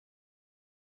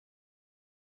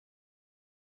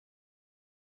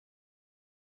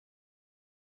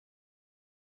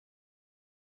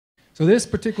So this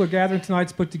particular gathering tonight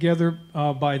is put together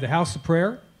by the House of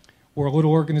Prayer. We're a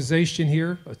little organization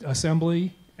here,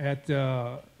 assembly at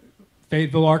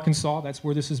Fayetteville, Arkansas. That's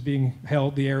where this is being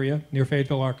held, the area near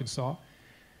Fayetteville, Arkansas.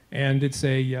 And it's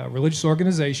a religious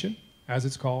organization, as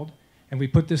it's called. And we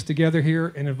put this together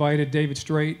here and invited David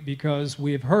Straight because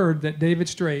we have heard that David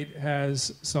Straight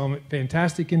has some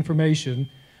fantastic information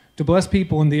to bless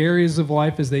people in the areas of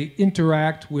life as they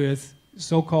interact with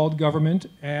so-called government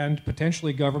and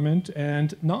potentially government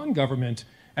and non-government,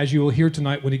 as you will hear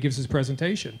tonight when he gives his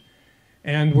presentation.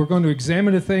 And we're going to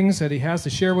examine the things that he has to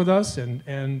share with us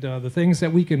and the things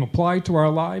that we can apply to our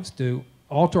lives to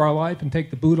alter our life and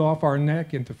take the boot off our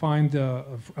neck and to find a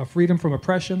freedom from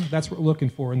oppression. That's what we're looking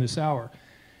for in this hour.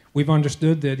 We've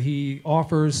understood that he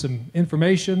offers some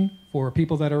information for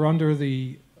people that are under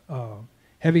the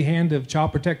heavy hand of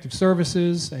Child Protective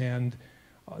Services and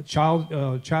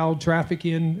child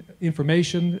trafficking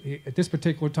information. At this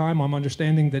particular time, I'm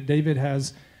understanding that David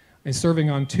is serving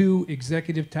on 2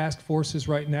 executive task forces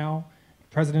right now,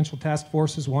 presidential task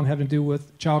forces, one having to do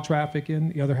with child trafficking,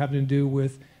 the other having to do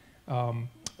with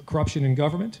corruption in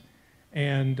government.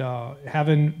 And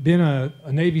having been a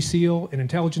Navy SEAL, an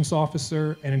intelligence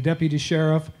officer, and a deputy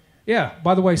sheriff. Yeah,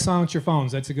 by the way, silence your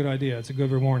phones. That's a good idea. It's a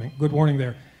good warning. Good warning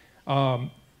there.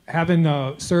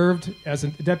 Having served as a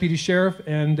deputy sheriff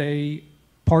and a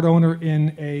part owner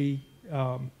in a,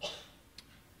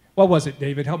 what was it,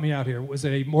 David? Help me out here. Was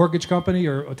it a mortgage company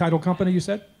or a title company, you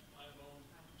said?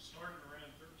 Started and ran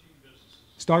 13 businesses.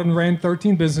 Started and ran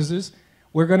 13 businesses.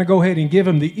 We're going to go ahead and give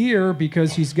him the ear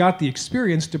because he's got the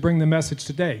experience to bring the message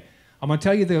today. I'm going to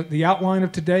tell you the outline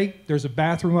of today. There's a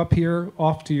bathroom up here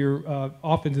off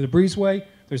into the breezeway.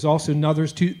 There's also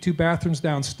two bathrooms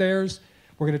downstairs.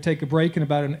 We're going to take a break in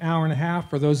about an hour and a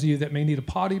half for those of you that may need a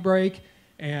potty break.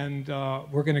 And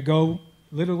we're going to go,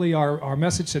 literally our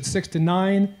message said 6 to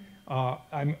 9.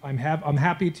 I'm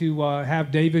happy to have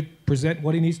David present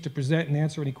what he needs to present and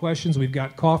answer any questions. We've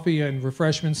got coffee and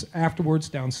refreshments afterwards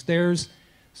downstairs,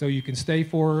 so you can stay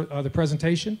for the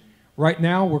presentation. Right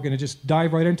now, we're going to just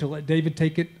dive right into let David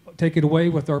take it away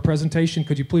with our presentation.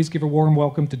 Could you please give a warm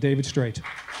welcome to David Straight?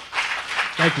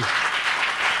 Thank you.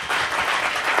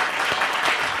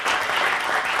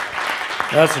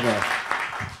 That's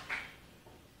enough.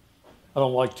 I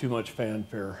don't like too much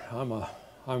fanfare.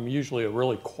 I'm usually a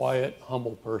really quiet,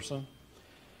 humble person,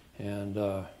 and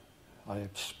I've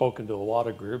spoken to a lot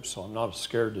of groups, so I'm not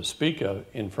scared to speak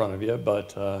in front of you.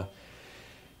 But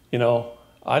you know,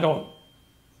 I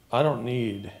don't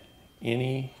need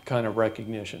any kind of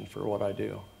recognition for what I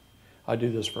do. I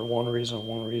do this for one reason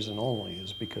only,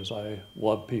 is because I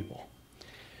love people,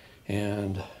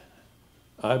 and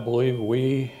I believe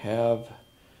we have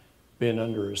been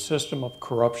under a system of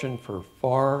corruption for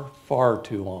far, far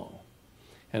too long.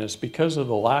 And it's because of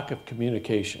the lack of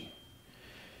communication.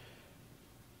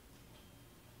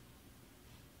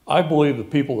 I believe the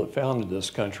people that founded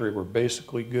this country were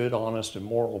basically good, honest, and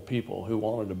moral people who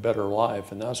wanted a better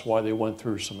life, and that's why they went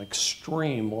through some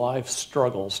extreme life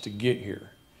struggles to get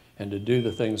here and to do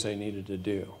the things they needed to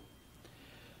do.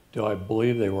 Do I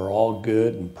believe they were all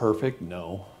good and perfect?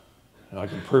 No. I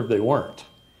can prove they weren't.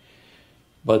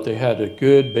 But they had a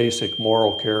good, basic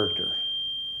moral character.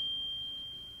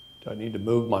 Do I need to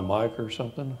move my mic or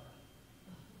something?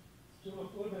 Still a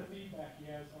little bit of feedback he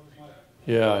has on his mic.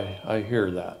 Yeah, I hear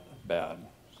that bad.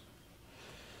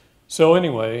 So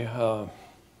anyway,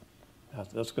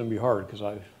 that's going to be hard because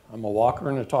I'm a walker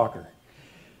and a talker.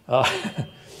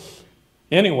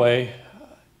 Anyway,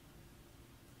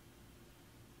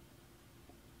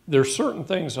 there's certain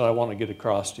things that I want to get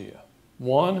across to you.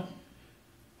 One,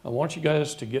 I want you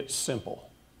guys to get simple.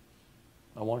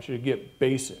 I want you to get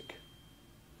basic.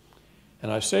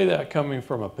 And I say that coming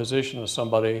from a position of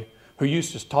somebody who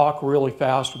used to talk really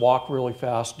fast, walk really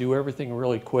fast, do everything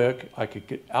really quick. I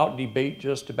could out-debate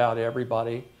just about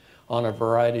everybody on a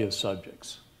variety of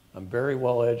subjects. I'm very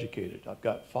well educated. I've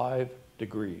got 5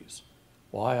 degrees.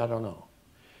 Why? I don't know.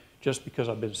 Just because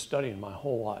I've been studying my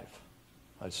whole life.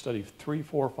 I study 3,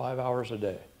 4, 5 hours a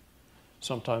day,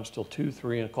 sometimes till 2,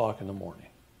 3 o'clock in the morning.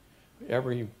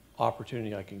 Every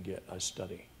opportunity I can get, I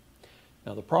study.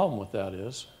 Now the problem with that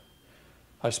is,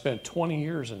 I spent 20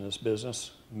 years in this business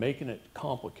making it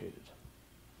complicated.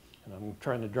 And I'm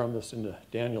trying to drum this into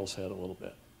Daniel's head a little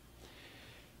bit.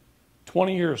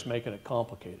 20 years making it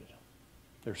complicated.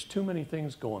 There's too many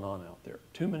things going on out there,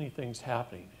 too many things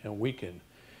happening, and we can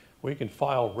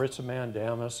file writs of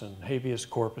mandamus and habeas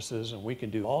corpuses, and we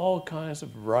can do all kinds of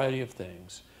variety of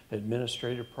things,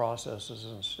 administrative processes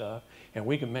and stuff, and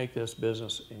we can make this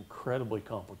business incredibly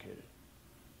complicated.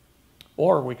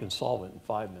 Or we can solve it in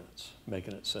 5 minutes,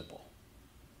 making it simple.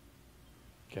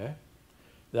 Okay?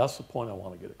 That's the point I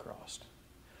want to get across.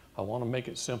 I want to make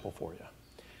it simple for you.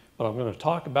 But I'm going to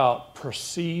talk about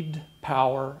perceived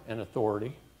power and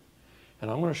authority. And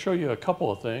I'm going to show you a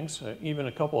couple of things, even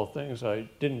a couple of things I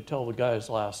didn't tell the guys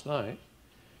last night,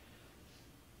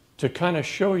 to kind of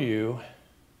show you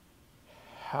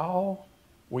how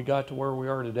we got to where we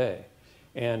are today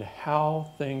and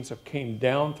how things have came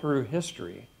down through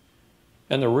history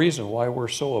and the reason why we're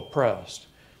so oppressed.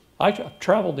 I've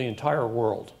traveled the entire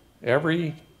world,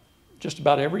 just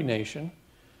about every nation,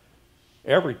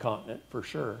 every continent for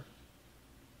sure,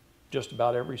 just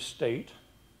about every state,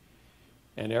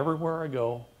 and everywhere I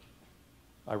go,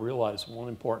 I realize one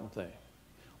important thing.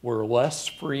 We're less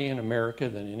free in America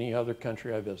than any other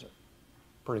country I visit,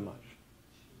 pretty much.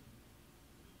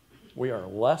 We are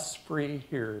less free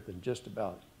here than just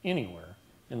about anywhere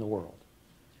in the world.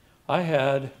 I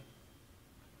had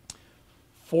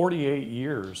 48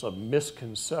 years of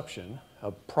misconception,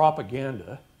 of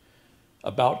propaganda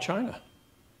about China.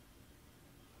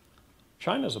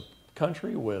 China's a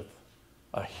country with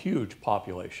a huge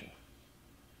population.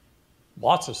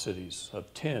 Lots of cities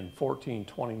of 10, 14,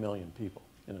 20 million people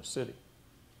in a city.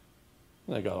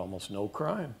 And they got almost no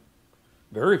crime.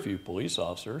 Very few police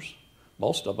officers.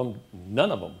 Most of them,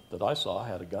 none of them that I saw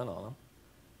had a gun on them.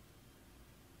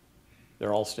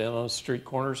 They're all standing on the street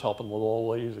corners helping little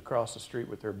old ladies across the street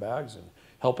with their bags and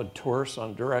helping tourists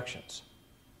on directions.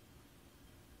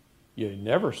 You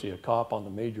never see a cop on the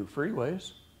major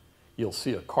freeways. You'll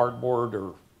see a cardboard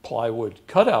or plywood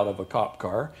cutout of a cop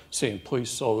car saying, please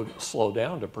slow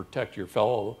down to protect your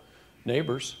fellow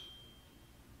neighbors.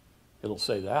 It'll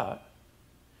say that.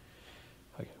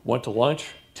 I went to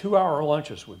lunch, 2-hour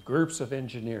lunches with groups of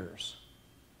engineers,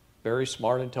 very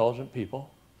smart, intelligent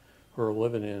people who are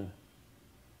living in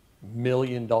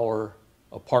million-dollar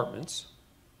apartments,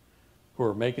 who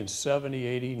are making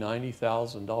 $70,000, $80,000,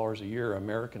 $90,000 a year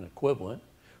American equivalent,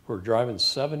 who are driving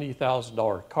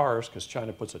 $70,000 cars because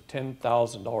China puts a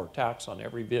 $10,000 tax on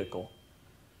every vehicle.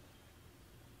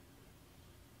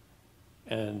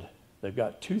 And they've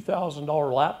got $2,000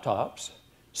 laptops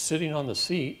sitting on the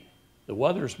seat. The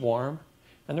weather's warm,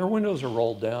 and their windows are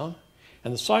rolled down,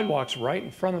 and the sidewalk's right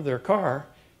in front of their car,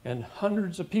 and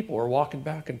hundreds of people are walking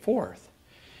back and forth.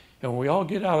 And we all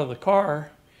get out of the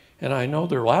car, and I know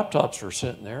their laptops are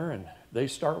sitting there, and they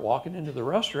start walking into the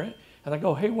restaurant, and I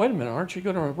go, hey, wait a minute, aren't you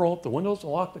going to roll up the windows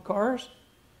and lock the cars?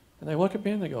 And they look at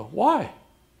me and they go, why?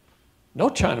 No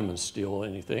Chinamen steal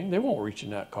anything. They won't reach in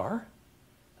that car.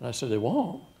 And I said, they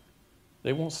won't?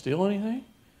 They won't steal anything?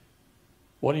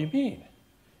 What do you mean?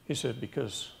 He said,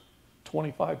 because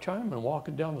 25 Chinamen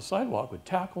walking down the sidewalk would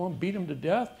tackle them, beat them to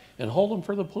death, and hold them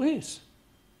for the police.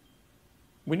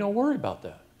 We don't worry about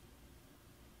that.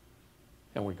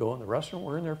 And we go in the restaurant,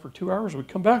 we're in there for 2 hours, we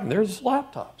come back, and there's the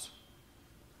laptops.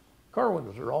 Car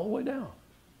windows are all the way down,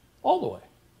 all the way,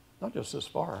 not just this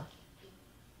far.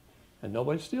 And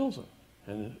nobody steals them.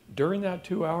 And during that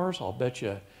 2 hours, I'll bet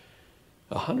you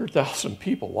 100,000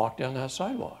 people walk down that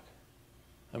sidewalk.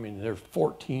 I mean, they're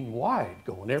 14 wide,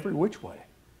 going every which way.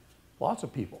 Lots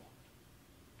of people.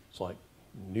 It's like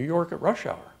New York at rush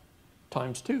hour,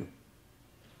 times 2.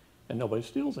 And nobody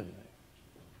steals anything.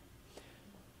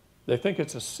 They think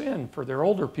it's a sin for their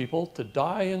older people to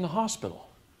die in the hospital.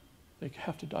 They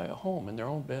have to die at home in their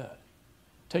own bed,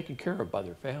 taken care of by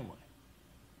their family.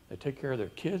 They take care of their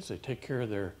kids. They take care of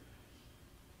their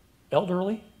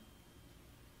elderly.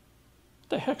 What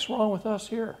the heck's wrong with us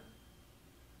here?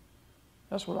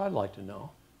 That's what I'd like to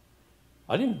know.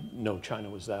 I didn't know China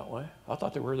was that way. I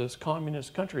thought they were this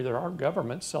communist country that our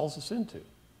government sells us into.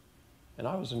 And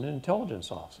I was an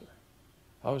intelligence officer.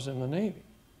 I was in the Navy.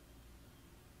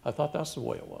 I thought that's the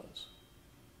way it was.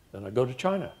 Then I go to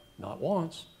China, not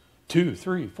once, 2,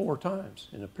 3, 4 times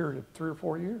in a period of 3 or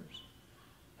 4 years.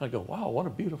 And I go, wow, what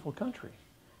a beautiful country.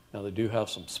 Now they do have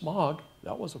some smog.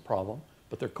 That was a problem,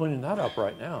 but they're cleaning that up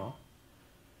right now.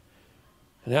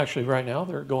 And actually right now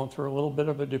they're going through a little bit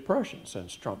of a depression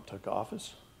since Trump took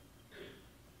office.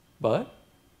 But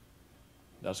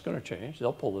that's going to change.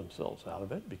 They'll pull themselves out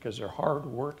of it because they're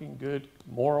hard-working, good,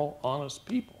 moral, honest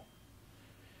people.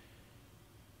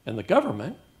 And the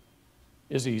government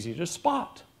is easy to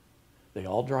spot. They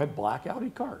all drive black Audi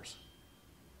cars.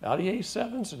 Audi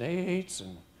A7s and A8s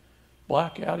and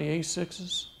black Audi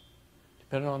A6s.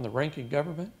 Depending on the ranking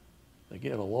government, they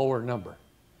get a lower number,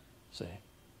 see?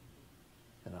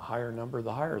 And a higher number,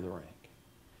 the higher the rank.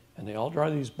 And they all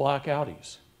drive these black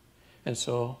Audis. And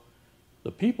so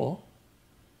the people,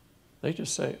 they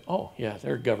just say, oh, yeah,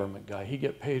 they're a government guy. He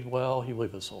get paid well, he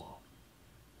leave us alone.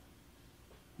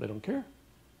 They don't care.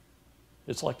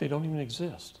 It's like they don't even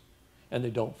exist. And they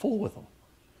don't fool with them.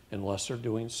 unless they're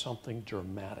doing something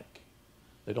dramatic.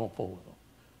 They don't fool with them.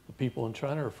 The people in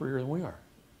China are freer than we are.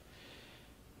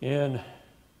 In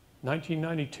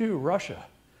 1992,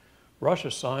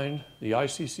 Russia signed the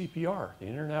ICCPR, the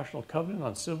International Covenant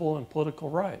on Civil and Political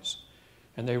Rights,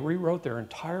 and they rewrote their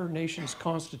entire nation's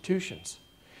constitutions.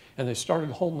 And they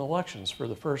started holding elections for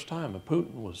the first time, and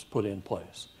Putin was put in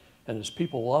place. And his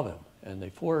people love him, and they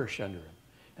flourish under him,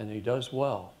 and he does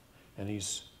well. And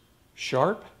he's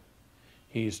sharp,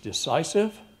 he's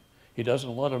decisive, he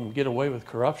doesn't let them get away with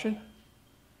corruption.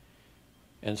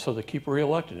 And so they keep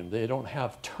reelecting him. They don't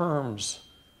have terms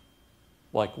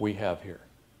like we have here.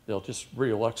 They'll just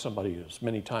reelect somebody as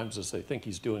many times as they think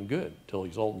he's doing good until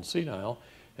he's old and senile,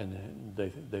 and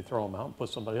then they throw him out and put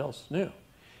somebody else new.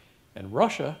 And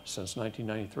Russia, since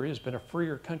 1993, has been a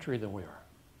freer country than we are.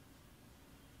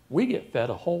 We get fed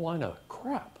a whole line of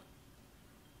crap,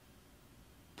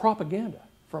 propaganda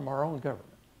from our own government.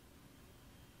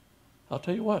 I'll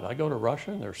tell you what, I go to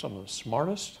Russia and they're some of the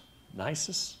smartest,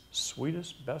 nicest,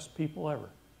 sweetest, best people ever.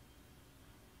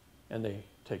 And they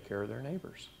take care of their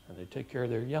neighbors, and they take care of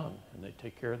their young, and they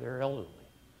take care of their elderly.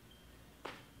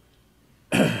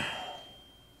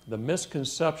 The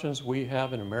misconceptions we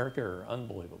have in America are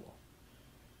unbelievable.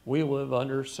 We live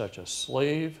under such a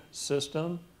slave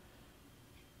system,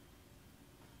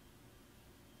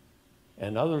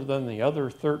 and other than the other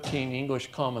 13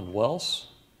 English commonwealths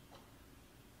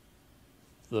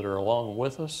that are along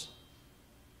with us,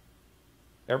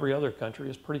 every other country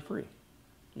is pretty free.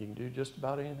 You can do just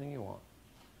about anything you want.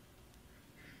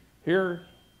 Here,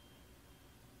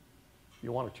 if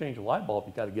you want to change a light bulb,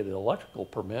 you've got to get an electrical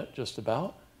permit just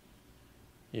about.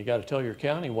 You got to tell your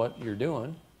county what you're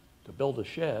doing to build a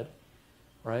shed,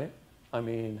 right? I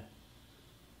mean,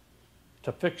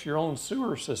 to fix your own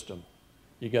sewer system,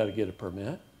 you got to get a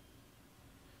permit.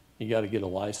 You got to get a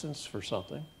license for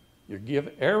something.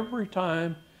 Every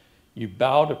time you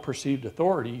bow to perceived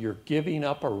authority, you're giving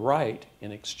up a right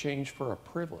in exchange for a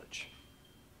privilege.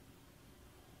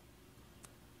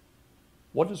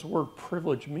 What does the word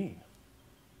privilege mean?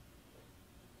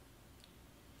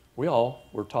 We all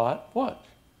were taught, what?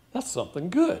 That's something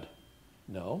good.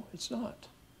 No, it's not.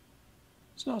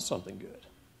 It's not something good.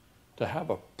 To have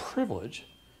a privilege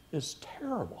is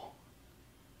terrible.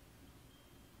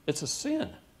 It's a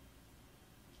sin.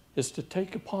 It's to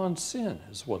take upon sin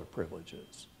is what a privilege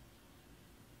is.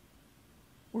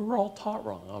 We were all taught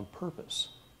wrong on purpose.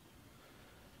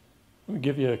 Let me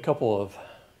give you a couple of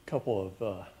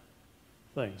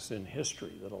things in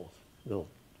history that'll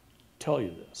tell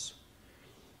you this.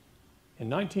 In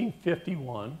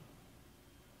 1951,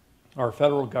 our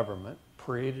federal government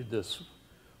created this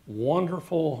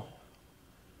wonderful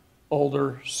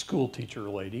older school teacher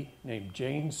lady named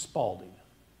Jane Spalding.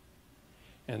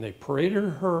 And they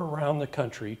paraded her around the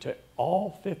country to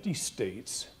all 50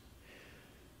 states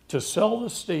to sell the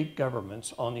state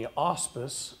governments on the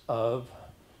auspice of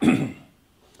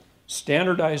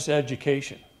standardized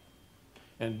education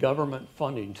and government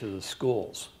funding to the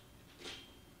schools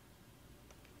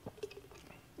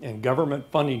and government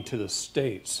funding to the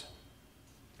states.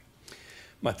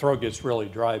 My throat gets really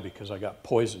dry because I got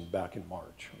poisoned back in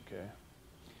March, okay?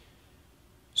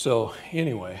 So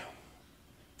anyway,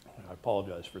 I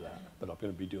apologize for that, but I'm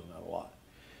going to be doing that a lot.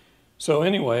 So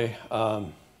anyway,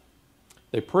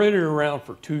 they paraded her around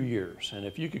for 2 years, and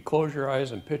if you could close your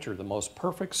eyes and picture the most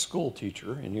perfect school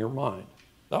teacher in your mind,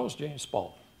 that was Jane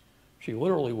Spalding. She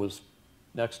literally was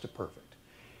next to perfect.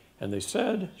 And they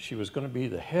said she was going to be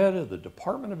the head of the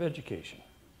Department of Education.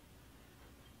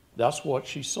 That's what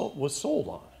she was sold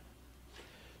on.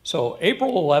 So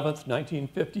April 11th,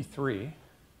 1953,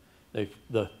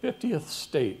 the 50th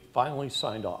state finally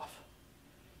signed off,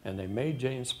 and they made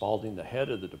Jane Spalding the head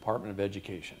of the Department of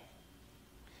Education.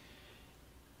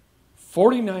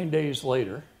 49 days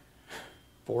later,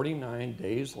 the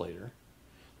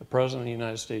President of the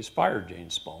United States fired Jane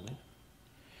Spalding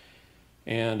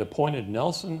and appointed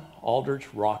Nelson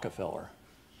Aldrich Rockefeller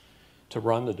to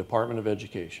run the Department of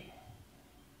Education.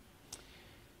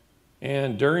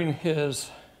 And during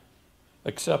his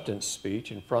acceptance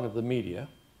speech in front of the media,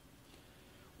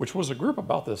 which was a group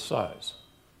about this size,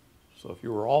 so if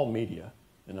you were all media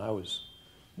and I was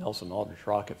Nelson Aldrich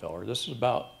Rockefeller, this is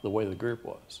about the way the group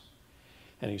was.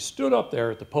 And he stood up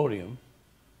there at the podium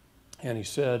and he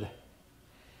said,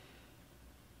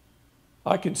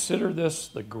 "I consider this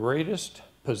the greatest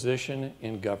position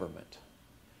in government."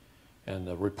 And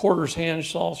the reporters'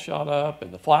 hands all shot up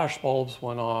and the flash bulbs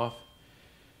went off.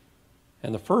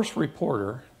 And the first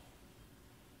reporter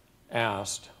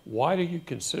asked, "Why do you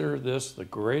consider this the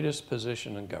greatest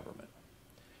position in government?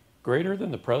 Greater than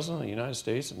the President of the United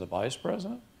States and the Vice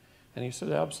President?" And he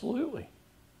said, absolutely.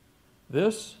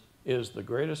 This is the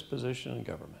greatest position in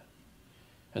government.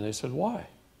 And they said, why?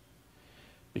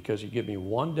 Because you give me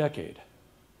 1 decade,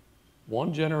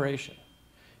 1 generation,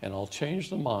 and I'll change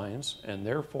the minds and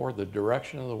therefore the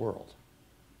direction of the world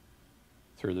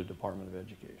through the Department of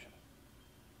Education.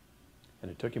 And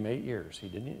it took him 8 years.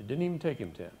 It didn't even take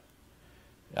him 10.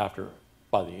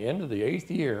 By the end of the 8th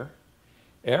year,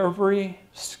 every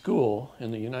school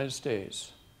in the United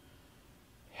States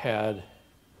had,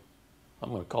 I'm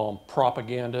going to call them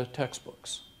propaganda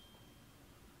textbooks.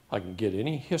 I can get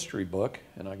any history book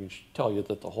and I can tell you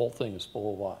that the whole thing is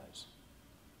full of lies.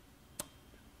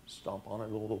 Stomp on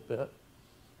it a little bit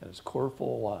and it's core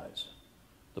full of lies.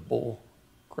 The bull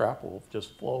crap will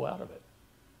just flow out of it.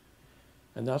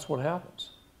 And that's what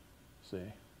happens, see.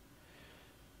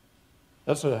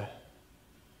 That's a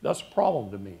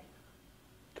problem to me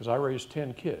because I raised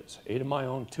 10 kids, 8 of my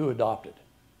own, 2 adopted.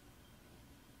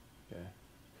 Okay?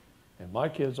 And my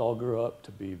kids all grew up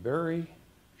to be very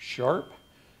sharp,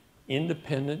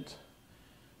 independent,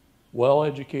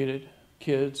 well-educated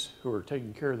kids who are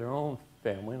taking care of their own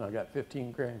family, and I got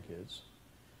 15 grandkids.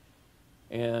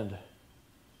 And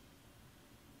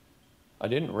I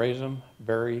didn't raise them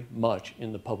very much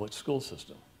in the public school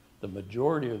system. The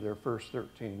majority of their first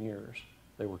 13 years,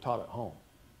 they were taught at home.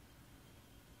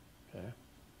 Okay?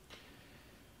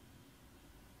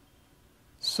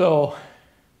 So,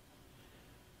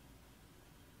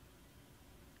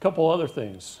 a couple other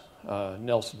things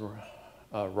Nelson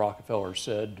Rockefeller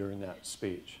said during that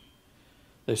speech.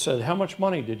 They said, how much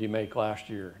money did you make last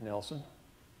year, Nelson?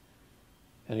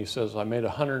 And he says, I made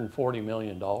 $140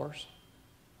 million.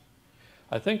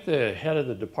 I think the head of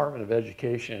the Department of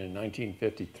Education in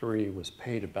 1953 was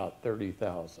paid about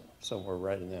 $30,000, somewhere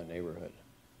right in that neighborhood.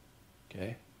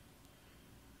 Okay?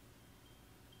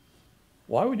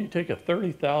 Why would you take a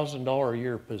 $30,000 a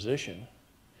year position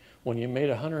when you made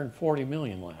 $140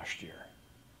 million last year?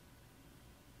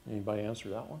 Anybody answer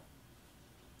that one?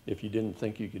 If you didn't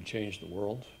think you could change the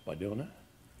world by doing it?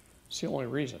 It's the only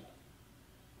reason,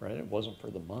 right? It wasn't for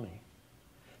the money,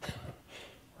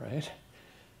 right?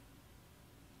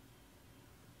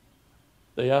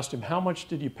 They asked him, how much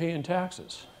did you pay in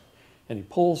taxes? And he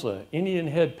pulls an Indian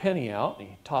head penny out and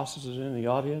he tosses it in the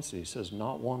audience and he says,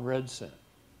 not 1 red cent.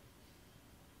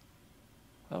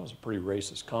 That was a pretty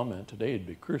racist comment. Today he'd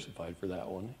be crucified for that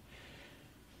one.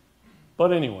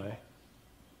 But anyway,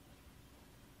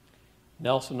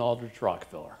 Nelson Aldrich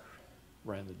Rockefeller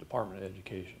ran the Department of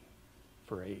Education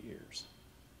for 8 years.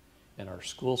 And our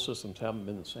school systems haven't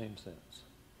been the same since.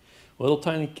 Little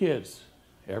tiny kids,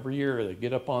 every year they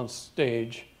get up on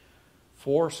stage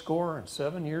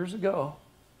 87 years ago.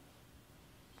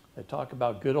 They talk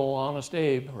about good old honest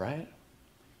Abe, right?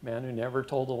 Man who never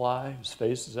told a lie, whose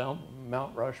face is out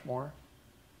Mount Rushmore.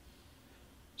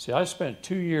 See, I spent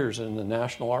 2 years in the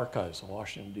National Archives in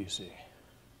Washington, D.C.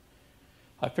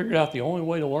 I figured out the only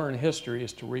way to learn history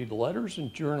is to read letters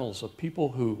and journals of people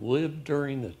who lived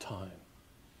during the time.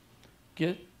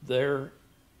 Get their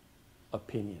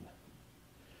opinion.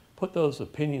 Put those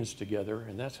opinions together,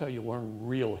 and that's how you learn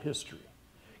real history.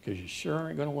 Because you sure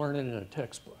aren't going to learn it in a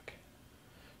textbook.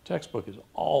 Textbook is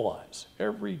all lies,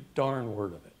 every darn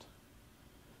word of it.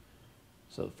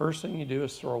 So the first thing you do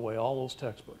is throw away all those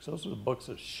textbooks. Those are the books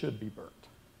that should be burnt.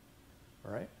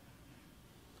 All right?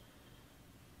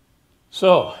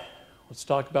 So, let's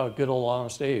talk about good old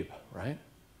honest Abe, right?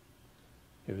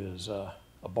 He was a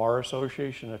bar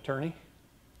association attorney,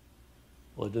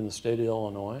 lived in the state of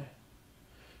Illinois.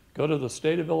 Go to the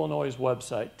state of Illinois'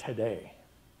 website today.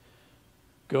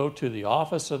 Go to the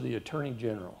Office of the Attorney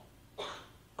General.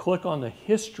 Click on the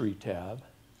History tab,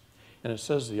 and it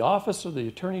says the Office of the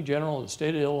Attorney General of the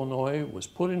state of Illinois was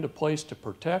put into place to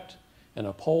protect and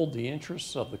uphold the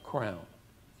interests of the Crown.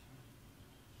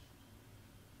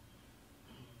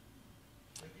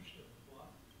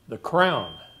 The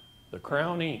Crown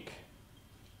Inc.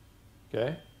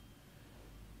 Okay?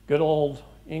 Good old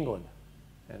England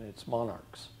and its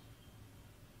monarchs.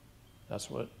 That's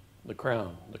what the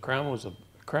Crown. The Crown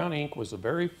Inc. was the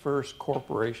very first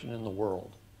corporation in the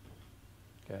world.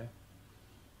 Okay?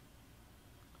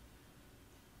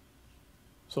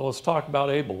 So let's talk about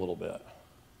Abe a little bit.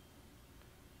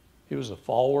 He was a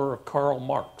follower of Karl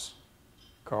Marx.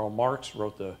 Karl Marx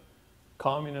wrote the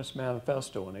Communist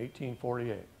Manifesto in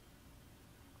 1848.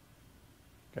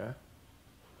 Okay?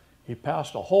 He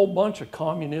passed a whole bunch of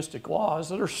communistic laws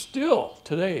that are still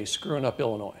today screwing up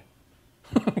Illinois.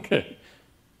 Okay?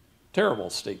 Terrible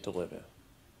state to live in.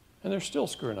 And they're still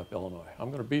screwing up Illinois.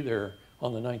 I'm going to be there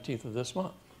on the 19th of this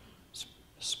month,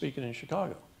 speaking in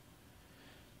Chicago.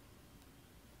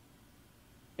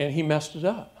 And he messed it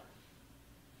up.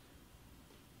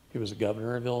 He was the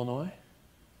governor of Illinois,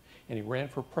 and he ran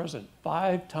for president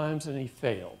 5 times and he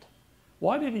failed.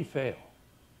 Why did he fail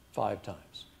 5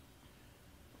 times?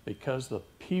 Because the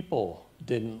people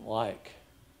didn't like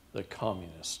the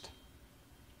communist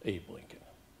Abe Lincoln.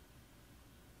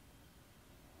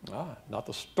 Not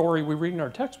the story we read in our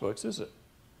textbooks, is it?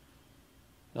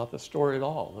 Not the story at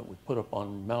all that we put up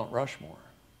on Mount Rushmore.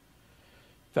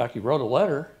 In fact, he wrote a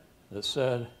letter that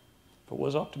said, if it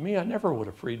was up to me, I never would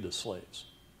have freed the slaves.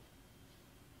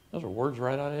 Those are words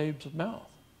right out of Abe's mouth.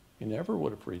 He never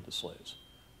would have freed the slaves.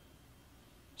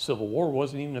 Civil War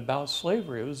wasn't even about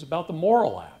slavery. It was about the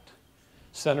Morrill Act.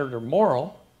 Senator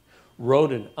Morrill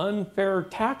wrote an unfair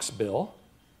tax bill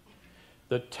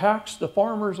that taxed the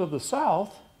farmers of the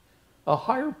South a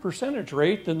higher percentage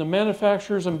rate than the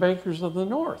manufacturers and bankers of the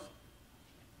North.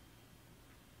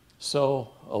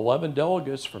 So 11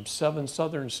 delegates from 7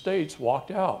 southern states walked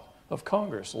out of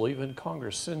Congress, leaving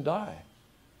Congress sin die.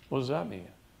 What does that mean?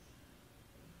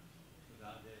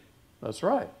 That's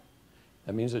right.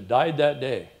 That means it died that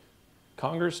day.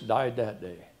 Congress died that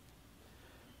day.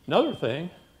 Another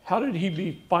thing, how did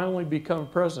he finally become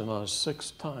president on his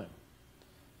 6th time?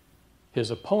 His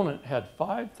opponent had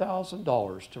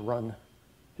 $5,000 to run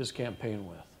his campaign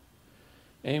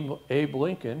with. Abe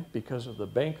Lincoln, because of the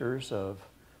bankers of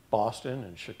Boston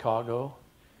and Chicago,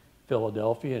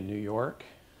 Philadelphia, and New York,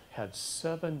 had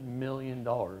 $7 million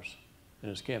in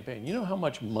his campaign. You know how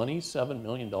much money $7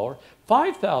 million?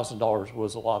 $5,000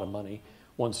 was a lot of money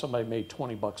when somebody made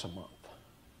 20 bucks a month.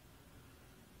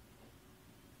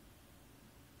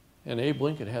 And Abe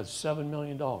Lincoln had $7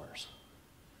 million.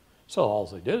 So all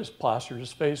they did is plaster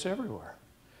his face everywhere.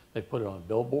 They put it on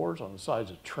billboards, on the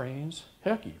sides of trains.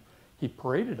 Heck, he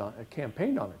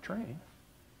campaigned on a train.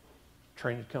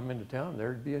 Train would come into town,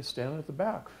 there'd be a standing at the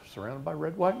back, surrounded by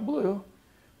red, white, and blue,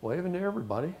 waving to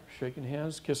everybody, shaking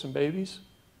hands, kissing babies,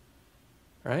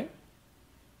 right?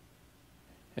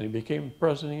 And he became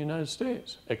president of the United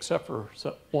States, except for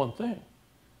one thing.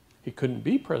 He couldn't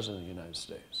be president of the United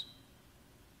States.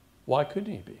 Why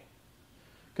couldn't he be?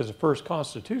 Because the first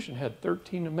Constitution had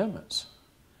 13 amendments.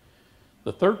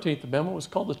 The 13th amendment was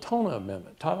called the Tona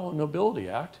Amendment, Title and Nobility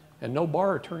Act, and no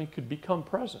bar attorney could become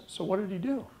president. So what did he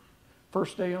do?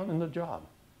 First day on in the job,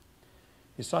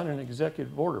 he signed an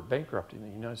executive order bankrupting the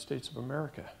United States of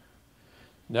America.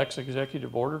 Next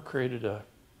executive order created a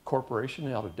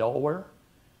corporation out of Delaware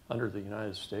under the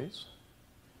United States.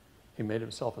 He made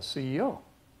himself a CEO.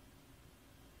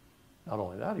 Not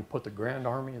only that, he put the Grand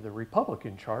Army of the Republic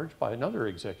in charge by another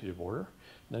executive order. And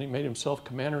then he made himself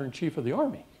commander-in-chief of the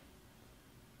Army.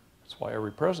 That's why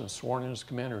every president is sworn in as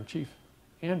commander-in-chief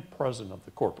and president of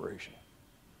the corporation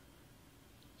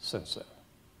since then.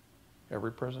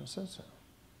 Every president since then.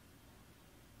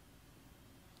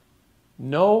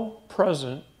 No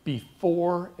president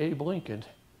before Abe Lincoln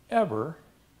ever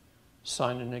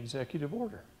signed an executive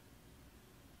order.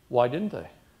 Why didn't they?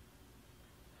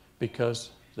 Because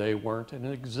they weren't an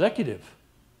executive.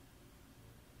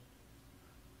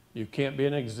 You can't be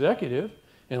an executive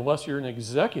unless you're an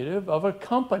executive of a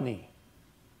company.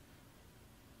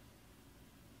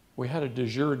 We had a de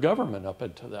jure government up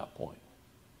until that point.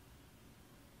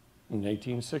 In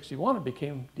 1861, it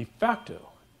became de facto.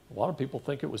 A lot of people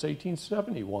think it was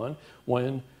 1871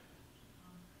 when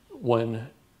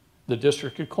the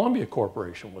District of Columbia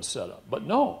Corporation was set up. But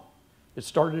no, it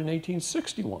started in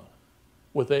 1861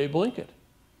 with Abe Lincoln.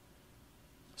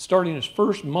 Starting his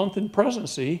first month in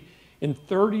presidency, in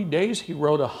 30 days he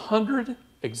wrote 100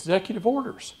 executive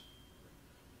orders.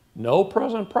 No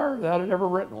president prior to that had ever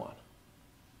written one.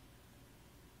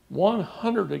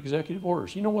 100 executive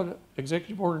orders. You know what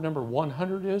executive order number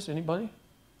 100 is? Anybody?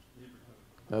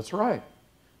 That's right.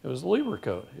 It was the Lieber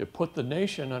Code. It put the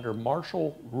nation under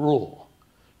martial rule.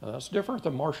 Now that's different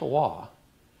than martial law.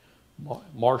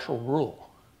 Martial rule.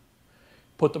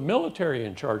 Put the military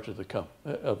in charge of the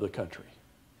country.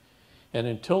 And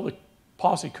until the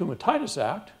Posse Comitatus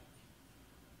Act,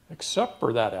 except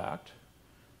for that act,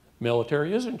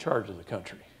 military is in charge of the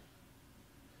country.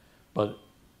 But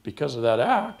because of that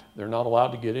act, they're not allowed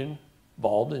to get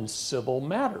involved in civil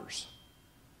matters.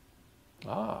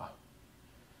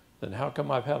 Then how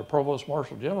come I've had a provost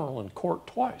marshal general in court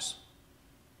twice?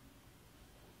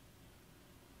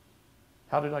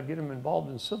 How did I get him involved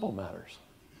in civil matters?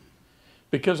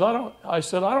 Because I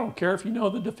said, I don't care if you know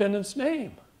the defendant's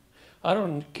name. I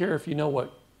don't care if you know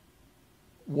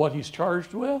what he's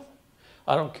charged with.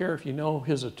 I don't care if you know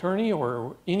his attorney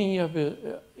or any of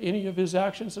his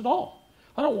actions at all.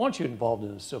 I don't want you involved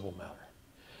in a civil matter.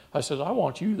 I said, I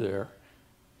want you there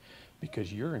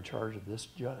because you're in charge of this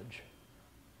judge.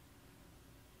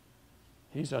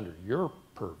 He's under your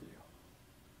purview.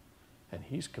 and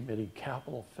he's committing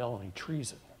capital felony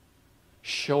treason.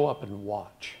 Show up and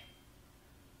watch.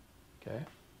 Okay?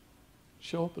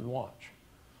 Show up and watch.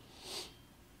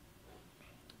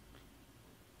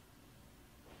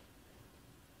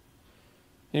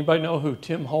 Anybody know who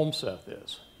Tim Holmseth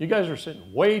is? You guys are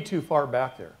sitting way too far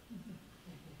back there.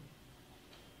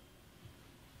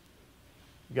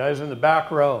 You guys in the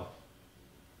back row,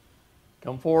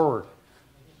 come forward.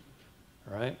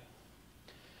 All right?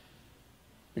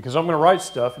 Because I'm going to write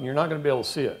stuff and you're not going to be able to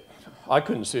see it. I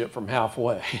couldn't see it from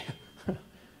halfway.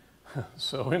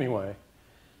 So anyway.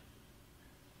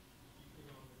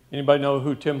 Anybody know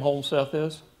who Tim Holmseth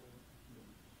is?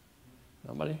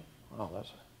 Nobody? Oh,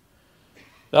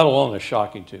 that alone is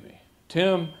shocking to me.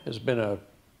 Tim has been a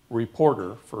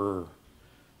reporter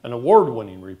an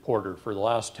award-winning reporter for the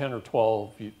last 10 or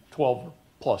 12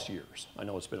 plus years. I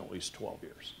know it's been at least 12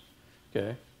 years.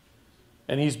 Okay?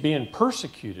 And he's being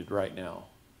persecuted right now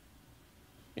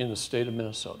in the state of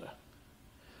Minnesota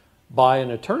by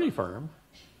an attorney firm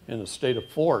in the state of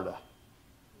Florida.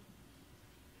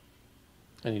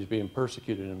 And he's being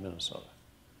persecuted in Minnesota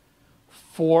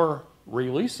for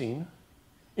releasing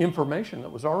information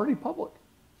that was already public.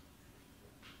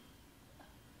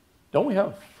 Don't we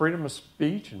have freedom of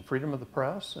speech and freedom of the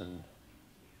press? And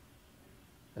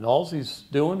all he's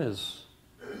doing is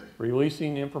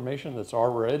releasing information that's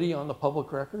already on the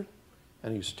public record,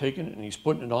 and he's taking it and he's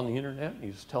putting it on the internet and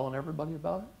he's telling everybody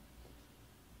about it.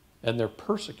 And they're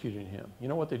persecuting him. You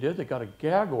know what they did? They got a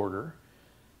gag order,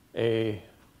 a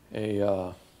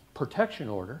protection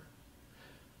order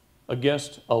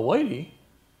against a lady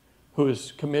who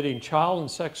is committing child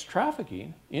and sex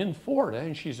trafficking in Florida,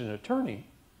 and she's an attorney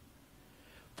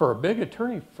for a big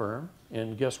attorney firm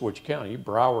in guess which county?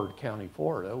 Broward County,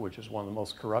 Florida, which is one of the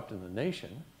most corrupt in the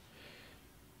nation.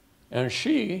 And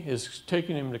she is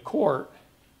taking him to court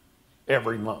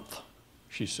every month.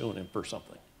 She's suing him for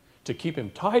something to keep him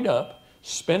tied up,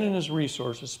 spending his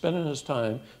resources, spending his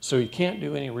time, so he can't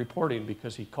do any reporting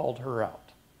because he called her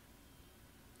out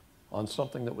on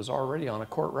something that was already on a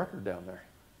court record down there.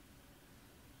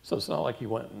 So it's not like he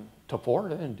went to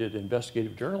Florida and did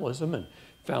investigative journalism and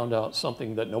found out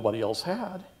something that nobody else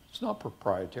had. It's not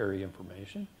proprietary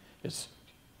information. It's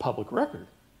public record.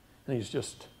 And he's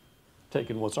just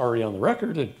taking what's already on the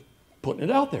record and putting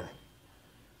it out there,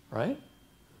 right?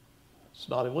 It's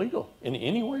not illegal in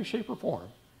any way, shape, or form.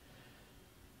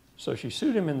 So she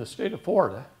sued him in the state of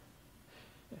Florida,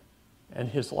 and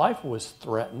his life was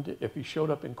threatened if he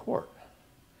showed up in court.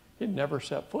 He'd never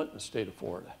set foot in the state of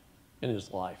Florida in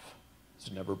his life.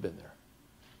 He's never been there.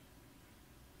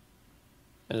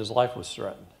 And his life was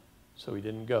threatened, so he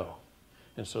didn't go.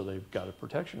 And so they've got a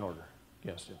protection order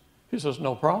against him. He says,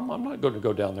 no problem, I'm not going to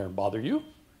go down there and bother you.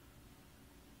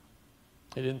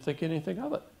 He didn't think anything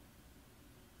of it.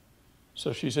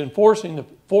 So she's enforcing the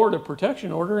Florida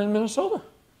protection order in Minnesota,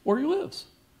 where he lives,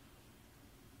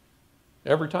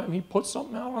 every time he puts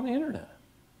something out on the internet.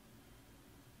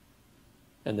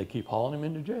 And they keep hauling him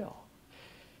into jail.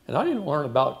 And I didn't learn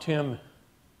about Tim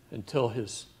until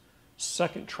his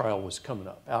second trial was coming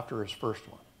up, after his first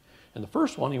one. And the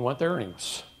first one, he went there and he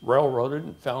was railroaded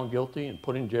and found guilty and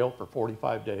put in jail for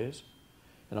 45 days.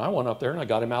 And I went up there and I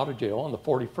got him out of jail on the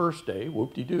 41st day,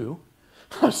 whoop-de-doo.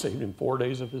 I saved him 4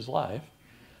 days of his life,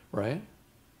 right?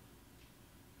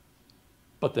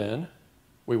 But then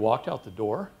we walked out the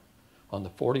door on the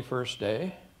 41st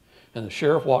day, and the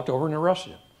sheriff walked over and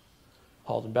arrested him,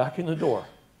 hauled him back in the door.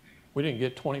 We didn't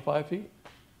get 25 feet.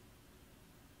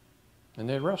 And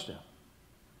they arrested him.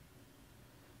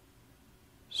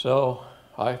 So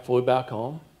I flew back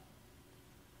home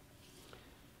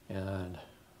and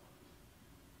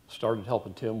started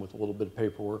helping Tim with a little bit of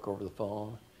paperwork over the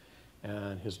phone.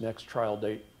 And his next trial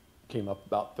date came up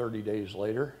about 30 days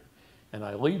later. And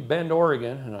I leave Bend,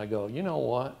 Oregon, and I go, you know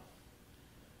what?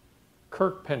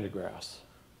 Kirk Pendergrass.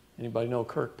 Anybody know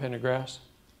Kirk Pendergrass?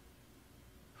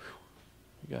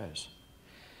 You guys.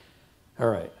 All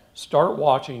right. Start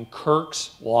watching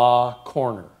Kirk's Law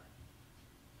Corner.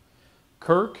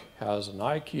 Kirk has an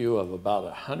IQ of about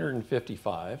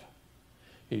 155.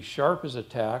 He's sharp as a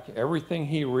tack. Everything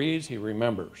he reads, he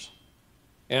remembers.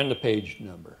 And the page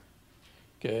number.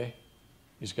 Okay?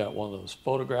 He's got one of those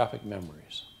photographic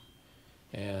memories.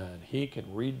 And he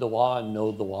can read the law and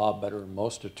know the law better than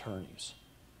most attorneys.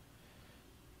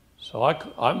 So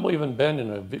I'm leaving Bend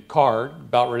in a car,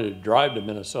 about ready to drive to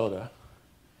Minnesota.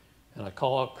 And I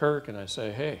call up Kirk and I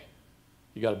say, hey,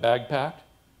 you got a bag packed?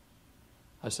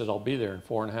 I said, I'll be there in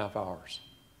 4.5 hours.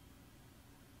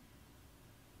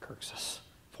 Kirk says,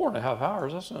 4.5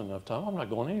 hours? That's not enough time. I'm not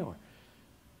going anywhere.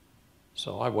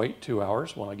 So I wait 2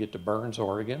 hours. When I get to Burns,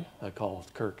 Oregon, I call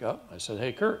Kirk up. I said,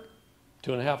 hey, Kirk,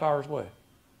 2.5 hours away.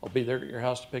 I'll be there at your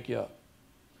house to pick you up.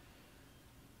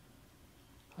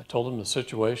 I told him the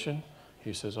situation.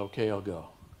 He says, okay, I'll go.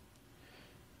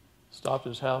 Stopped at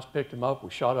his house, picked him up. We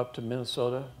shot up to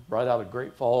Minnesota, right out of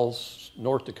Great Falls,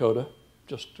 North Dakota,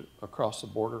 just across the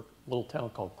border, a little town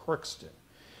called Crookston.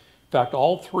 In fact,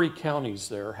 all 3 counties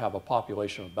there have a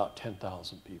population of about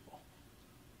 10,000 people.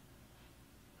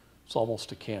 It's almost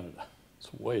to Canada.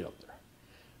 It's way up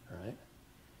there, right?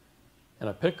 And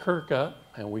I pick Kirk up,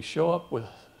 and we show up with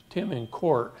Tim in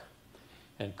court,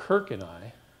 and Kirk and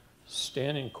I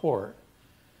stand in court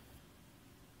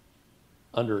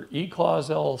under E-Clause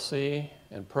LLC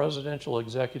and presidential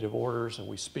executive orders, and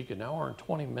we speak an hour and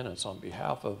 20 minutes on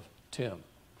behalf of Tim.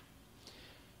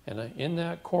 And in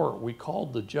that court, we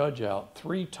called the judge out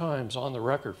 3 times on the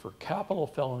record for capital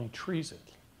felony treason.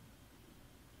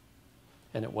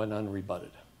 And it went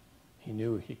unrebutted. He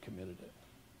knew he committed it.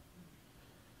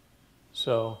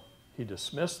 So he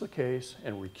dismissed the case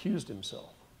and recused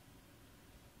himself.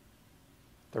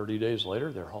 30 days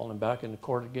later, they're hauling him back into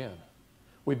court again.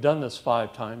 We've done this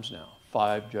 5 times now,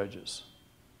 5 judges.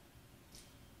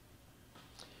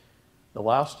 The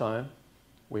last time,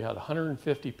 we had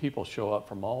 150 people show up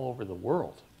from all over the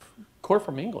world. Court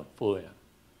from England flew in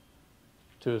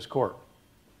to his court.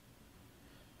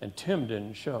 And Tim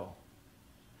didn't show.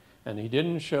 And he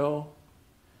didn't show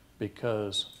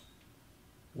because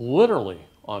literally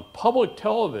on public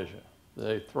television,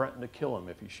 they threatened to kill him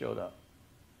if he showed up.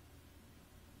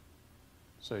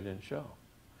 So he didn't show.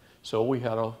 So we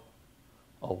had a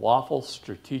lawful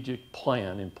strategic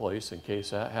plan in place in case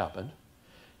that happened.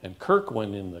 And Kirk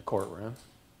went in the courtroom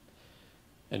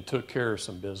and took care of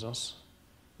some business.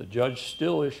 The judge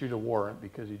still issued a warrant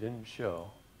because he didn't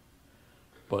show.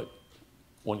 But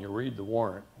when you read the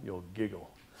warrant, you'll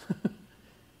giggle.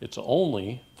 It's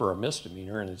only for a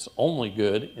misdemeanor, and it's only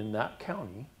good in that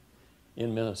county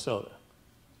in Minnesota.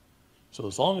 So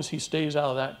as long as he stays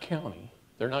out of that county,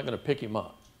 they're not going to pick him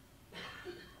up,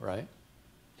 right?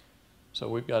 So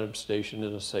we've got him stationed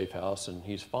in a safe house, and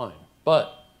he's fine.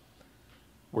 But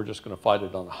we're just going to fight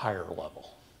it on a higher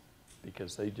level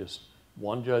because they just,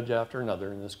 one judge after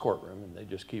another in this courtroom, and they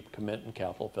just keep committing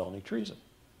capital felony treason,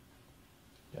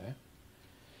 okay?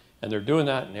 And they're doing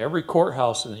that in every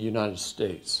courthouse in the United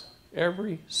States.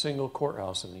 Every single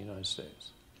courthouse in the United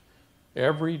States.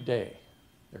 Every day,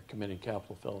 they're committing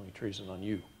capital felony treason on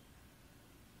you,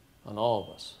 on all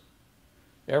of us.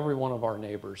 Every one of our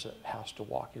neighbors that has to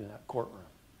walk in that courtroom.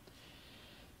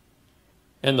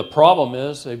 And the problem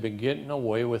is they've been getting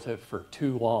away with it for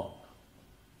too long,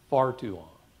 far too long.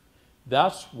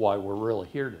 That's why we're really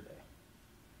here today.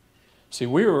 See,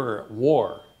 we were at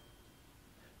war.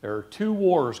 There are 2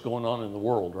 wars going on in the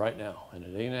world right now, and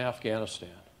it ain't Afghanistan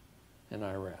and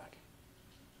Iraq.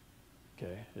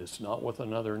 Okay? It's not with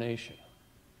another nation.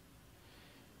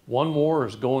 One war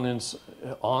is going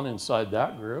on inside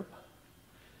that group,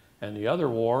 and the other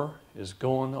war is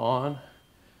going on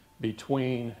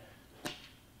between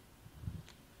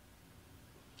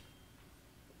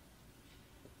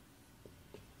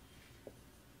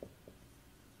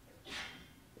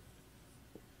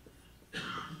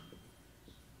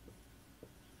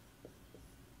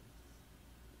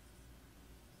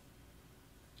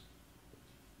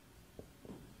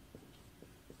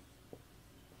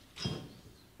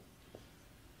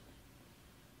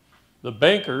the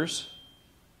bankers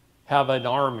have an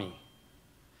army.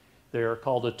 They are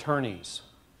called attorneys.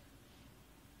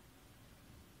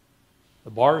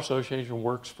 The Bar Association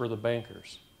works for the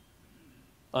bankers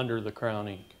under the Crown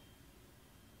Inc.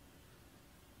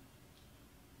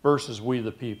 versus we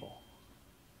the people.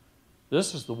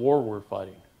 This is the war we're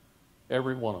fighting.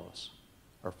 Every one of us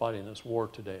are fighting this war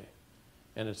today.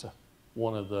 And it's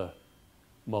one of the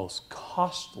most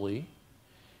costly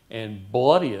and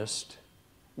bloodiest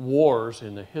wars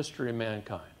in the history of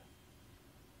mankind.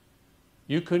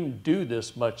 You couldn't do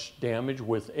this much damage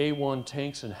with A-1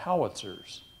 tanks and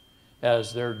howitzers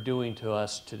as they're doing to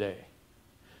us today.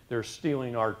 They're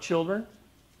stealing our children,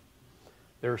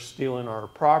 they're stealing our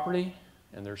property,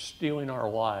 and they're stealing our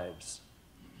lives.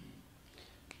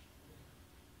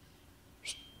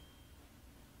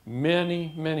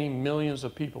 Many, many millions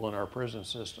of people in our prison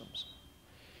systems.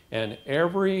 And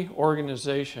every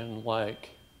organization like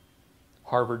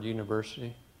Harvard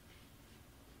University,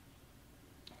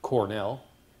 Cornell,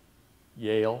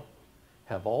 Yale,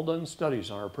 have all done studies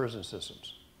on our prison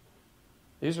systems.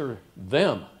 These are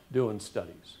them doing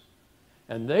studies.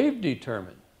 And they've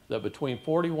determined that between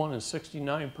 41 and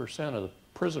 69% of the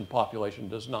prison population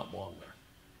does not belong there,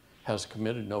 has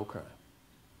committed no crime.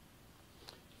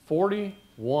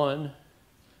 41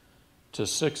 to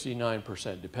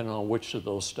 69%, depending on which of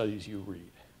those studies you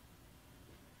read.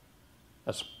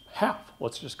 That's half.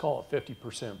 Let's just call it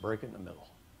 50% break in the middle.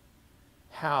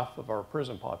 Half of our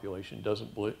prison population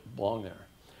doesn't belong there.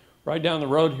 Right down the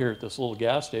road here at this little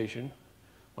gas station,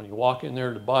 when you walk in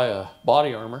there to buy a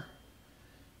body armor,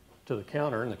 to the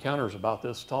counter, and the counter is about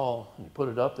this tall, and you put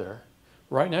it up there,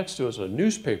 right next to it is a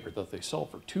newspaper that they sell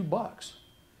for $2,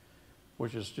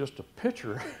 which is just a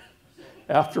picture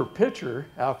after picture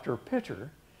after picture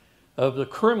of the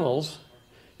criminals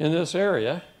in this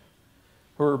area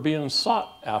who are being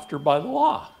sought after by the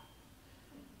law.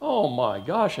 Oh my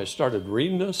gosh, I started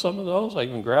reading some of those. I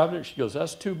even grabbed it. She goes,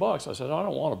 that's $2. I said, I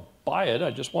don't want to buy it.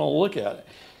 I just want to look at it.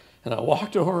 And I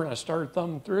walked over and I started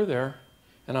thumbing through there,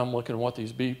 and I'm looking at what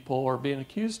these people are being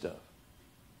accused of.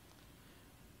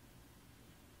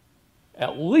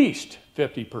 At least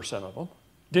 50% of them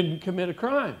didn't commit a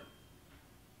crime.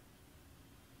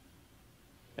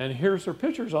 And here's their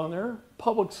pictures on there,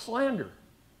 public slander.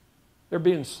 They're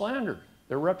being slandered.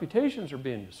 Their reputations are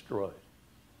being destroyed.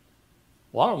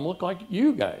 A lot of them look like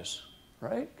you guys,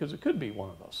 right? Because it could be one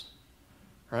of us,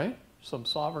 right? Some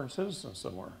sovereign citizen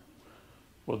somewhere.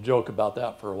 We'll joke about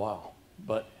that for a while,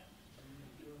 but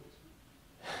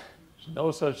there's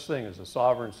no such thing as a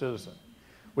sovereign citizen.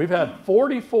 We've had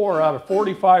 44 out of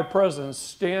 45 presidents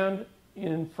stand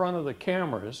in front of the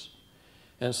cameras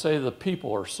and say the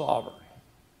people are sovereign.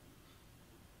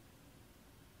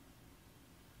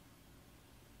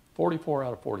 44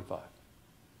 out of 45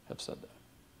 have said that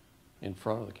in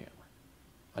front of the camera.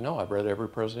 I know, I've read every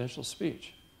presidential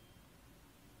speech.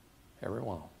 Every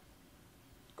one of them.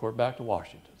 According back to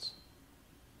Washington's.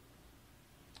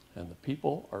 And the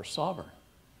people are sovereign.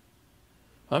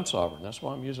 I'm sovereign. That's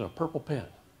why I'm using a purple pen.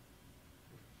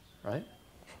 Right?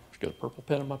 I've got a purple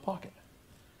pen in my pocket.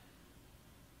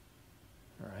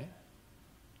 All right?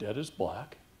 Dead is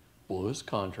black. Blue is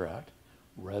contract.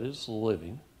 Red is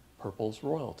living. Purple is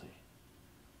royalty.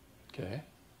 Okay?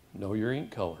 Know your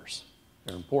ink colors.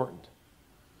 They're important.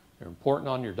 They're important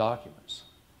on your documents.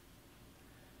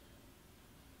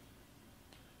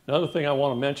 Another thing I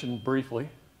want to mention briefly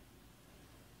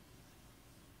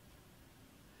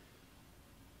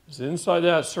is inside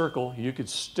that circle, you could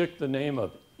stick the name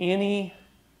of any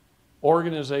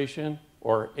organization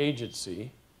or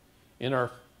agency in our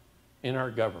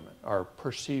government, our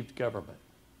perceived government.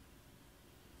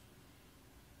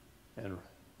 And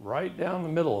right down the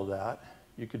middle of that,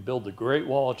 you could build the Great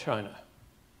Wall of China.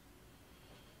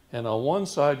 And on one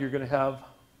side, you're going to have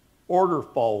order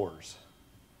followers.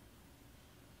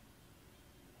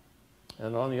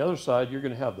 And on the other side, you're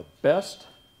going to have the best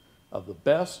of the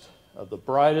best of the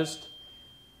brightest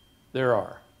there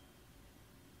are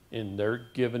in their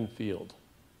given field.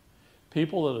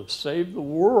 People that have saved the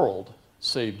world,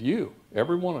 saved you,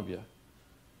 every one of you,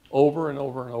 over and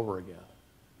over and over again.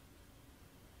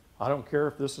 I don't care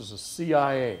if this is a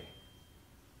CIA.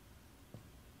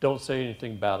 Don't say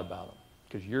anything bad about them,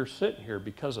 because you're sitting here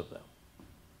because of them.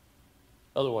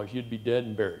 Otherwise, you'd be dead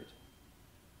and buried.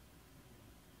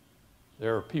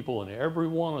 There are people in every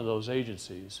one of those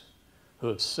agencies who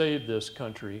have saved this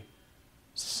country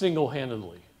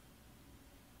single-handedly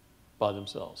by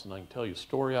themselves. And I can tell you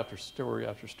story after story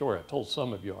after story. I've told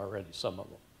some of you already, some of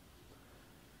them.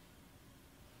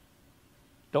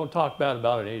 Don't talk bad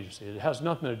about an agency. It has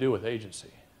nothing to do with agency.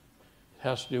 It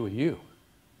has to do with you.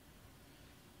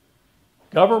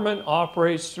 Government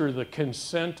operates through the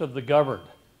consent of the governed.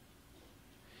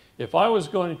 If I was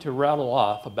going to rattle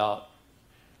off about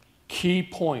key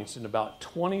points in about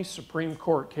 20 Supreme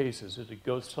Court cases, it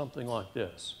goes something like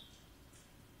this.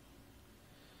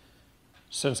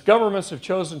 Since governments have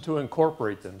chosen to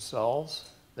incorporate themselves,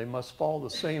 they must follow the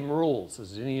same rules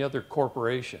as any other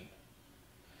corporation.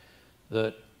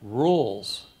 That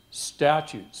rules,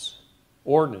 statutes,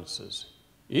 ordinances,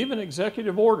 even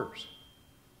executive orders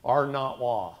are not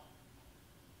law.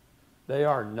 They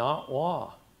are not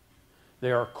law.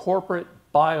 They are corporate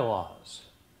bylaws.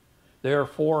 They are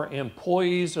for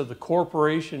employees of the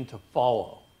corporation to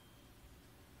follow.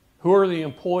 Who are the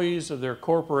employees of their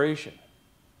corporation?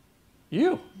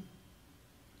 You.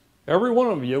 Every one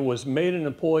of you was made an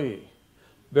employee.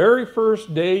 Very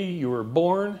first day you were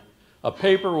born, a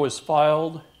paper was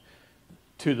filed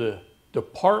to the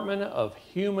Department of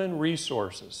Human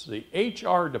Resources, the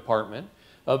HR department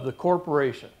of the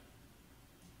corporation.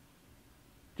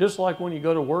 Just like when you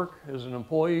go to work as an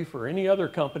employee for any other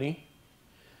company,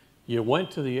 you went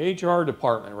to the HR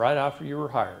department right after you were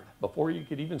hired, before you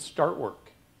could even start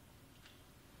work.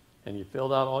 And you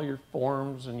filled out all your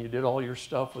forms and you did all your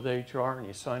stuff with HR and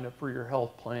you signed up for your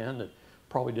health plan that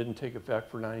probably didn't take effect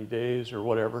for 90 days or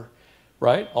whatever,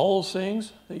 right? All those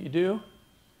things that you do.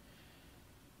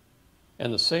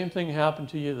 And the same thing happened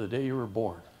to you the day you were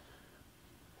born.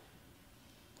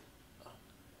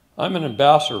 I'm an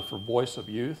ambassador for Voice of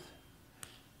Youth,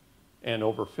 and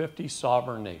over 50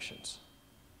 sovereign nations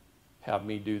have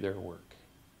me do their work.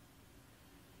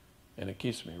 And it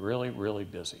keeps me really, really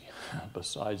busy.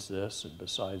 Besides this, and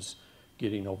besides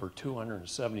getting over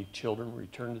 270 children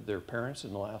returned to their parents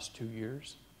in the last 2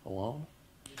 years alone.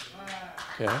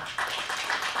 Okay.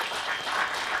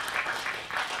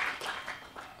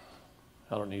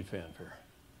 I don't need fanfare.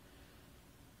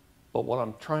 But what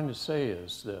I'm trying to say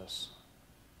is this.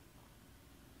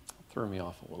 Threw me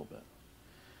off a little bit.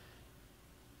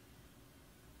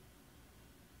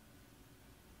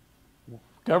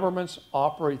 Governments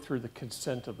operate through the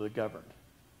consent of the governed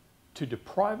to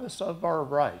deprive us of our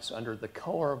rights under the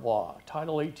color of law.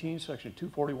 Title 18, Section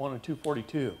 241 and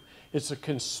 242. It's a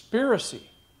conspiracy.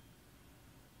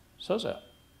 It says that.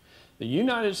 The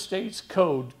United States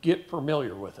Code, get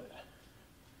familiar with it.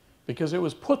 Because it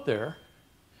was put there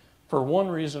for one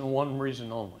reason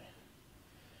only.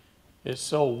 It's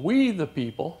so we, the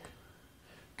people,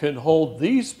 can hold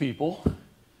these people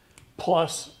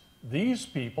plus these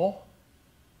people,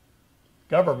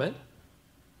 government,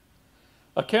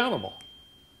 accountable.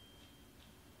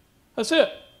 That's it.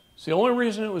 It's the only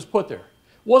reason it was put there. It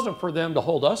wasn't for them to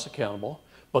hold us accountable,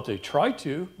 but they tried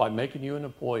to by making you an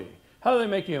employee. How do they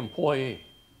make you an employee?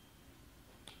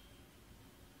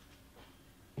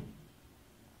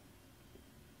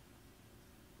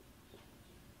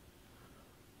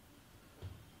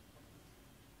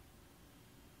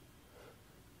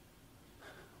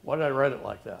 Why did I write it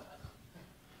like that?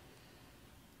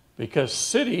 Because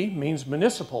city means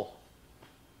municipal.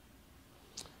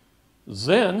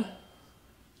 Zen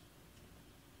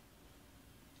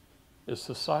is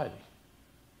society.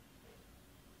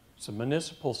 It's a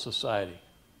municipal society.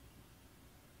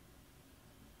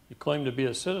 You claim to be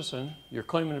a citizen, you're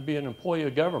claiming to be an employee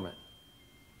of government.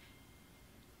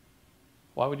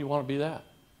 Why would you want to be that?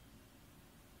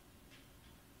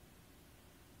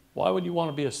 Why would you want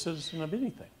to be a citizen of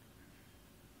anything?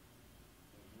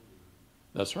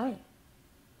 That's right.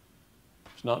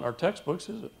 It's not in our textbooks,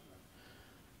 is it?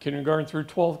 Kindergarten through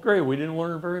 12th grade, we didn't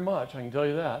learn very much, I can tell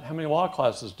you that. How many law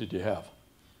classes did you have?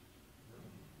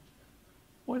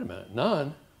 Wait a minute,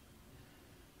 none.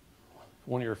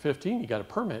 When you were 15, you got a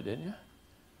permit, didn't you?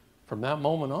 From that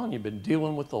moment on, you've been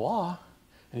dealing with the law,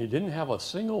 and you didn't have a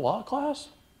single law class?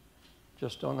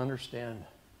 Just don't understand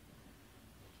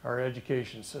our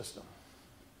education system.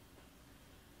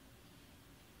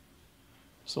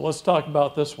 So let's talk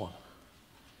about this one.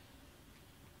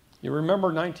 You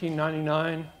remember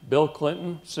 1999, Bill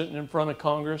Clinton sitting in front of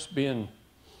Congress being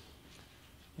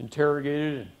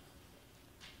interrogated and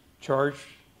charged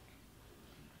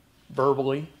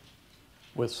verbally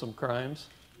with some crimes?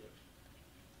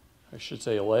 I should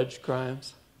say alleged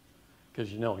crimes,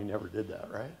 because you know he never did that,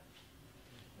 right?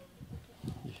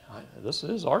 This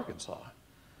is Arkansas.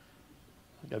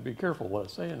 I've got to be careful what I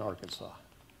say in Arkansas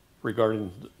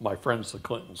regarding my friends, the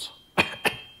Clintons.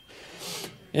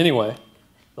 Anyway,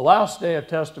 the last day of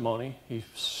testimony, he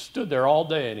stood there all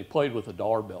day and he played with a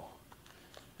dollar bill.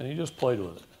 And he just played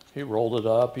with it. He rolled it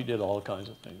up. He did all kinds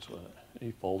of things with it.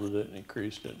 He folded it and he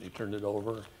creased it and he turned it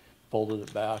over, folded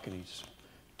it back, and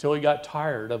until he got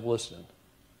tired of listening.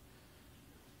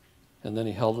 And then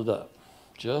he held it up,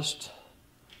 just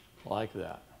like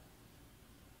that.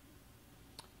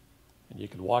 And you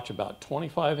could watch about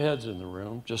 25 heads in the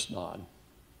room just nod.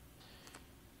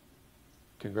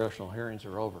 Congressional hearings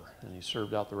are over, and he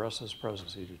served out the rest of his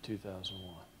presidency to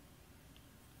 2001.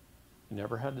 He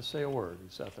never had to say a word. He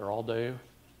sat there all day,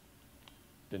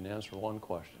 didn't answer one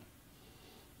question,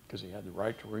 because he had the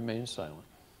right to remain silent.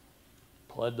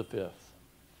 Pled the fifth.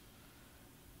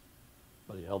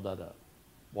 But he held that up.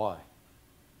 Why?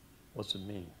 What's it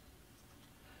mean?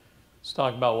 Let's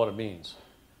talk about what it means.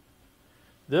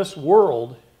 This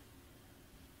world,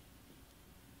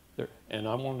 and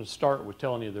I wanted to start with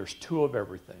telling you there's two of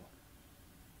everything.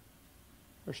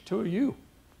 There's two of you.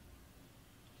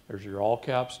 There's your all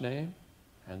caps name,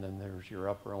 and then there's your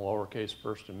upper and lowercase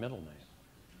first and middle name,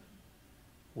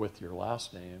 with your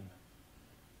last name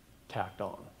tacked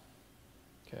on.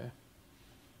 Okay?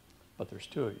 But there's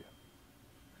two of you.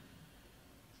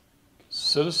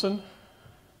 Citizen,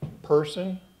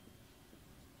 person,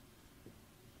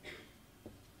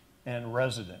 and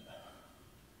resident.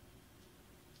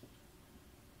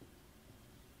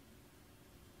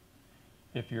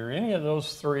 If you're any of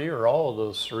those three or all of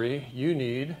those three, you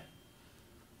need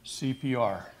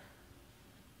CPR.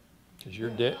 Because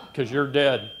you're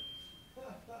dead.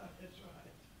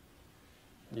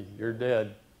 You're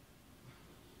dead.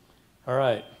 All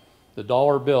right, the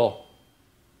dollar bill.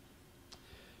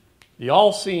 The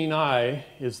all-seeing eye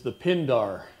is the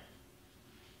Pindar.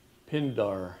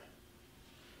 Pindar.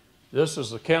 This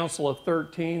is the Council of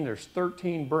 13. There's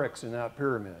 13 bricks in that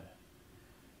pyramid.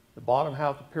 The bottom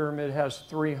half of the pyramid has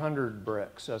 300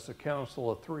 bricks. That's the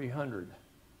Council of 300.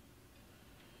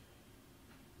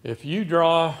 If you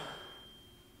draw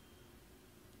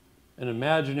an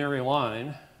imaginary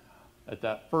line at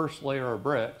that first layer of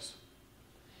bricks,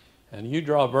 and you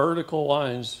draw vertical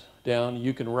lines down,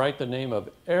 you can write the name of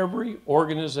every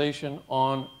organization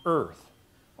on earth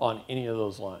on any of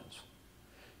those lines.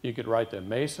 You could write the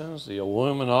Masons, the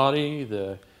Illuminati,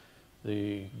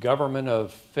 the government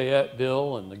of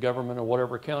Fayetteville, and the government of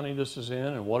whatever county this is in,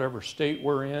 and whatever state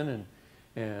we're in,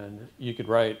 and you could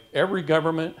write every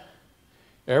government,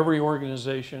 every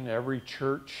organization, every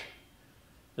church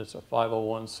that's a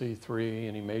 501c3,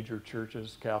 any major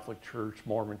churches, Catholic Church,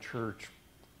 Mormon Church,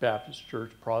 Baptist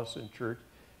Church, Protestant Church,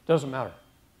 doesn't matter.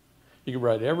 You can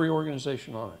write every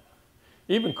organization on it.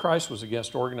 Even Christ was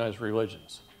against organized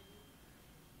religions.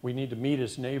 We need to meet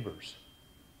as neighbors.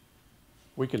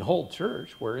 We can hold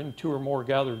church wherein two or more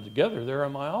gathered together, there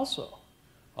am I also.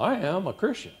 I am a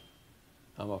Christian.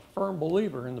 I'm a firm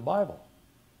believer in the Bible.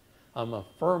 I'm a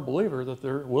firm believer that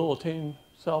there will attain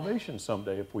salvation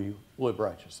someday if we live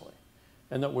righteously,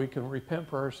 and that we can repent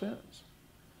for our sins.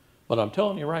 But I'm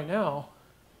telling you right now,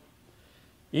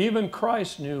 even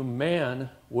Christ knew man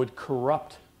would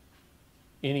corrupt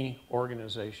any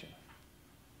organization.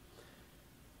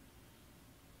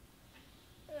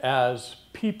 As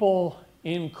people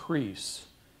increase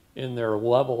in their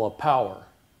level of power,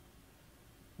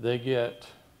 they get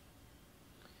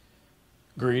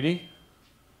greedy,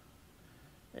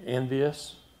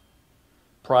 envious,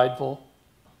 prideful.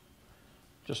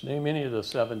 Just name any of the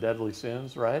 7 deadly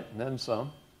sins, right? And then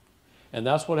some. And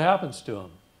that's what happens to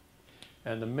them.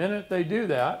 And the minute they do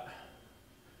that,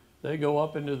 they go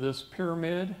up into this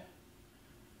pyramid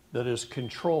that is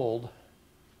controlled.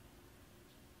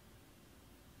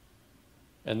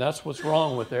 And that's what's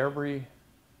wrong with every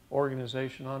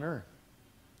organization on earth.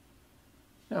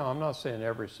 Now, I'm not saying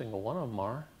every single one of them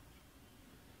are,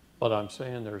 but I'm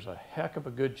saying there's a heck of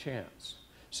a good chance.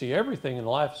 See, everything in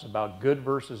life is about good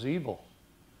versus evil.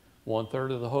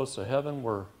 1/3 of the hosts of heaven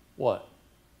were what?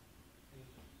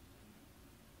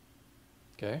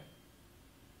 Okay?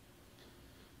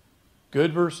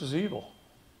 Good versus evil.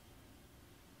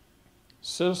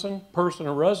 Citizen, person,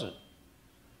 and resident.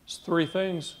 It's 3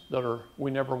 things that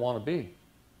we never want to be.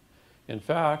 In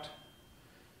fact,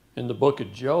 in the book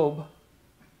of Job,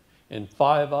 and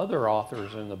 5 other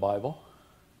authors in the Bible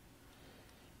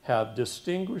have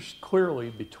distinguished clearly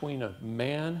between a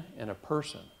man and a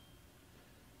person.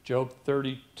 Job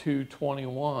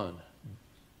 32:21.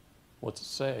 What's it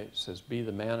say? It says, be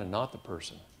the man and not the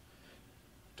person.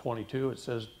 22, it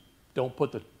says, don't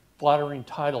put the flattering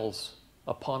titles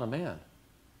upon a man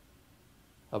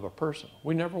of a person.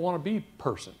 We never want to be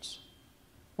persons.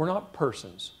 We're not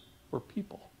persons. We're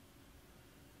people.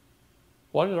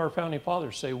 Why did our founding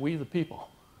fathers say, we the people?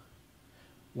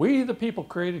 We the people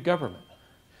created government.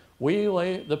 We,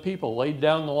 the people, laid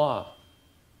down the law.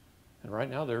 And right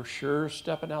now they're sure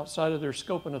stepping outside of their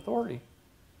scope and authority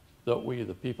that we,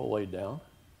 the people, laid down.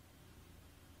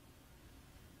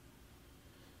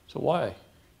 So why?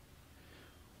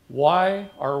 Why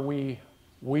are we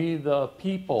the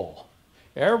people?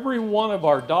 Every one of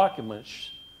our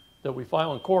documents that we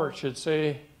file in court should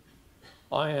say,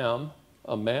 I am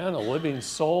a man, a living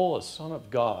soul, a son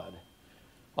of God.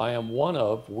 I am one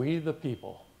of we the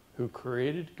people who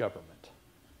created government.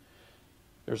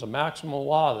 There's a maximum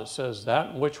law that says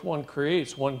that in which one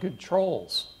creates, one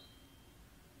controls.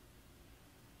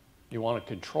 You want to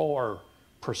control our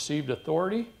perceived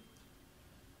authority?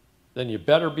 Then you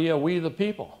better be a we the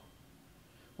people,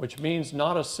 which means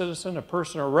not a citizen, a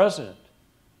person, or resident.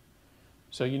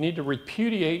 So you need to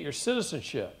repudiate your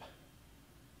citizenship.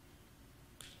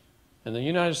 In the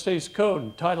United States Code,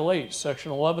 in Title 8,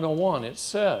 Section 1101, it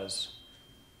says,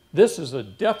 this is the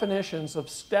definitions of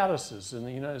statuses in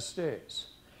the United States.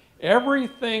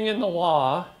 Everything in the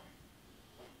law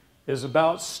is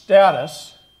about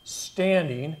status,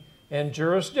 standing, and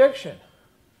jurisdiction.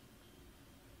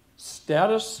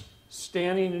 Status,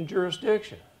 standing, and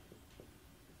jurisdiction.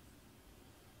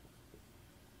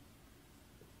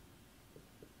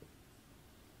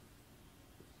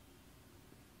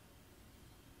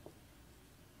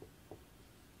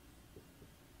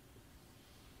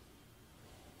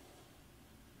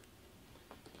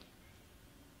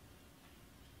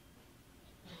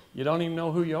 You don't even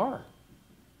know who you are.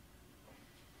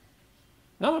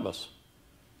 None of us.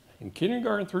 in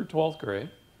kindergarten through 12th grade,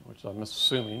 which I'm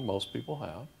assuming most people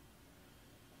have,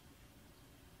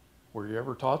 were you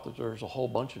ever taught that there's a whole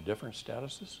bunch of different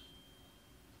statuses?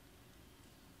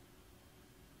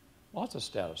 Lots of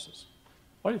statuses.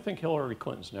 Why do you think Hillary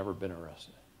Clinton's never been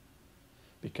arrested?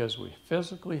 Because we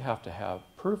physically have to have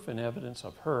proof and evidence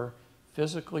of her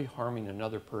physically harming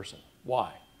another person.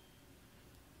 Why?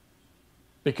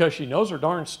 Because she knows her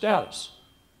darn status.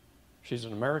 She's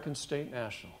an American state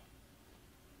national.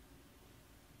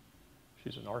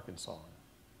 She's an Arkansan.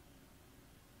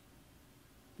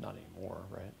 Not anymore,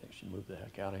 right? I think she moved the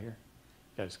heck out of here.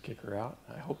 You guys kick her out?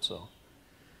 I hope so.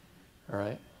 All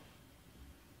right?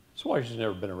 That's why she's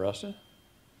never been arrested.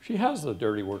 She has the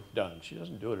dirty work done. She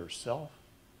doesn't do it herself.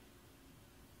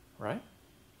 Right?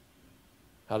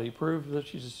 How do you prove that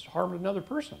she's harmed another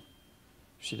person?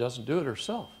 She doesn't do it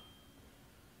herself.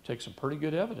 Takes some pretty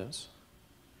good evidence.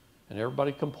 And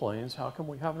everybody complains, how come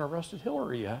we haven't arrested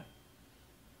Hillary yet?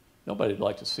 Nobody'd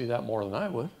like to see that more than I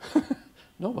would.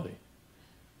 Nobody.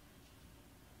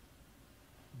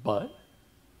 But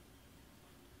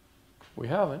we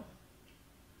haven't.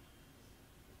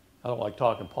 I don't like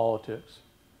talking politics.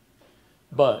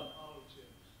 But,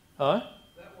 huh?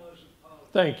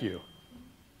 Thank you.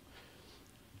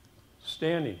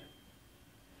 Standing.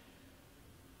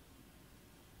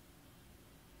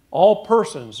 All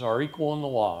persons are equal in the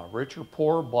law, rich or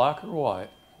poor, black or white,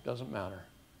 doesn't matter.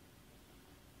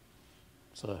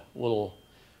 It's a little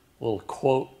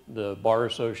quote the Bar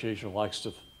Association likes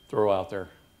to throw out there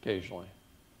occasionally.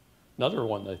 Another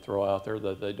one they throw out there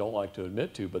that they don't like to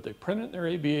admit to, but they print it in their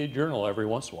ABA journal every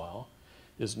once in a while,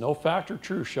 is no fact or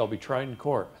truth shall be tried in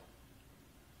court.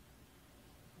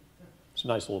 It's a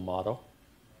nice little motto,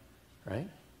 right?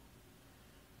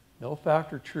 No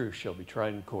fact or truth shall be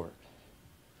tried in court.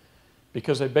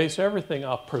 Because they base everything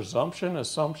off presumption,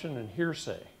 assumption, and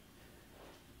hearsay.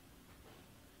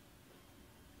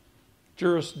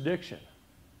 Jurisdiction.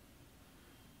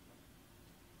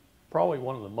 Probably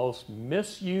one of the most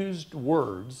misused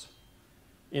words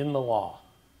in the law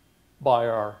by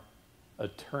our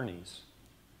attorneys.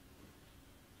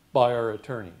 By our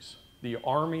attorneys. The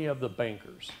army of the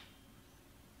bankers.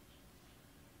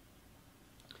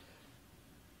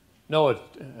 No,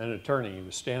 an attorney, he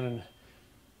was standing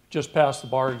just past the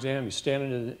bar exam. He's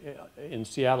standing in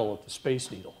Seattle at the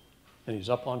Space Needle. And he's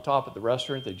up on top at the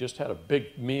restaurant. They just had a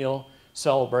big meal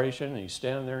celebration. And he's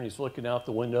standing there and he's looking out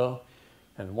the window.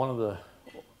 And one of the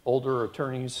older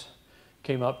attorneys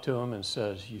came up to him and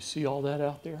says, "You see all that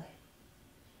out there?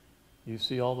 You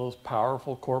see all those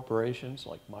powerful corporations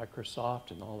like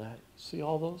Microsoft and all that? See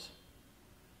all those?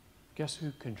 Guess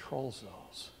who controls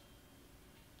those?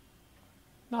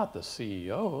 Not the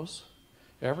CEOs.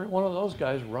 Every one of those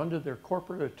guys run to their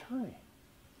corporate attorney.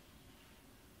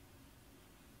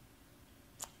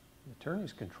 The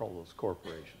attorneys control those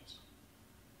corporations,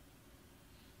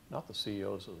 not the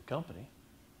CEOs of the company,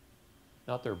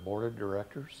 not their board of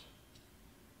directors.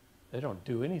 They don't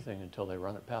do anything until they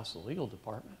run it past the legal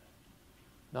department.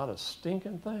 Not a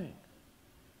stinking thing."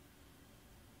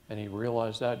 And he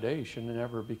realized that day he shouldn't have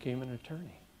ever became an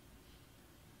attorney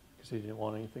because he didn't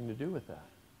want anything to do with that.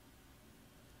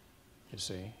 You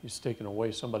see, he's taken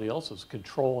away somebody else's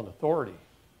control and authority.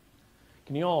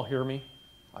 Can you all hear me?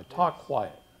 I talk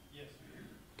quiet. Yes.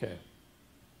 Okay.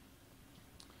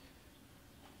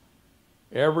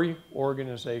 Every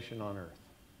organization on earth.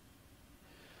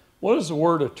 What does the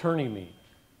word attorney mean?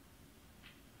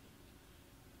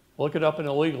 Look it up in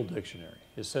a legal dictionary.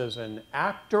 It says an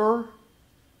actor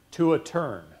to a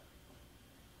turn.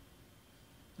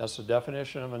 That's the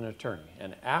definition of an attorney.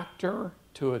 An actor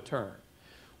to a turn.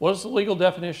 What is the legal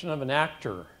definition of an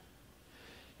actor?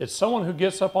 It's someone who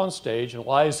gets up on stage and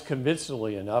lies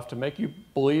convincingly enough to make you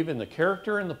believe in the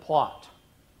character and the plot.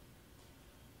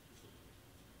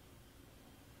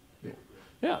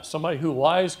 Yeah, somebody who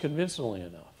lies convincingly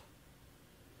enough.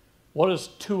 What does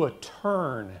to a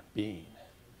turn mean?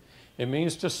 It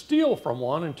means to steal from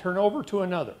one and turn over to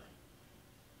another.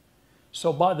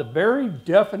 So by the very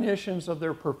definitions of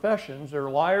their professions,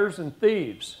 they're liars and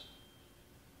thieves.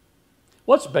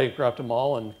 Let's bankrupt them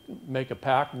all and make a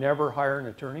pact, never hire an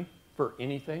attorney for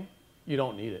anything. You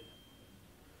don't need it.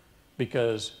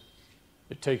 Because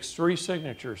it takes 3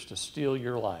 signatures to steal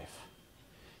your life.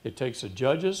 It takes the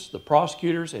judges, the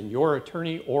prosecutors, and your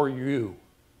attorney or you.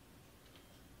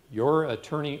 Your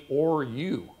attorney or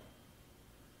you.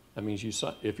 That means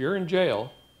if you're in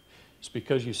jail, it's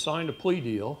because you signed a plea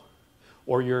deal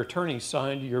or your attorney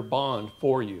signed your bond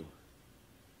for you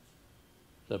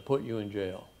that put you in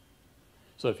jail.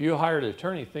 So if you hired an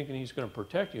attorney thinking he's going to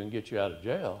protect you and get you out of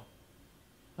jail,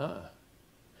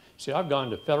 See, I've gone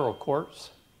to federal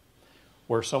courts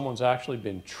where someone's actually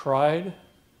been tried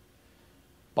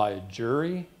by a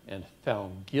jury and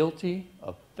found guilty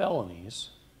of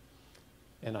felonies,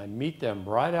 and I meet them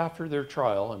right after their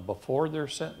trial and before their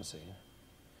sentencing,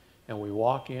 and we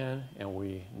walk in and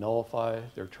we nullify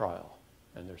their trial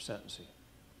and their sentencing.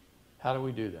 How do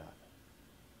we do that?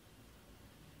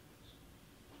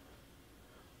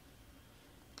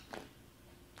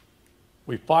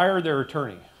 We fire their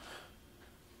attorney.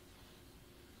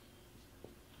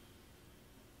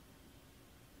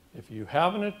 If you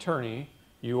have an attorney,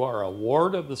 you are a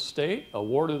ward of the state, a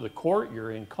ward of the court, you're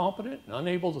incompetent and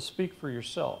unable to speak for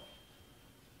yourself.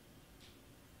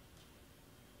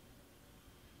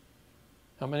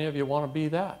 How many of you want to be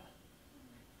that?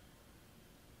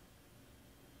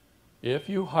 If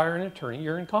you hire an attorney,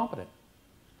 you're incompetent.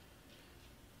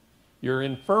 You're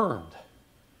infirmed.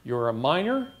 You're a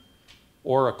minor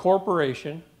or a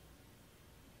corporation.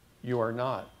 You are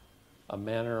not a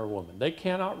man or a woman. They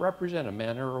cannot represent a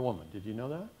man or a woman. Did you know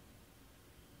that?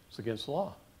 It's against the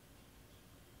law.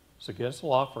 It's against the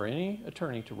law for any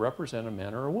attorney to represent a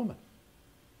man or a woman.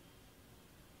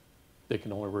 They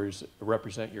can only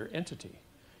represent your entity,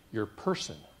 your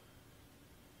person.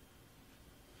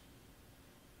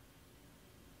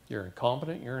 You're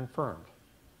incompetent, you're infirmed.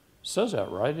 It says that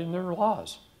right in their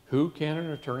laws. Who can an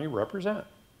attorney represent?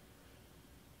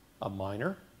 A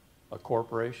minor, a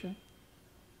corporation,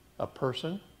 a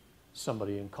person,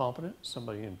 somebody incompetent,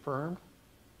 somebody infirmed.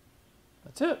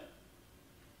 That's it.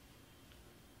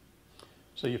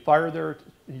 So you fire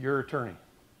your attorney.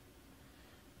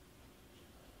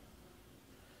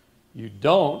 You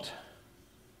don't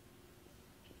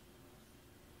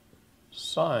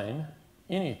sign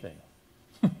anything.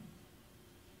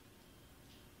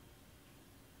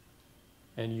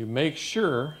 And you make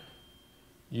sure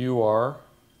you are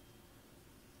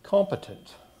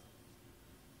competent.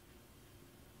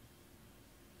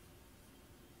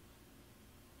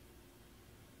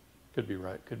 Could be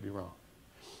right, could be wrong.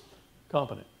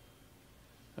 Competent.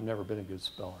 I've never been a good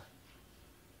speller.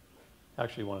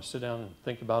 Actually, when I sit down and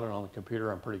think about it on the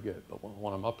computer, I'm pretty good. But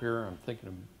when I'm up here,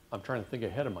 I'm trying to think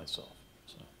ahead of myself.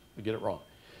 So I get it wrong.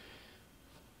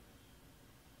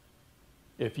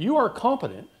 If you are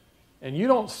competent and you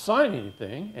don't sign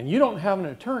anything and you don't have an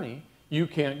attorney, you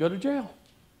can't go to jail.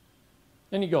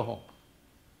 Then you go home.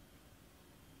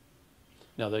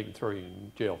 Now they can throw you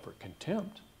in jail for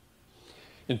contempt.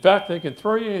 In fact, they can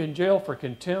throw you in jail for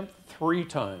contempt 3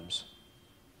 times.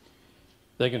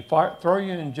 They can throw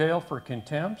you in jail for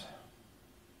contempt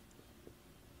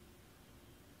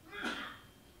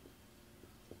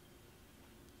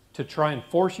to try and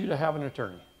force you to have an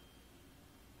attorney.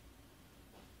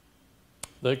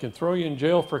 They can throw you in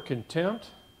jail for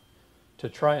contempt to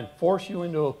try and force you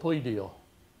into a plea deal.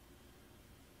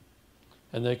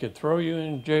 And they could throw you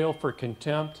in jail for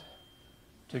contempt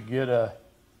to get a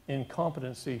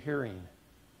incompetency hearing.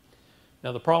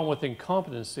 Now the problem with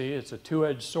incompetency, it's a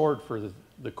two-edged sword for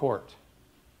the court.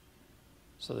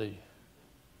 So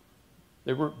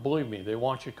believe me, they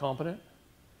want you competent,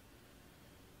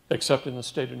 except in the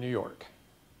state of New York.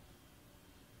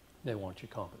 They want you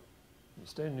competent. In the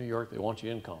state of New York, they want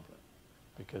you incompetent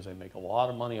because they make a lot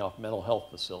of money off mental health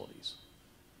facilities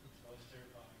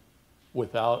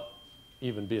without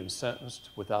even being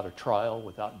sentenced, without a trial,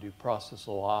 without due process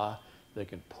of law. They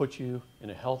can put you in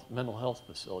a mental health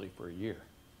facility for a year.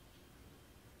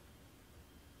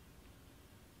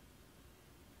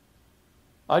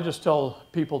 I just tell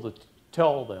people to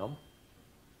tell them,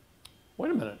 wait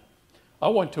a minute, I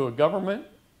went to a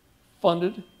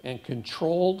government-funded and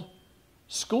controlled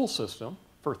school system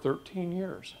for 13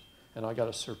 years, and I got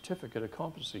a certificate of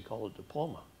competency called a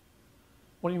diploma.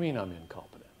 What do you mean I'm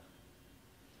incompetent?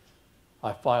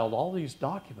 I filed all these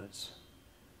documents,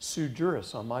 sui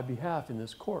juris on my behalf in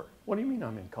this court. What do you mean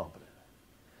I'm incompetent?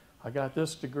 I got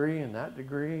this degree and that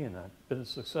degree, and I've been a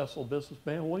successful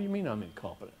businessman. What do you mean I'm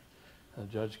incompetent? And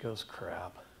the judge goes,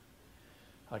 crap,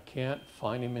 I can't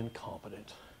find him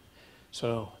incompetent.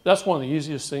 So that's one of the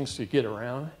easiest things to get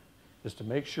around, is to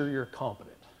make sure you're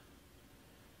competent.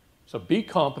 So be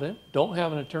competent, don't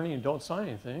have an attorney and don't sign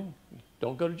anything,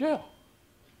 don't go to jail.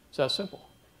 It's that simple.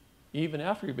 Even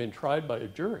after you've been tried by a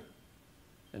jury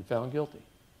and found guilty,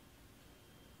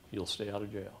 you'll stay out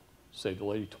of jail. Saved a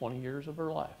lady 20 years of her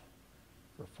life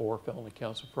for 4 felony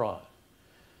counts of fraud.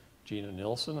 Gina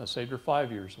Nilsson, I saved her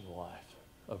 5 years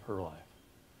of her life.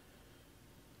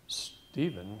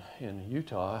 Stephen in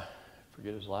Utah, I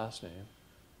forget his last name,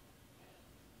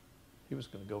 he was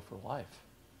going to go for life,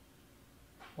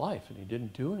 and he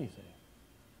didn't do anything.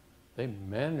 They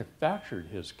manufactured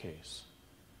his case,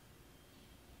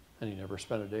 and he never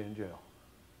spent a day in jail.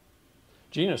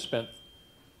 Gina spent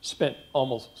spent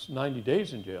almost 90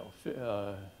 days in jail,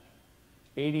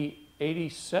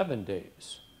 87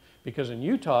 days. Because in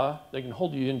Utah, they can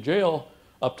hold you in jail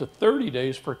up to 30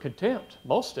 days for contempt.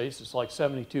 Most states, it's like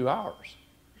 72 hours.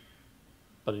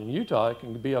 But in Utah, it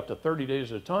can be up to 30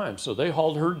 days at a time. So they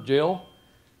hauled her to jail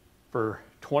for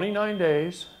 29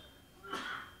 days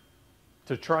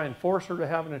to try and force her to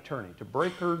have an attorney, to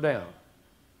break her down,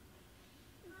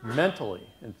 mentally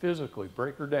and physically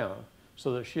break her down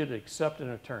so that she'd accept an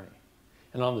attorney.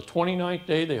 And on the 29th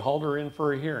day, they hauled her in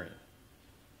for a hearing.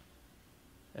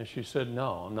 And she said,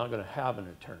 no, I'm not going to have an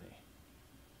attorney.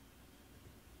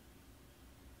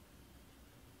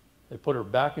 They put her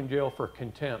back in jail for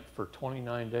contempt for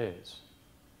 29 days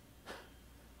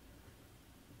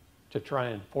to try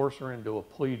and force her into a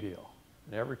plea deal.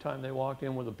 And every time they walked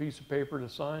in with a piece of paper to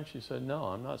sign, she said, no,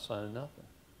 I'm not signing nothing.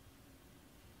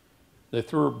 They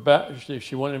threw her back.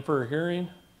 She went in for a hearing.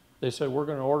 They said, we're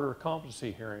going to order a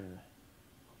competency hearing.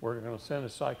 We're going to send a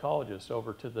psychologist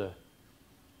over to the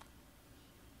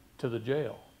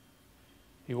jail.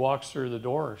 He walks through the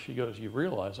door. She goes, you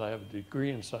realize I have a degree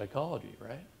in psychology,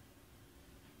 right?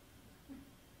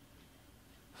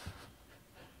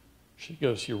 She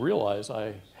goes, you realize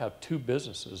I have 2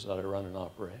 businesses that I run and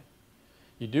operate.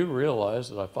 You do realize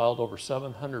that I filed over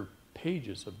 700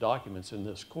 pages of documents in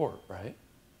this court, right?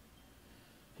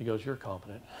 He goes, you're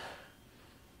competent.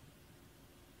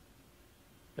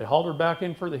 They hauled her back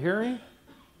in for the hearing.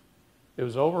 It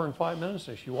was over in 5 minutes,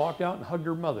 and she walked out and hugged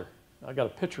her mother. I got a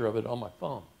picture of it on my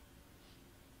phone.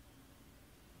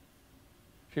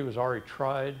 She was already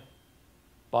tried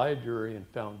by a jury and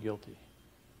found guilty.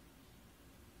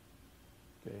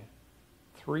 Okay,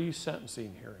 3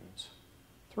 sentencing hearings.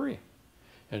 3.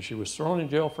 And she was thrown in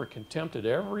jail for contempt at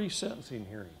every sentencing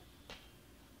hearing.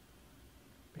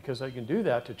 Because they can do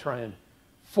that to try and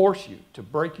force you, to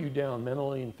break you down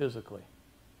mentally and physically.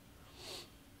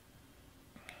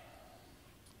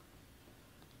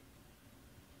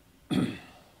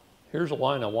 Here's a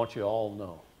line I want you all to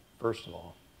know. First of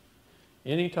all,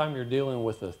 anytime you're dealing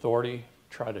with authority,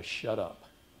 try to shut up.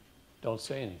 Don't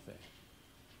say anything.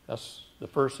 That's the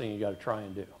first thing you got to try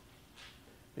and do.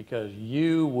 Because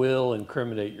you will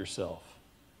incriminate yourself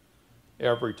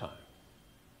every time.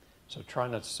 So try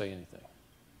not to say anything.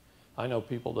 I know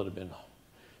people that have been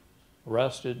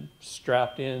arrested,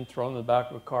 strapped in, thrown in the back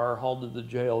of a car, hauled to the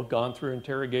jail, gone through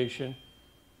interrogation,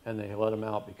 and they let them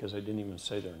out because they didn't even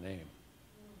say their name.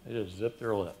 They just zipped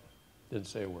their lip, didn't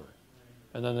say a word.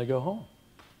 And then they go home.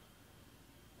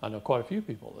 I know quite a few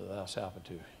people that that's happened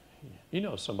to. You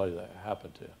know somebody that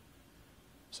happened to.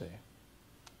 See?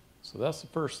 So that's the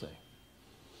first thing.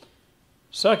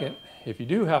 Second, if you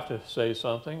do have to say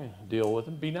something and deal with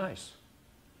it, be nice.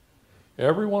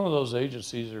 Every one of those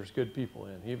agencies, there's good people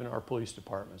in, even our police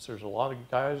departments. There's a lot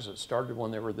of guys that started when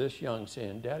they were this young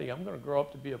saying, Daddy, I'm going to grow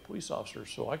up to be a police officer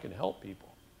so I can help people.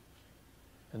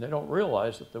 And they don't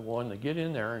realize that when they get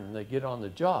in there and they get on the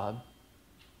job,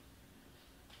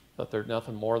 that they're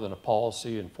nothing more than a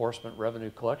policy enforcement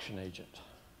revenue collection agent,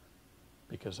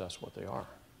 because that's what they are.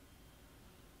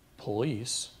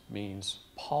 Police means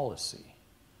policy.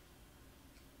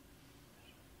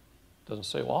 Doesn't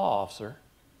say law officer.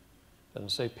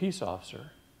 Doesn't say peace officer.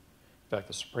 In fact,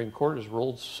 the Supreme Court has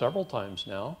ruled several times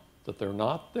now that they're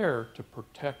not there to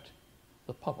protect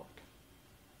the public.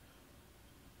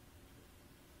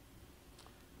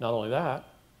 Not only that,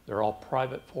 they're all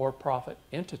private for-profit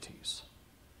entities.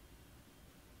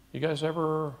 You guys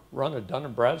ever run a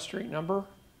Dun & Bradstreet number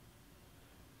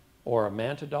or a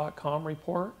Manta.com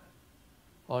report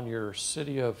on your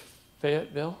city of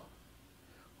Fayetteville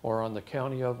or on the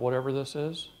county of whatever this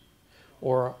is,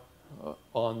 or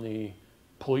on the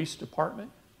police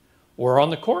department, or on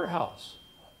the courthouse?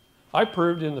 I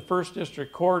proved in the First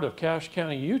District Court of Cache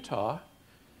County, Utah,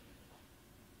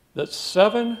 that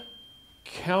 7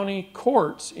 county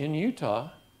courts in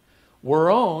Utah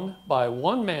were owned by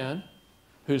one man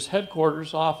whose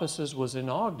headquarters offices was in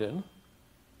Ogden,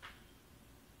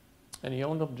 and he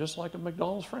owned them just like a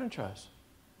McDonald's franchise.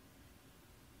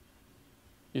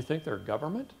 You think they're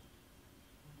government?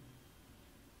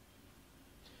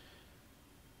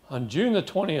 On June the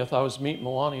 20th, I was meeting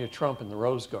Melania Trump in the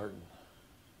Rose Garden.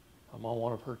 I'm on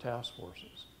one of her task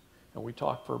forces. And we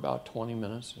talked for about 20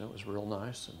 minutes, and it was real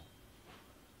nice, and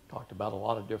talked about a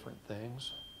lot of different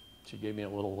things. She gave me a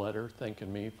little letter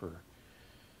thanking me for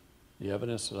the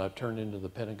evidence that I've turned into the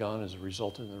Pentagon has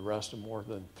resulted in the arrest of more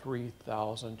than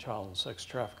 3,000 child and sex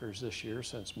traffickers this year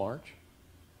since March.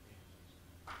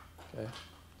 Okay.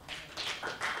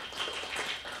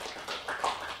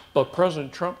 But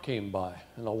President Trump came by,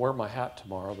 and I'll wear my hat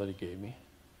tomorrow that he gave me.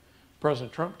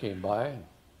 President Trump came by and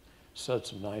said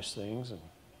some nice things and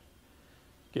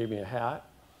gave me a hat.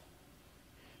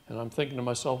 And I'm thinking to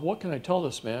myself, what can I tell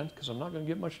this man? Because I'm not going to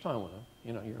get much time with him.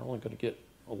 You know, you're only going to get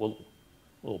a little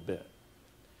bit.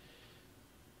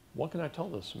 What can I tell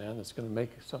this man that's going to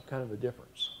make some kind of a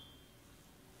difference?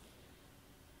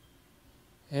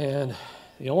 And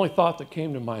the only thought that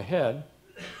came to my head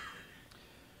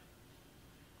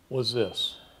was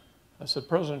this. I said,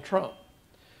 President Trump,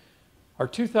 our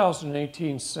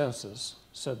 2018 census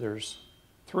said there's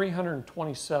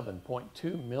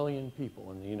 327.2 million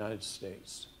people in the United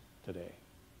States today.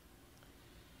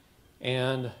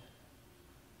 And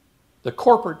the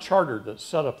corporate charter that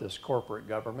set up this corporate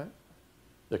government,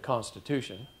 the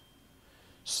Constitution,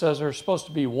 says there's supposed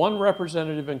to be one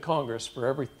representative in Congress for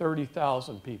every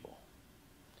 30,000 people.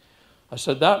 I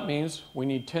said, that means we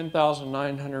need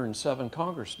 10,907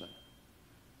 congressmen.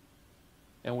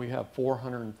 And we have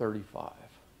 435.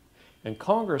 And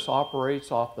Congress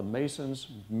operates off the Masons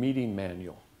Meeting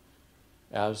Manual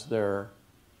as their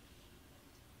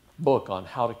book on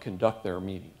how to conduct their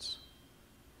meetings.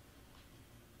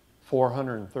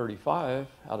 435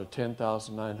 out of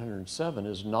 10,907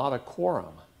 is not a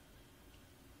quorum.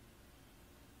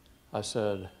 I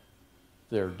said,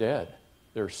 they're dead.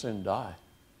 Their sin die.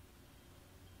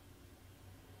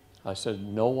 I said,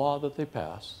 no law that they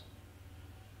pass,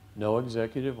 no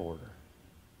executive order,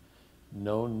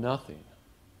 no nothing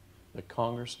that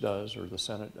Congress does or the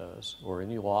Senate does or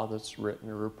any law that's written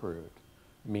or approved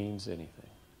means anything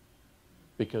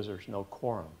because there's no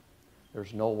quorum.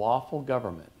 There's no lawful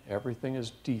government. Everything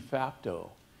is de facto,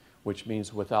 which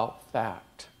means without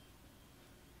fact.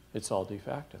 It's all de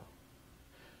facto.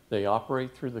 They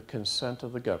operate through the consent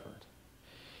of the governed.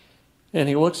 And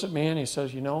he looks at me and he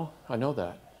says, you know, I know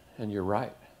that, and you're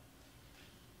right.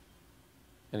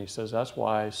 And he says, that's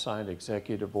why I signed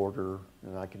executive order,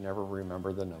 and I can never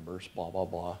remember the numbers, blah, blah,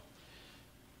 blah.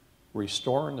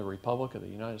 Restoring the Republic of the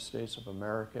United States of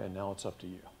America, and now it's up to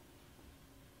you.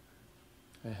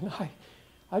 And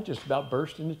I just about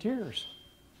burst into tears.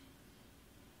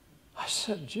 I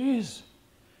said, geez,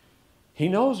 he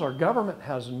knows our government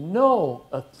has no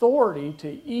authority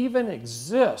to even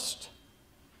exist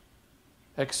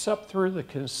except through the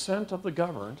consent of the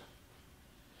governed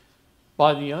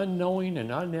by the unknowing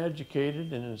and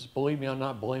uneducated, and it's, believe me, I'm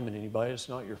not blaming anybody, it's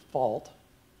not your fault.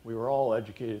 We were all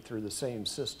educated through the same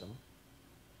system.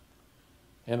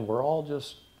 And we're all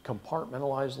just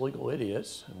compartmentalized legal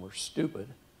idiots, and we're stupid.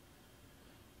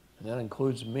 And that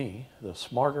includes me. The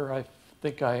smarter I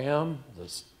think I am,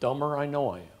 the dumber I know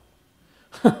I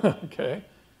am. Okay?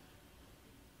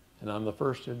 And I'm the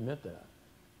first to admit that.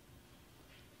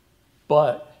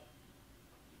 But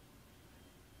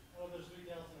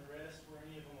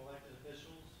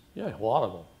yeah, a lot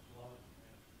of them.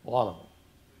 A lot of them.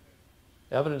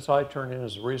 Evidence I turned in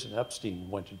is the reason Epstein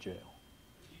went to jail.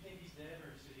 Do you think he's dead,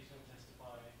 or is he going to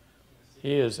testify?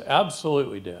 He is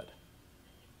absolutely dead.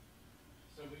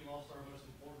 So we lost our most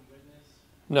important witness?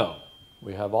 No.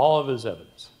 We have all of his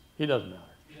evidence. He doesn't matter.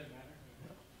 He doesn't matter?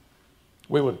 No.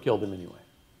 We would have killed him anyway.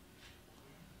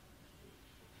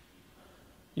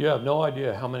 You have no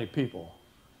idea how many people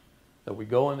that we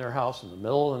go in their house in the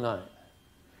middle of the night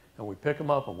and we pick them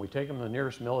up and we take them to the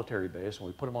nearest military base and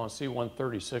we put them on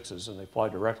C-136s and they fly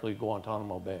directly to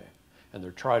Guantanamo Bay. And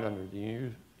they're tried under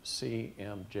the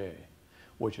UCMJ,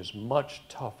 which is much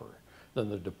tougher than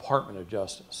the Department of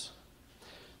Justice.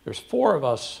 There's 4 of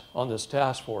us on this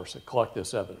task force that collect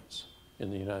this evidence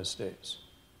in the United States.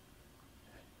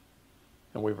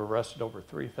 And we've arrested over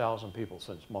 3,000 people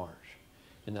since March.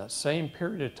 In that same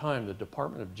period of time, the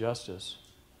Department of Justice,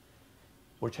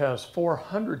 which has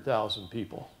 400,000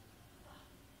 people,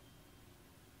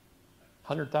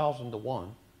 100,000 to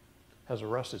 1, has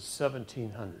arrested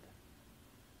 1,700.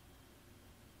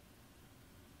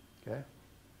 Okay?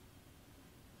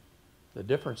 The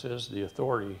difference is the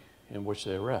authority in which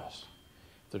they arrest.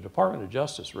 If the Department of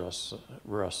Justice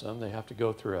arrests them, they have to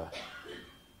go through a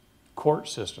court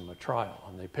system, a trial,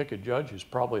 and they pick a judge who's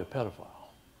probably a pedophile.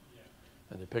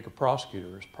 And they pick a prosecutor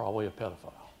who's probably a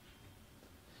pedophile.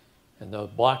 And those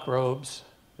black robes,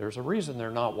 there's a reason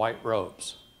they're not white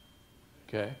robes.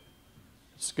 Okay?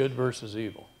 It's good versus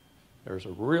evil. There's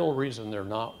a real reason they're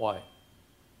not white.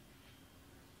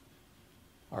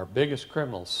 Our biggest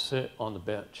criminals sit on the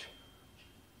bench.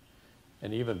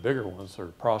 And even bigger ones are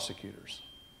prosecutors.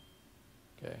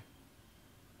 Okay?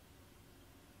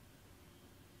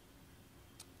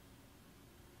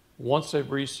 Once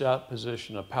they've reached that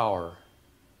position of power,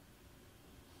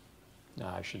 no,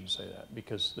 I shouldn't say that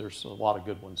because there's a lot of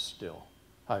good ones still.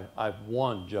 I've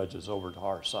won judges over to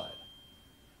our side.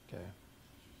 Okay?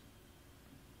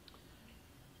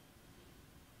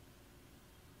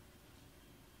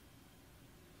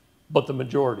 but the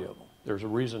majority of them. There's a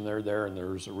reason they're there, and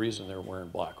there's a reason they're wearing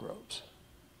black robes.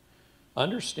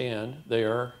 Understand they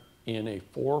are in a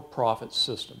for-profit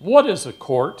system. What is a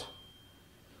court?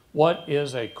 What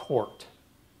is a court?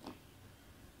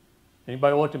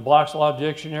 Anybody looked in Black's Law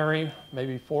Dictionary,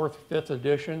 maybe 4th, 5th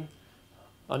edition,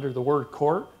 under the word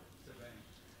court? It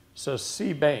says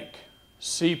C bank,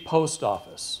 C post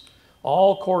office.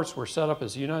 All courts were set up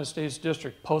as United States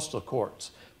District Postal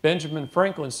Courts. Benjamin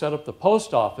Franklin set up the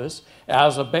post office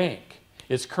as a bank.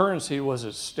 Its currency was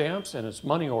its stamps and its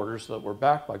money orders that were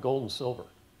backed by gold and silver.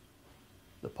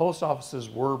 The post offices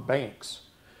were banks.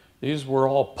 These were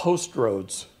all post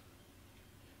roads.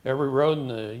 Every road in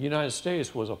the United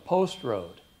States was a post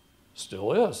road.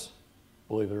 Still is,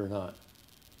 believe it or not.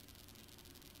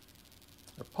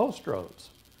 They're post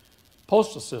roads.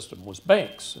 Postal system was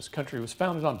banks. This country was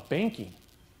founded on banking.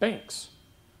 Banks.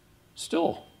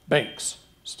 Still banks.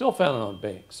 Still founded on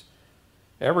banks.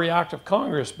 Every act of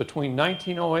Congress between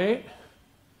 1908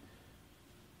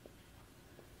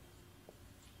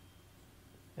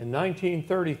 and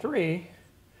 1933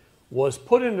 was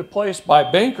put into place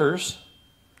by bankers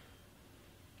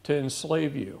to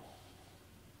enslave you.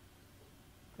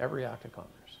 Every act of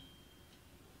Congress.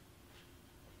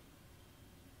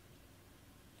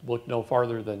 Look no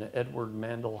farther than Edward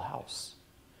Mandell House,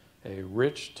 a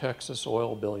rich Texas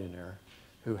oil billionaire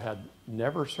who had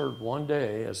never served one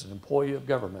day as an employee of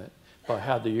government, but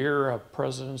had the ear of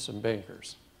presidents and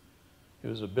bankers. He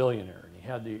was a billionaire, and he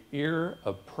had the ear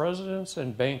of presidents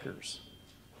and bankers.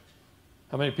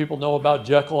 How many people know about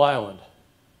Jekyll Island?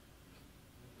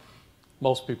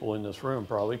 Most people in this room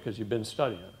probably, because you've been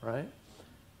studying it, right?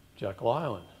 Jekyll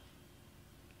Island.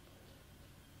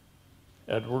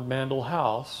 Edward Mandell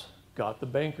House got the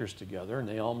bankers together, and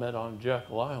they all met on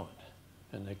Jekyll Island.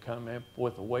 And they come up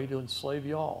with a way to enslave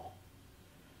you all.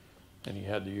 And he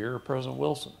had the ear of President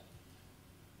Wilson.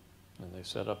 And they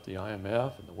set up the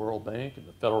IMF and the World Bank and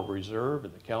the Federal Reserve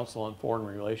and the Council on Foreign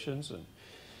Relations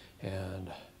and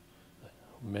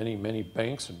many, many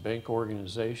banks and bank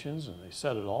organizations, and they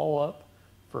set it all up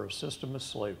for a system of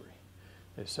slavery.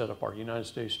 They set up our United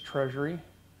States Treasury.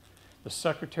 The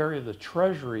Secretary of the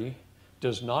Treasury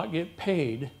does not get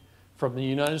paid from the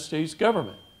United States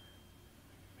government.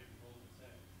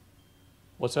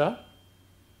 What's that?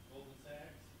 Goldman Sachs.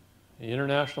 The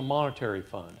International Monetary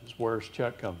Fund is where his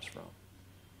check comes from.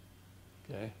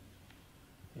 Okay?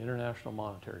 The International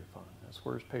Monetary Fund, that's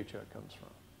where his paycheck comes from.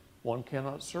 One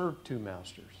cannot serve two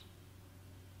masters.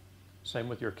 Same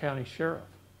with your county sheriff.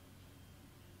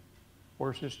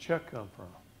 Where's his check come from?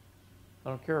 I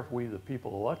don't care if we, the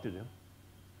people, elected him.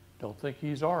 Don't think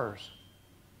he's ours,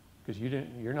 because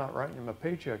you're not writing him a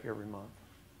paycheck every month.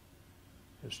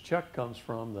 His check comes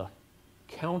from the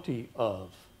county of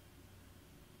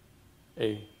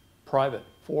a private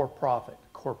for-profit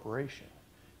corporation.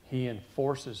 He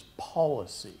enforces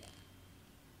policy.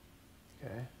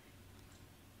 Okay?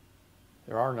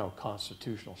 There are no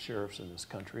constitutional sheriffs in this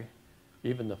country,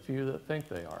 even the few that think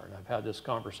they are. And I've had this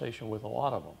conversation with a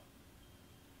lot of them.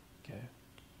 Okay?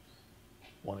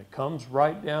 When it comes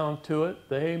right down to it,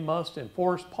 they must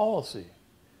enforce policy.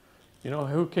 You know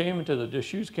who came into the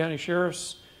Deschutes County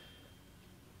Sheriff's,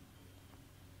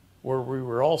 where we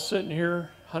were all sitting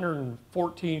here,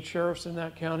 114 sheriffs in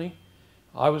that county?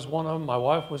 I was one of them. My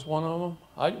wife was one of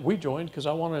them. We joined because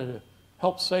I wanted to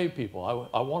help save people.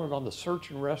 I wanted on the search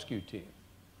and rescue team.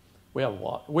 We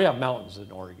have mountains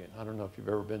in Oregon. I don't know if you've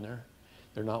ever been there.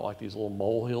 They're not like these little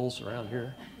molehills around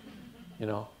here. You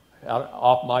know,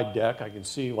 off my deck, I can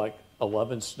see like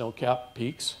 11 snow-capped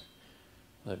peaks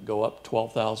that go up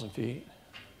 12,000 feet.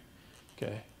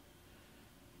 Okay.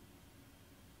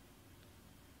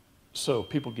 So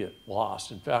people get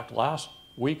lost. In fact, last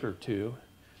week or two,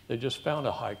 they just found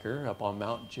a hiker up on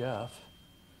Mount Jeff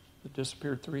that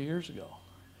disappeared 3 years ago.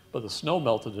 But the snow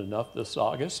melted enough this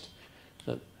August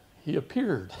that he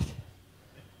appeared,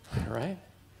 right?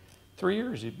 3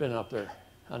 years he'd been up there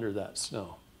under that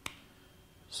snow.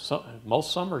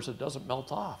 Most summers it doesn't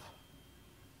melt off,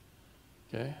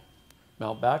 okay?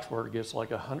 Mount Bachelor gets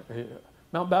like 100,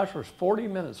 Mount Bachelor is 40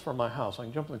 minutes from my house. I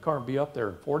can jump in the car and be up there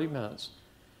in 40 minutes.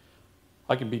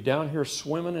 I can be down here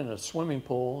swimming in a swimming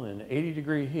pool in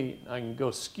 80-degree heat. I can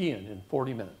go skiing in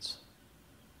 40 minutes.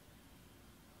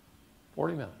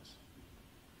 40 minutes.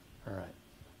 All right.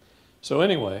 So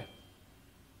anyway,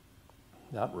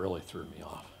 that really threw me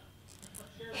off.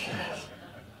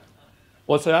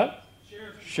 What's that?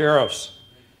 Sheriffs.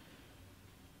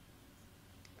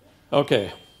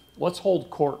 Okay, let's hold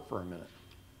court for a minute.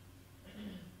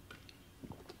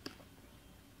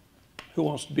 Who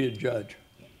wants to be a judge?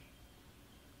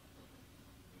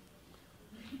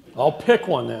 I'll pick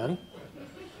one then.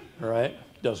 All right?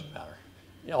 Doesn't matter.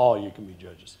 All you can be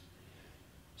judges.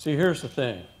 See, here's the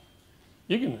thing.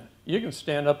 You can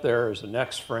stand up there as an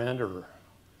ex-friend or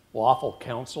lawful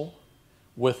counsel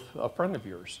with a friend of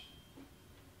yours.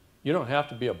 You don't have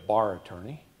to be a bar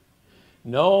attorney.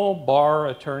 No bar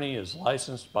attorney is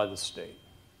licensed by the state.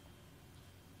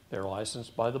 They're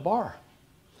licensed by the bar.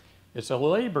 It's a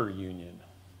labor union.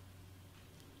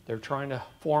 They're trying to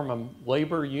form a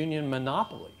labor union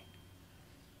monopoly.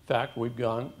 In fact,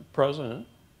 President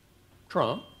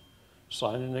Trump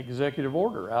signed an executive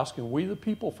order asking we the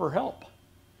people for help.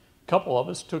 A couple of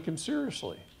us took him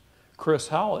seriously. Chris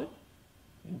Howlett,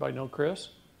 anybody know Chris?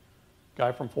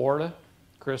 Guy from Florida,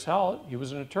 Chris Howlett, he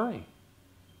was an attorney,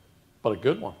 but a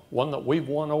good one that we've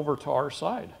won over to our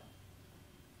side,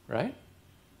 right?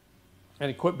 And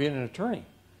he quit being an attorney.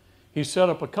 He set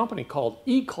up a company called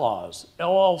E-Clause,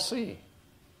 LLC.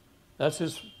 That's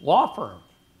his law firm.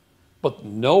 But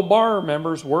no bar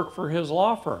members work for his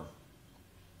law firm.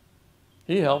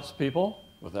 He helps people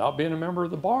without being a member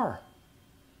of the bar.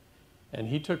 And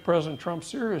he took President Trump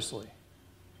seriously.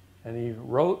 And he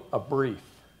wrote a brief.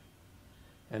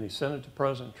 And he sent it to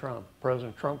President Trump.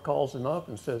 President Trump calls him up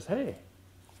and says, hey,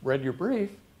 read your brief.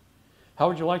 How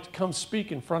would you like to come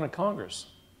speak in front of Congress?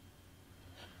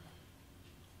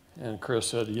 And Chris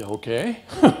said, yeah, okay.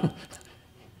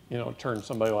 Turn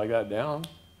somebody like that down,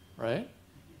 right?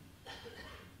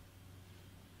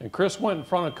 And Chris went in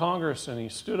front of Congress and he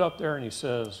stood up there and he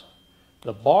says,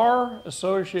 the Bar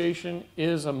Association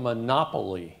is a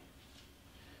monopoly.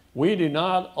 We do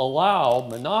not allow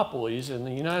monopolies in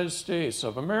the United States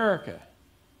of America.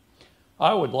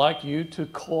 I would like you to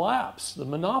collapse the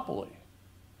monopoly.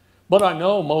 But I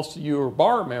know most of you are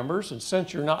bar members, and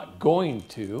since you're not going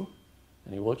to,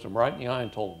 and he looked them right in the eye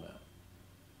and told them that.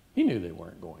 He knew they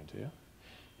weren't going to.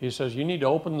 He says, you need to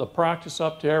open the practice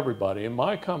up to everybody. And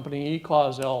my company,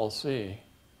 E-Clause LLC,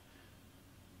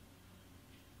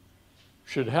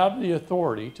 should have the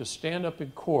authority to stand up in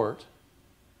court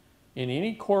in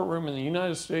any courtroom in the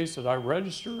United States that I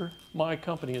register my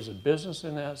company as a business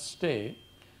in that state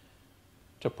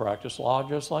to practice law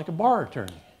just like a bar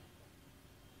attorney.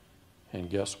 And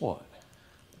guess what?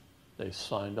 They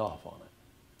signed off on it.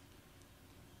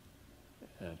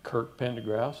 And Kirk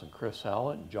Pendergrass and Chris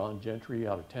Howlett and John Gentry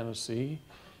out of Tennessee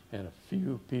and a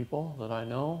few people that I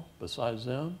know besides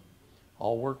them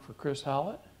all work for Chris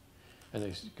Howlett, and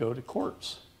they go to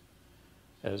courts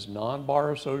as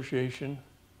non-bar association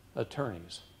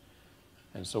attorneys.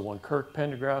 And so when Kirk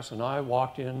Pendergrass and I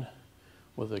walked in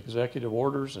with executive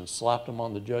orders and slapped them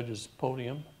on the judge's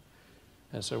podium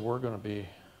and said, we're going to be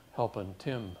helping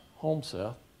Tim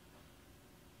Holmseth,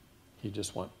 he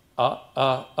just went,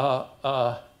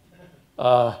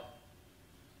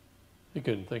 he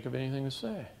couldn't think of anything to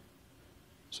say.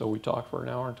 So we talked for an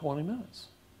hour and 20 minutes.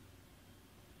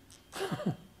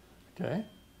 Okay?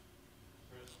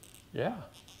 Yeah.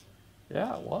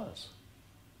 Yeah, it was.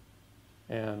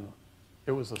 And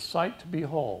it was a sight to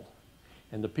behold.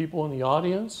 And the people in the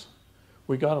audience,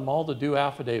 we got them all to do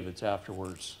affidavits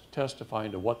afterwards,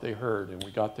 testifying to what they heard. And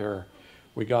we got their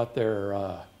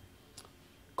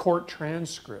court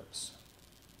transcripts,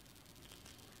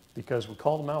 because we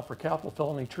called them out for capital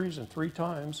felony treason 3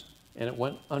 times and it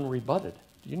went unrebutted.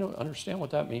 Do you understand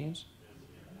what that means?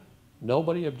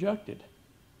 Nobody objected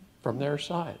from their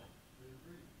side.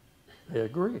 They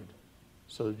agreed.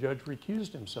 So the judge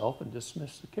recused himself and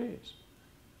dismissed the case.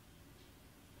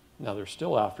 Now they're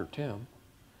still after Tim,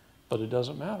 but it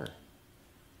doesn't matter.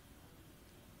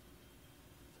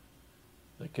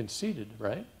 They conceded,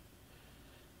 right?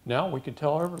 Now we can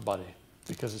tell everybody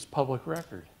because it's public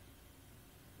record.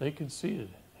 They conceded.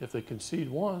 If they concede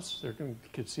once, they're going to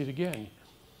concede again.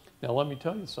 Now let me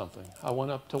tell you something. I went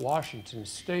up to Washington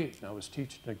State and I was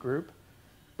teaching a group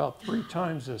about 3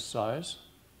 times this size.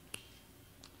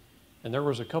 And there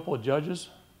was a couple of judges,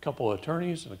 a couple of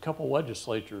attorneys, and a couple of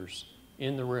legislators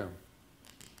in the room.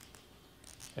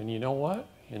 And you know what?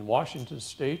 In Washington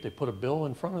State, they put a bill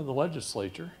in front of the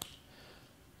legislature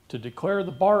to declare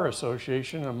the Bar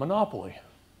Association a monopoly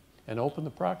and open the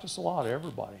practice of law to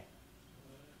everybody.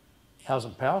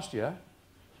 Hasn't passed yet.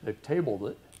 They've tabled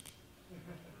it.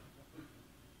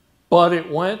 But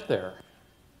it went there.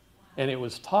 And it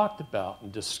was talked about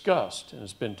and discussed, and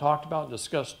it's been talked about and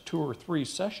discussed 2 or 3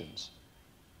 sessions.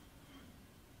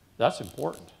 That's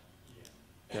important.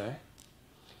 Okay?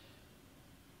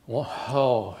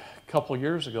 Well, a couple of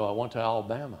years ago, I went to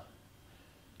Alabama,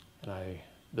 and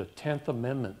the 10th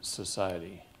Amendment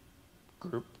Society,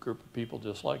 group of people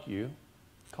just like you,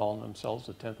 calling themselves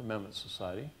the 10th Amendment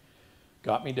Society,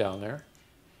 got me down there.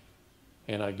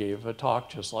 And I gave a talk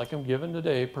just like I'm giving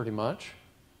today, pretty much.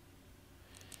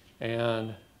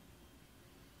 And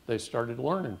they started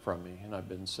learning from me, and I've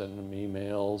been sending them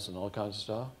emails and all kinds of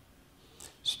stuff.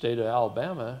 State of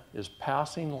Alabama is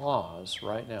passing laws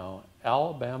right now.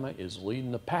 Alabama is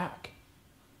leading the pack.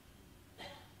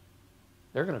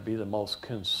 They're going to be the most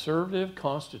conservative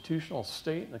constitutional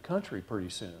state in the country pretty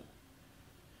soon.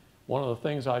 One of the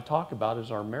things I talk about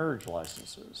is our marriage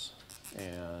licenses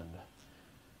and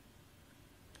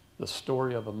the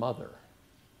story of a mother.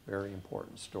 Very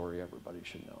important story everybody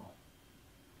should know.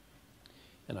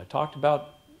 And I talked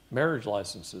about marriage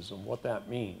licenses and what that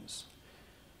means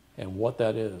and what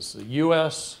that is. The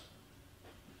U.S.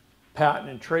 Patent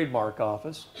and Trademark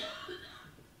Office,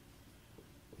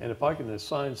 and if I can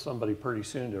assign somebody pretty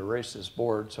soon to erase this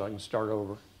board so I can start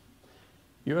over.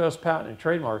 U.S. Patent and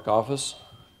Trademark Office,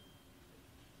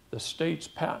 the states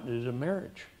patented a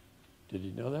marriage. Did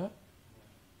you know that?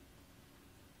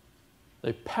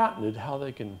 They patented how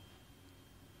they can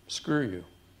screw you,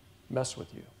 mess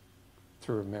with you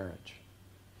through a marriage.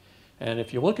 And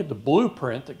if you look at the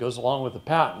blueprint that goes along with the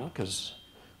patent, because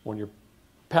when you're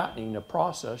patenting a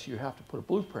process, you have to put a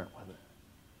blueprint with it.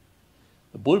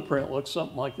 The blueprint looks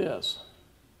something like this.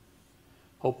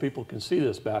 Hope people can see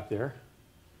this back there.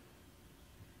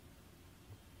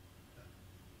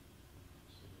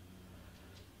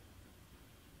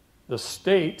 The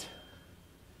state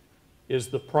is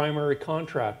the primary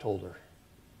contract holder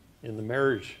in the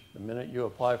marriage the minute you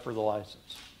apply for the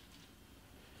license.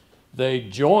 They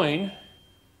join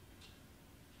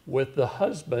with the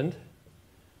husband,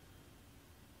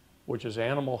 which is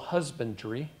animal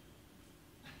husbandry.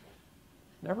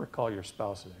 Never call your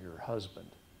spouse your husband,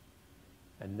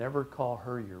 and never call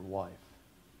her your wife.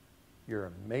 You're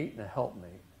a mate and a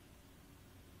helpmate,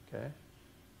 okay?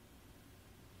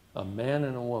 A man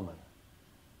and a woman.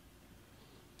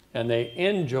 And they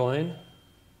enjoin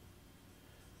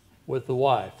with the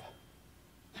wife.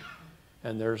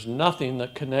 And there's nothing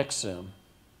that connects them.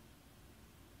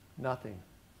 Nothing.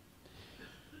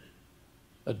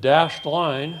 A dashed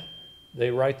line, they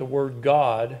write the word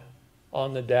God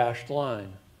on the dashed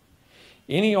line.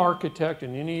 Any architect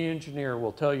and any engineer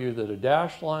will tell you that a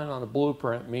dashed line on a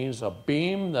blueprint means a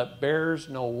beam that bears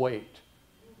no weight.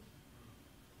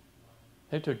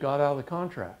 They took God out of the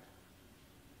contract.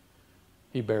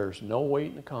 He bears no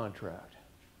weight in the contract.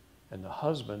 And the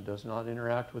husband does not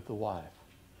interact with the wife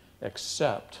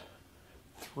except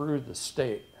through the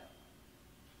state.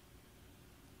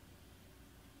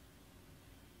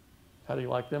 How do you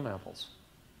like them apples?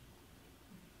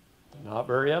 Not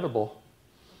very edible.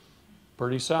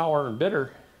 Pretty sour and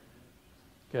bitter.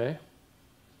 Okay?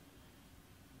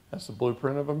 That's the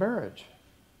blueprint of a marriage.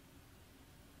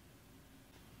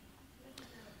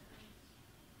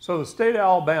 So the state of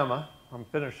Alabama, I'm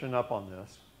finishing up on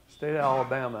this. State of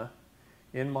Alabama,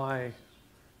 in my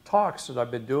talks that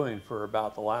I've been doing for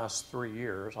about the last 3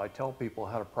 years, I tell people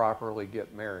how to properly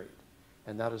get married.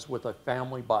 And that is with a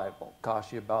family Bible. It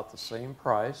costs you about the same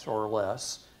price or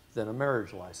less than a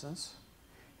marriage license.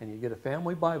 And you get a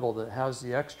family Bible that has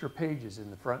the extra pages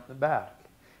in the front and the back.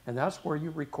 And that's where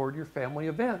you record your family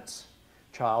events.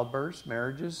 Childbirths,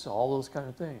 marriages, all those kind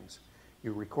of things.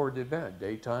 You record the event,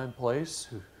 date, time, place,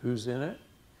 who's in it,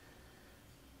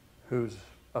 who's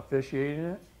officiating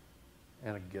it,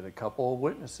 and get a couple of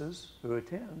witnesses who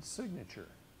attend, signature.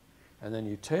 And then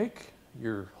you take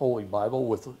your Holy Bible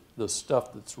with the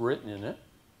stuff that's written in it,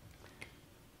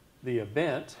 the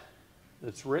event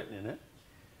that's written in it,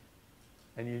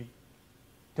 and you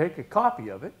take a copy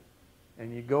of it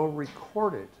and you go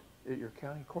record it at your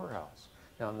county courthouse.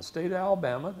 Now in the state of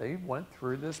Alabama, they went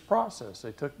through this process.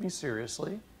 They took me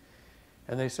seriously,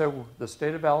 and they said, well, the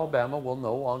state of Alabama will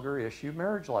no longer issue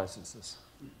marriage licenses.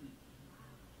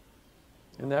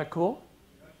 Isn't that cool?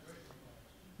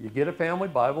 You get a family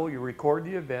Bible, you record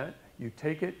the event, you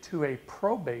take it to a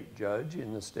probate judge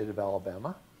in the state of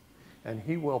Alabama, and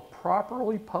he will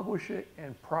properly publish it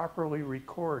and properly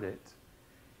record it.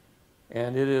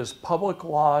 And it is Public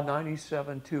Law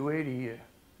 97-280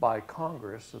 by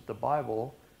Congress that the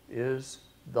Bible is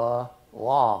the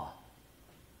law.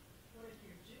 What if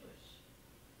you're Jewish?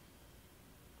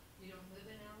 You don't live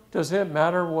in Alabama? Does it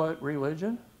matter what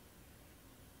religion?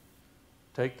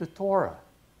 Take the Torah,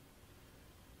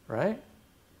 right?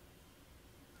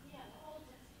 Yeah, the Old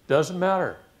Testament. Doesn't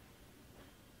matter.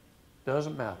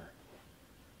 Doesn't matter.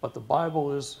 But the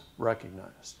Bible is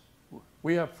recognized.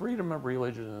 We have freedom of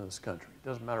religion in this country. It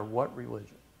doesn't matter what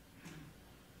religion.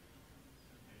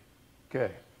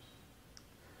 Okay.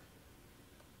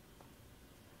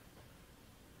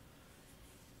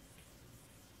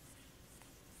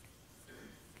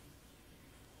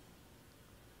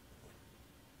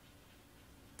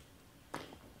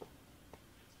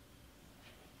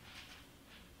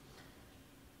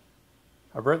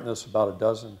 I've written this about a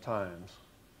dozen times,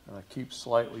 and I keep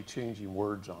slightly changing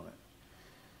words on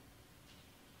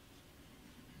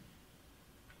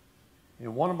it.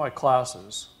 In one of my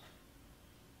classes,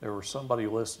 there was somebody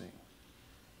listening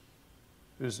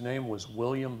whose name was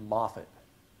William Moffett.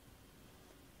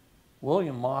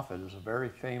 William Moffett is a very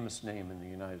famous name in the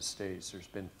United States. There's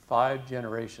been 5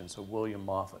 generations of William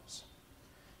Moffetts,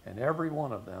 and every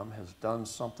one of them has done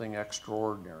something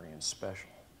extraordinary and special.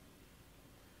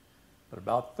 But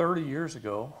about 30 years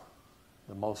ago,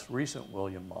 the most recent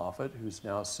William Moffett, who's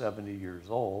now 70 years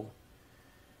old,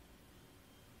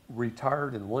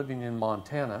 retired and living in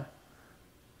Montana,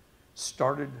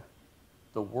 started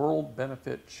the World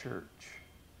Benefit Church.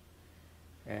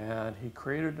 And he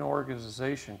created an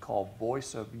organization called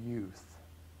Voice of Youth.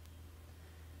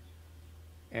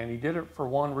 And he did it for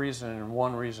one reason and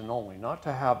one reason only, not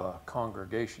to have a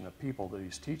congregation of people that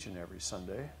he's teaching every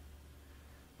Sunday,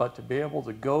 but to be able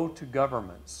to go to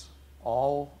governments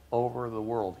all over the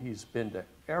world. He's been to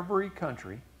every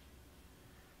country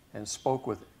and spoke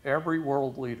with every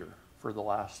world leader for the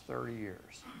last 30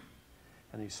 years.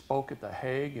 And he spoke at The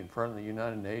Hague in front of the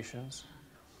United Nations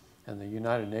and the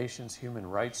United Nations Human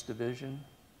Rights Division.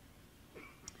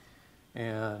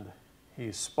 And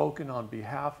he's spoken on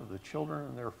behalf of the children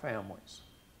and their families.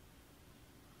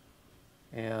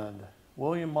 And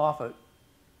William Moffett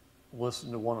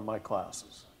listened to one of my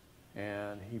classes.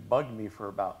 And he bugged me for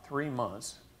about 3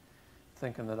 months,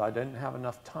 thinking that I didn't have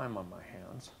enough time on my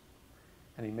hands.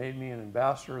 And he made me an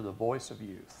ambassador of the Voice of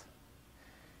Youth.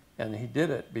 And he did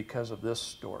it because of this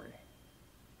story.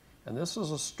 And this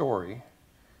is a story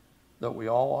that we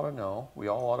all ought to know, we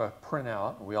all ought to print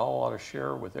out, and we all ought to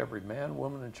share with every man,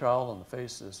 woman, and child on the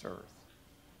face of this earth,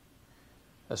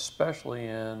 especially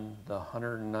in the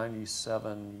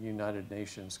 197 United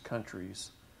Nations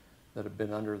countries that have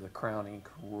been under the Crown Inc.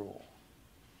 rule.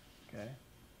 Okay?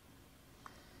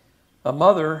 A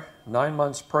mother, 9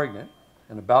 months pregnant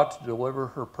and about to deliver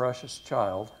her precious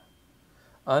child,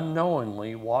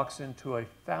 unknowingly walks into a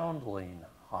foundling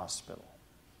hospital.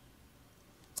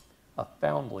 A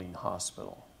foundling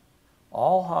hospital.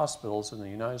 All hospitals in the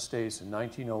United States in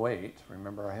 1908,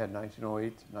 remember I had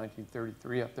 1908 to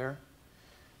 1933 up there?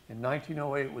 In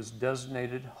 1908 was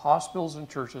designated hospitals and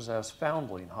churches as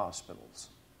foundling hospitals.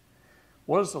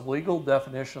 What is the legal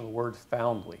definition of the word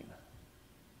foundling?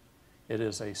 It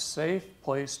is a safe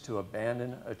place to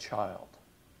abandon a child.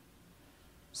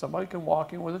 Somebody can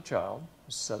walk in with a child,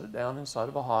 set it down inside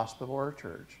of a hospital or a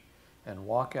church, and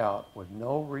walk out with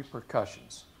no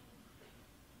repercussions.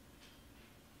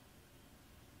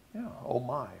 Yeah, oh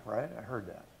my, right? I heard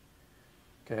that.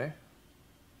 Okay?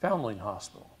 Foundling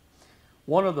hospital.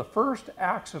 One of the first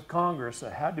acts of Congress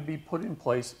that had to be put in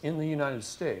place in the United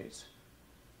States.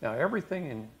 Now, everything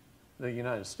in the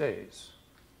United States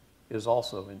is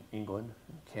also in England,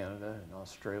 and Canada, and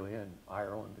Australia, and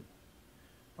Ireland.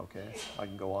 Okay? I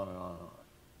can go on and on and on.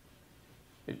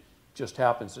 It just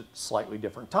happens at slightly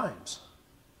different times.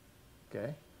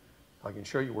 Okay? I can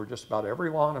show you where just about every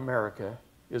law in America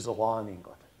is a law in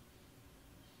England.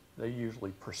 They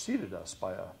usually preceded us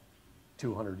by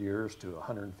 200 years to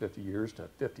 150 years to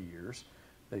 50 years.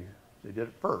 They did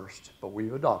it first, but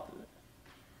we've adopted it.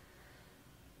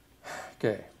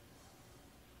 Okay.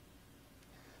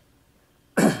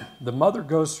 The mother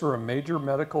goes through a major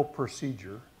medical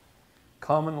procedure,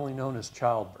 commonly known as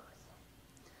childbirth.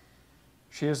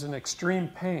 She is in extreme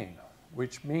pain,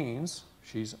 which means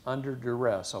she's under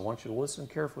duress. I want you to listen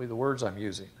carefully to the words I'm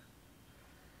using.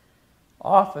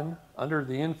 Often under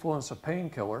the influence of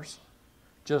painkillers,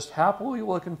 just happily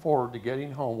looking forward to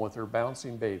getting home with her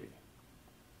bouncing baby.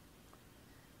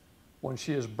 When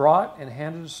she is brought and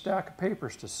handed a stack of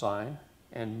papers to sign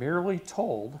and merely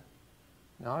told,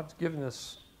 now I've given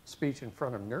this speech in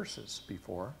front of nurses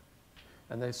before,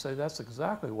 and they say that's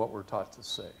exactly what we're taught to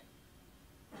say.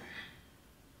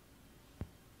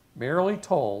 Merely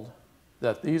told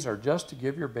that these are just to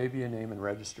give your baby a name and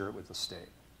register it with the state.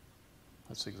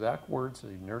 That's the exact words that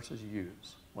the nurses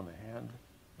use when they hand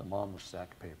the mom the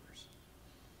stack of papers.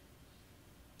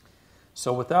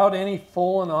 So without any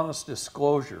full and honest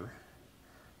disclosure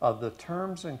of the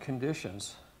terms and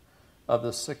conditions of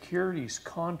the securities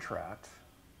contract,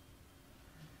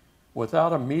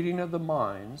 without a meeting of the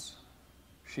minds,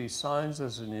 she signs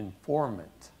as an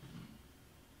informant.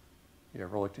 You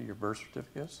ever looked at your birth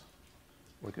certificates?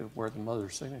 Look at where the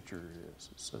mother's signature is.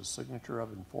 It says signature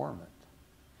of informant.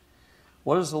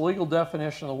 What is the legal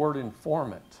definition of the word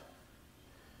informant?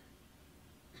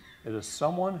 It is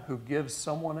someone who gives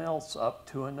someone else up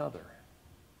to another.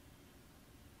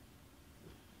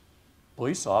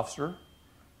 Police officer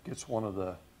gets one of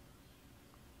the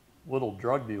little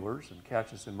drug dealers and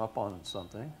catches him up on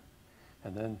something.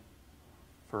 And then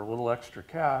for a little extra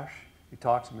cash, he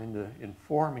talks him into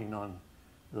informing on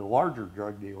the larger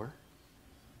drug dealer.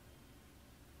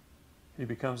 He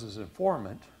becomes his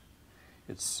informant.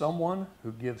 It's someone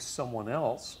who gives someone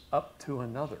else up to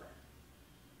another.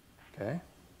 Okay?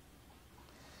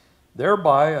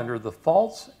 Thereby, under the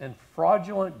false and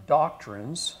fraudulent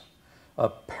doctrines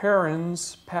of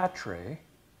parens patriae,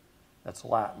 that's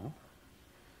Latin,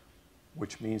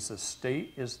 which means the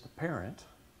state is the parent,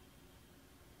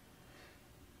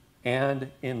 and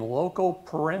in loco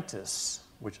parentis,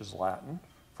 which is Latin,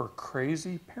 for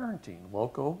crazy parenting.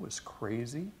 Loco is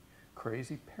crazy,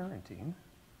 crazy parenting.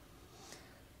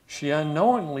 She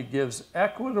unknowingly gives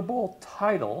equitable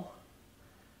title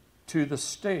to the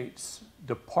state's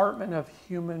Department of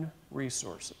Human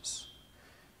Resources.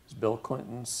 Bill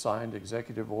Clinton signed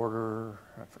executive order,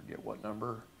 I forget what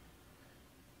number,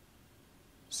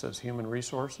 it says Human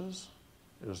Resources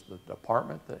is the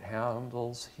department that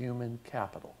handles human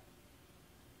capital.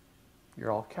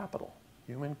 You're all capital,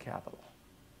 human capital.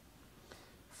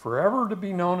 Forever to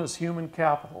be known as human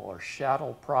capital or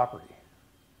chattel property.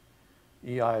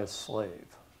 EI is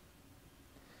slave.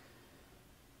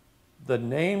 The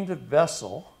named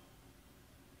vessel,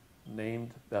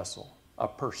 a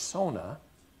persona,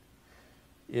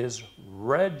 is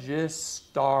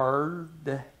registered.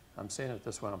 I'm saying it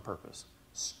this way on purpose.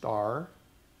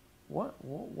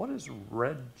 What is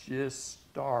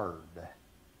registered?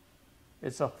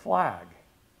 It's a flag.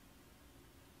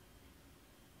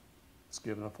 It's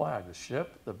given a flag. The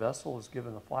ship, the vessel is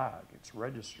given a flag. It's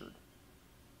registered.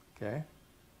 Okay?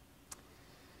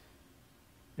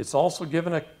 It's also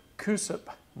given a CUSIP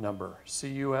number,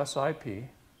 CUSIP,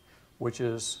 which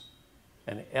is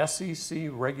an SEC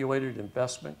regulated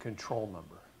investment control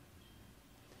number.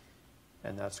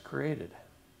 And that's created.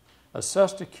 A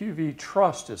Sesta QV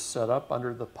trust is set up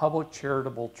under the Public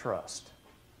Charitable Trust.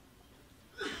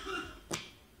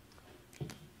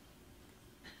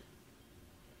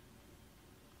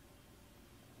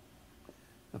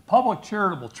 The Public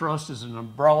Charitable Trust is an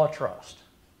umbrella trust.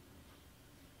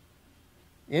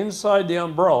 Inside the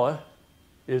umbrella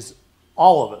is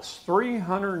all of us,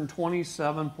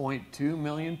 327.2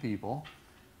 million people,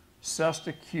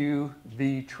 Sesta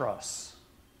QV trusts.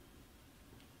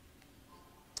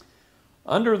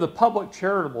 Under the Public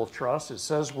Charitable Trust, it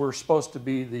says we're supposed to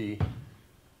be the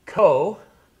co-trustee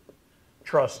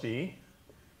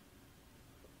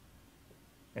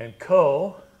and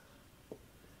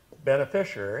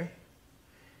co-beneficiary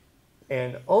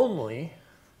and only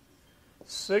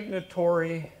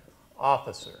signatory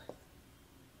officer.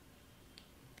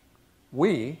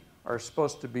 We are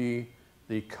supposed to be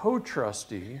the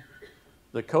co-trustee,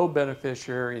 the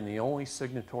co-beneficiary, and the only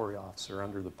signatory officer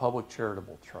under the Public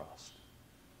Charitable Trust.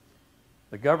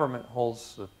 The government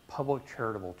holds the Public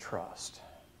Charitable Trust.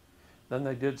 Then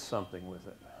they did something with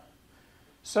it.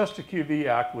 Sesta QV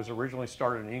Act was originally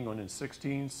started in England in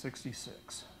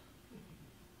 1666.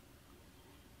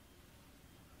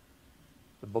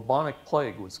 The bubonic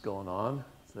plague was going on.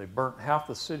 So they burnt half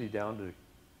the city down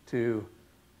to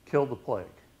kill the plague,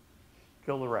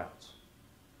 kill the rats.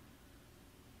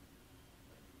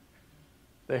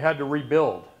 They had to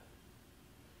rebuild.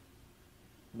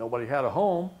 Nobody had a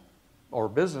home or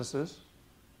businesses.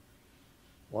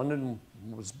 London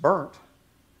was burnt.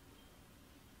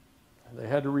 They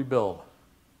had to rebuild.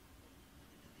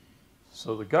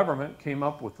 So the government came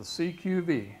up with the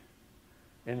CQV,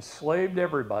 enslaved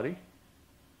everybody,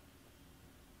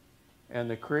 and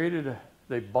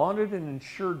they bonded and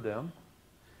insured them,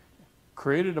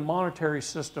 created a monetary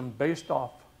system based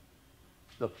off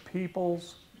the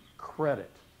people's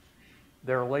credit,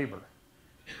 their labor.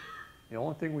 The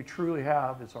only thing we truly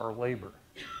have is our labor,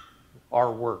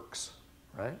 our works,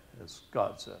 right? As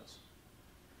God says.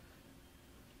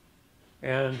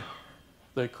 And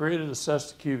they created the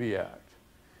Sesta QV Act.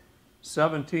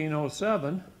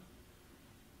 1707,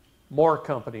 more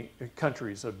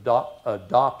countries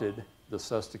adopted the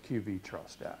Sesta QV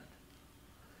Trust Act.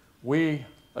 We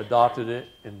adopted it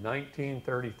in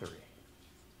 1933.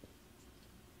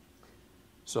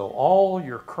 So all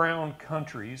your crown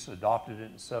countries adopted it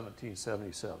in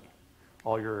 1777.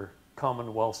 All your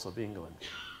commonwealths of England.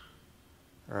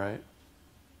 All right?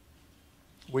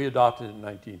 We adopted it in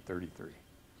 1933.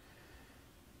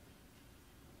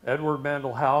 Edward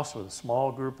Mandell House, with a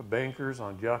small group of bankers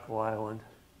on Jekyll Island,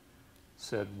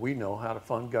 said, we know how to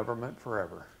fund government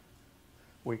forever.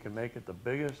 We can make it the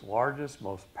biggest, largest,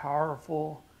 most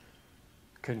powerful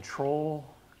control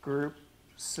group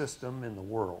system in the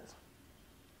world.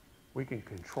 We can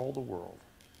control the world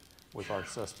with our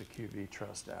Sesta QV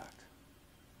Trust Act.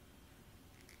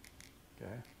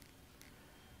 Okay.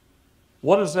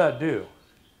 What does that do?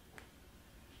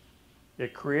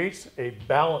 It creates a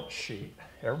balance sheet.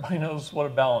 Everybody knows what a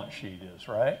balance sheet is,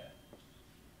 right?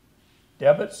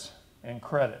 Debits and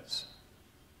credits.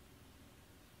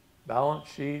 Balance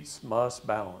sheets must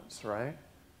balance, right?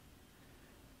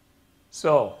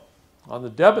 So, on the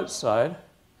debit side,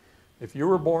 if you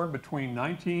were born between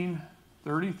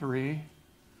 1933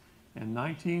 and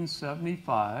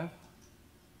 1975,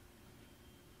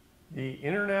 the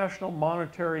International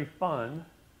Monetary Fund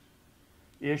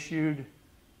issued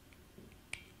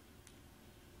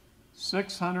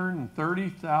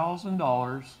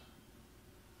 $630,000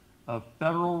 of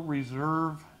Federal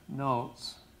Reserve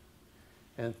notes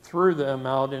and threw them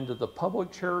out into the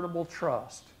Public Charitable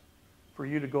Trust for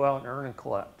you to go out and earn and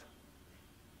collect.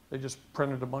 They just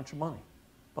printed a bunch of money,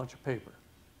 a bunch of paper.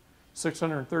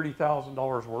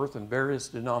 $630,000 worth in various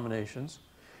denominations,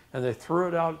 and they threw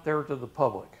it out there to the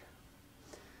public.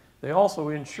 They also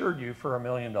insured you for $1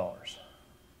 million.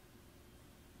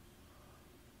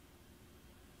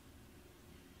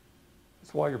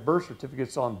 That's why your birth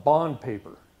certificate's on bond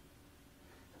paper.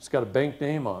 It's got a bank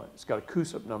name on it. It's got a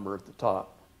CUSIP number at the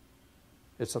top.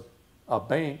 It's a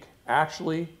bank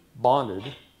actually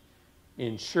bonded,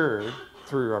 insured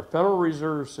through our Federal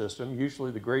Reserve System,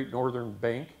 usually the Great Northern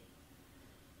Bank,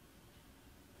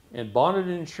 and bonded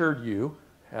and insured you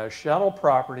as chattel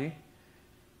property,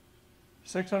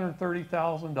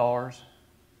 $630,000,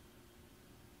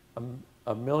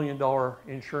 $1 million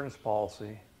insurance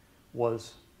policy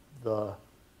was the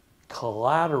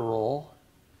collateral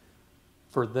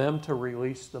for them to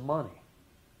release the money.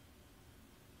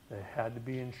 They had to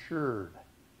be insured.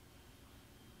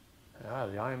 The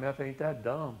IMF ain't that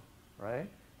dumb, right?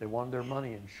 They wanted their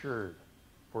money insured.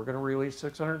 If we're going to release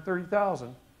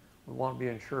 $630,000, we want to be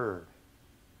insured.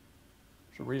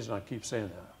 There's a reason I keep saying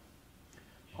that.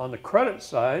 On the credit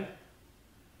side,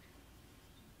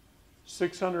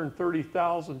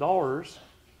 $630,000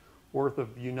 worth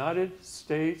of United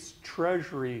States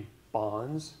Treasury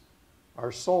bonds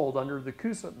are sold under the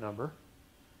CUSIP number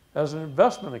as an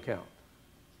investment account.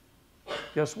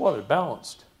 Guess what? It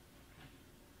balanced.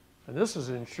 And this is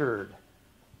insured.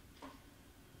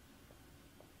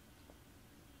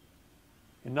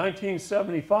 In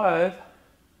 1975,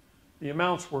 the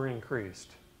amounts were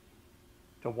increased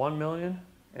to 1 million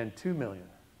and 2 million.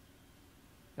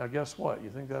 Now guess what? You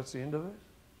think that's the end of it?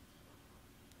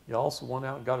 You also went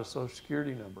out and got a Social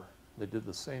Security number. They did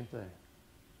the same thing.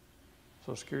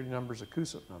 Social Security number is a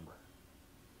CUSIP number.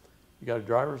 You got a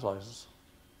driver's license,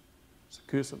 it's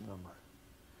a CUSIP number.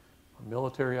 A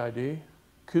military ID,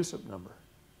 CUSIP number.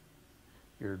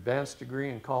 Your advanced degree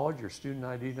in college, your student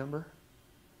ID number.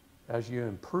 As you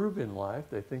improve in life,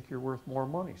 they think you're worth more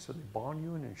money, so they bond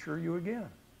you and insure you again,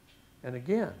 and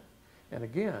again, and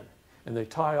again. And they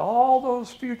tie all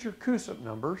those future CUSIP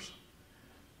numbers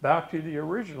back to the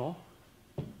original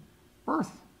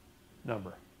birth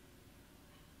number.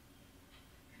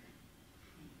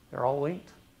 They're all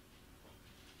linked.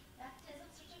 Baptism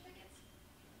certificates?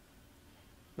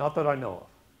 Not that I know of.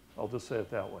 I'll just say it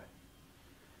that way.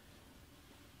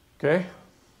 Okay?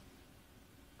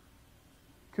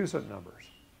 CUSIP numbers.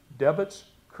 Debits,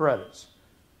 credits.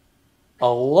 A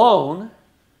loan,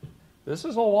 this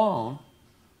is a loan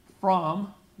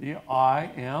from the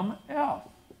IMF.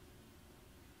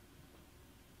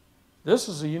 This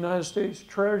is the United States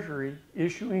Treasury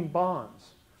issuing bonds.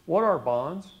 What are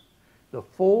bonds? The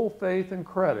full faith and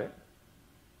credit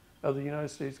of the United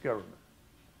States government.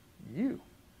 You.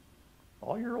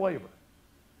 All your labor.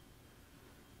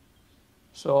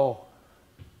 So,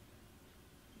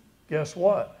 guess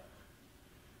what?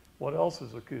 What else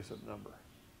is a CUSIP number?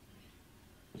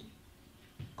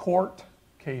 Court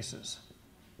cases.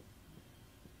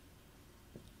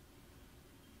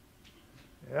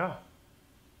 Yeah.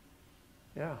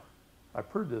 Yeah. I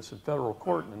proved this in federal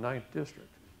court in the 9th District.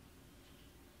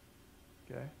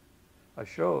 Okay? I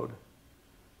showed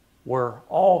where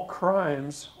all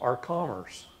crimes are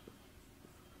commerce.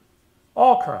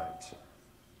 All crimes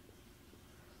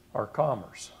are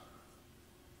commerce.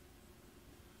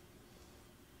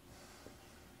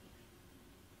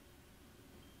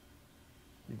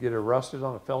 You get arrested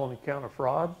on a felony count of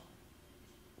fraud,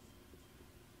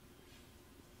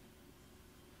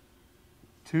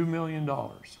 $2 million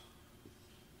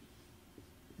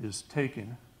is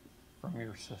taken from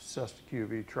your Cestui Que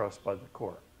Vie trust by the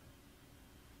court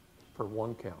for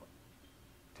one count.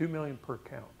 $2 million per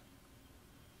count.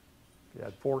 If you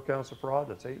had 4 counts of fraud,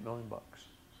 that's $8 million.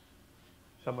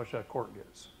 That's how much that court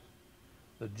gets.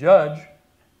 The judge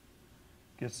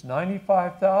gets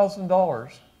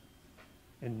 $95,000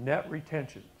 in net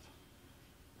retentions.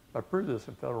 I proved this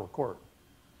in federal court.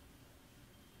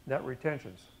 Net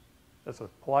retentions. That's a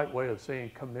polite way of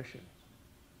saying commissions.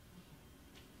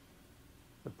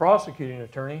 The prosecuting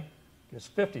attorney gets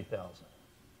 $50,000.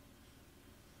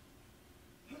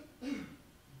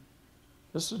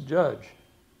 This is a judge,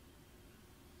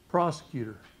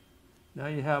 prosecutor. Now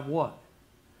you have what?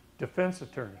 Defense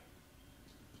attorney,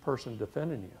 person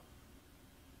defending you.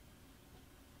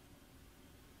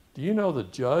 Do you know the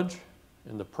judge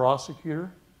and the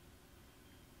prosecutor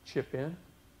chip in?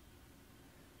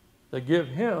 They give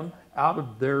him, out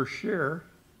of their share,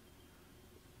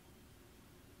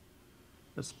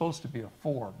 it's supposed to be a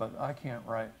 4, but I can't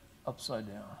write upside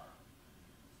down.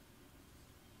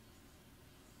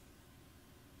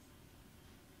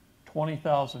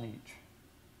 $20,000 each.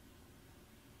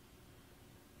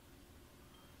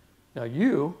 Now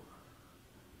you,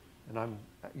 and I'm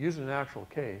using an actual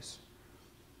case,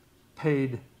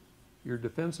 paid your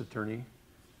defense attorney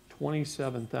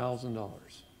 $27,000.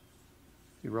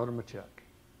 You wrote him a check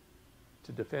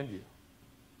to defend you.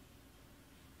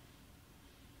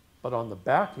 But on the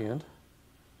back end,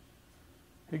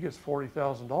 he gets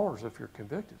 $40,000 if you're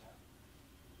convicted.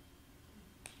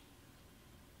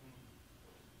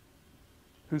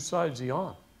 Whose side's he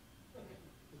on?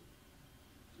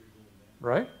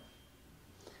 Right?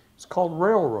 It's called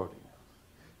railroading.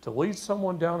 To lead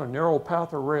someone down a narrow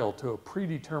path or rail to a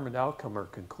predetermined outcome or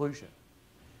conclusion.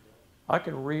 I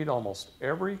can read almost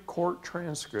every court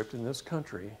transcript in this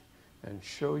country and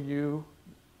show you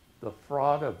the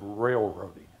fraud of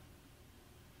railroading.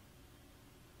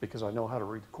 Because I know how to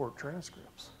read the court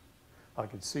transcripts. I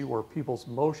can see where people's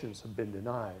motions have been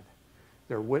denied.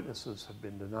 Their witnesses have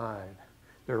been denied.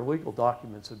 Their legal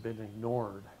documents have been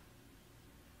ignored.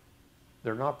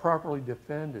 They're not properly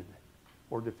defended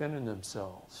or defending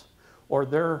themselves. Or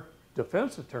their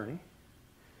defense attorney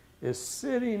is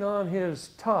sitting on his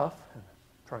tough, and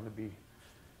I'm trying to be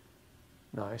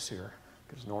nice here,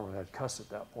 because normally I'd cuss at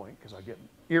that point because I get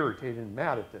irritated and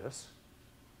mad at this,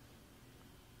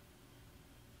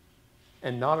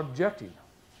 and not objecting.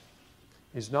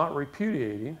 He's not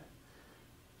repudiating.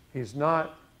 He's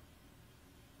not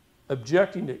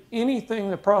objecting to anything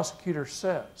the prosecutor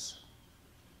says.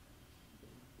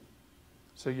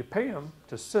 So you pay him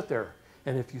to sit there,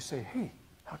 and if you say, hey,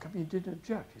 how come you didn't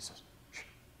object? He says, shh,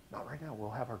 not right now,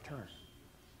 we'll have our turn.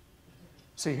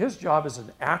 See, his job as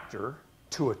an actor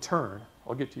to a turn,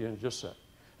 I'll get to you in just a sec.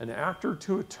 An actor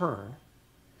to a turn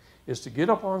is to get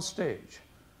up on stage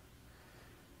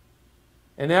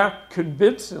and act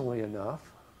convincingly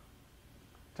enough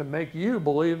to make you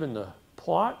believe in the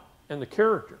plot and the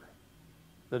character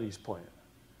that he's playing.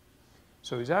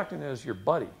 So he's acting as your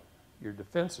buddy, your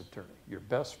defense attorney, your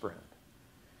best friend.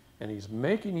 And he's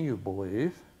making you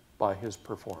believe by his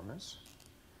performance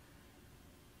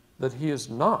that he is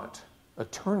not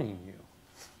attorneying you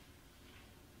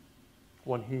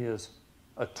when he is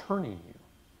attorneying you.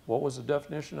 What was the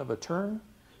definition of a turn?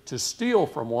 To steal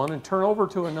from one and turn over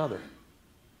to another.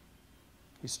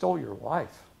 He stole your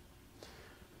life.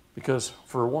 Because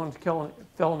for one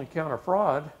felony count of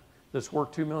fraud that's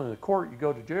worth $2 million in the court, you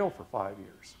go to jail for 5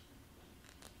 years.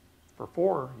 For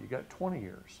 4, you got 20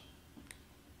 years.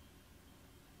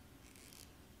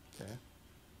 Okay.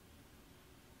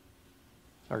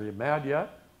 Are you mad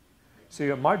yet? See,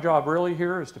 my job really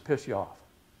here is to piss you off.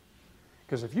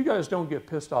 Because if you guys don't get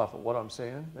pissed off at what I'm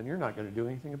saying, then you're not going to do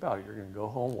anything about it. You're going to go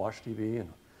home, watch TV,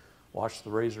 and watch the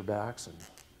Razorbacks, and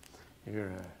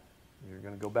you're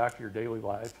going to go back to your daily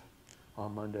life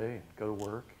on Monday and go to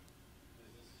work.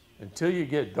 Until you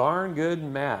get darn good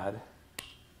and mad,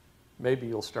 maybe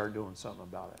you'll start doing something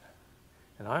about it.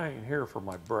 And I ain't here for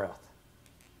my breath.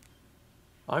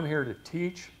 I'm here to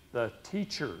teach the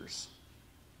teachers.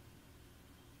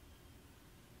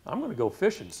 I'm going to go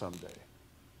fishing someday.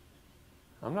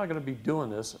 I'm not going to be doing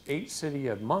this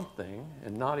 8-city-a-month thing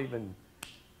and not even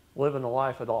living a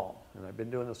life at all. And I've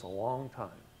been doing this a long time,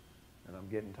 and I'm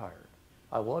getting tired.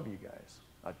 I love you guys.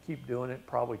 I'd keep doing it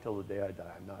probably till the day I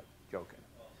die. I'm not joking.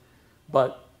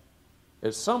 But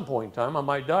at some point in time, I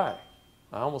might die.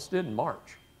 I almost did in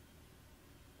March.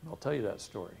 And I'll tell you that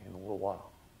story in a little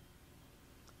while.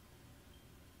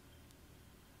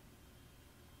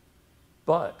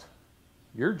 But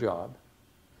your job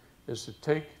is to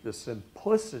take the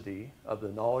simplicity of the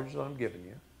knowledge that I'm giving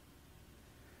you,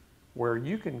 where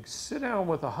you can sit down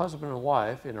with a husband and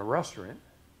wife in a restaurant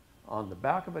on the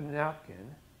back of a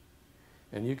napkin,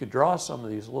 and you could draw some of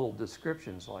these little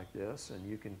descriptions like this, and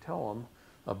you can tell them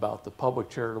about the public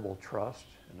charitable trust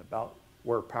and about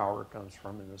where power comes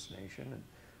from in this nation and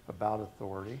about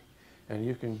authority. And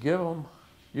you can give them,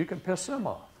 you can piss them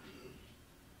off.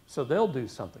 So they'll do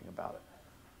something about it.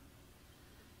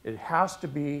 It has to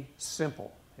be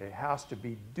simple. It has to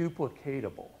be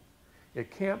duplicatable.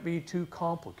 It can't be too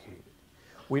complicated.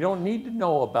 We don't need to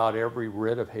know about every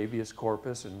writ of habeas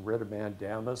corpus and writ of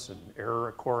mandamus and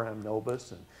error coram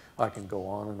nobis, and I can go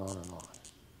on and on and on.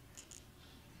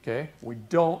 Okay? We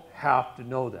don't have to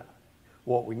know that.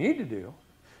 What we need to do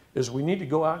is we need to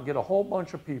go out and get a whole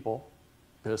bunch of people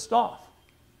pissed off.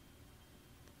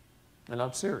 And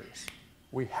I'm serious.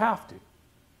 We have to.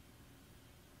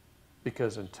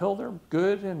 Because until they're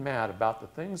good and mad about the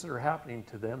things that are happening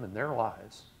to them in their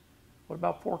lives, what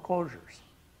about foreclosures?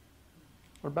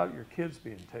 What about your kids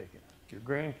being taken, your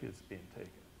grandkids being taken,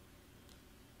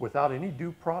 without any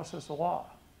due process of law?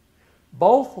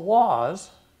 Both laws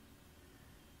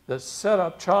that set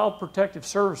up Child Protective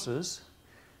Services,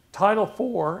 Title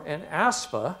IV and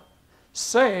ASFA,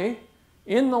 say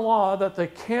in the law that they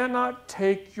cannot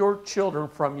take your children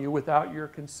from you without your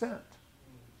consent.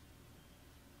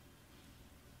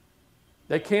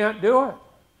 They can't do it,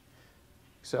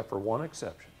 except for one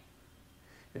exception.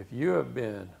 If you have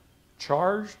been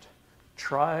charged,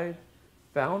 tried,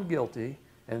 found guilty,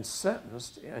 and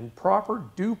sentenced in proper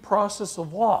due process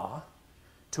of law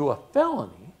to a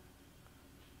felony,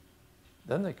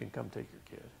 then they can come take your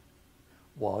kid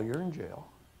while you're in jail,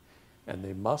 and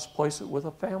they must place it with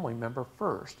a family member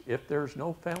first. If there's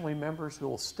no family members who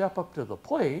will step up to the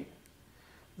plate,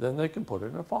 then they can put it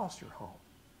in a foster home.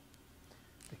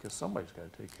 Because somebody's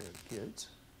got to take care of the kids.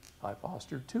 I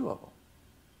fostered 2 of them.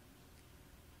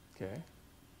 Okay?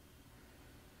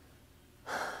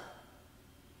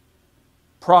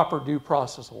 Proper due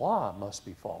process of law must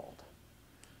be followed.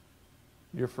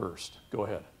 You're first. Go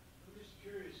ahead. I'm just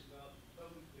curious about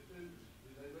public defenders.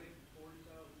 Do they make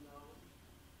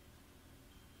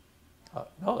 $40,000?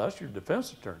 No, that's your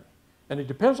defense attorney. And it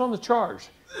depends on the charge.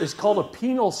 It's called a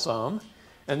penal sum,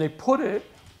 and they put it,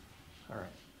 all right.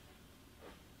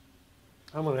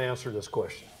 I'm going to answer this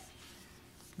question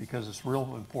because it's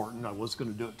real important. I was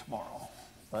going to do it tomorrow,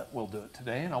 but we'll do it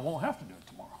today, and I won't have to do it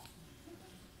tomorrow.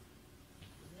 If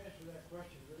you answer that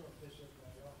question, we're going to piss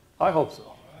everybody off. I hope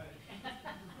so.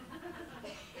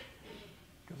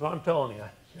 Because I'm telling you,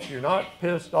 if you're not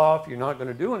pissed off, you're not going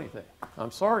to do anything.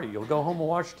 I'm sorry, you'll go home and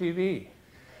watch TV.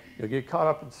 You'll get caught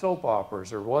up in soap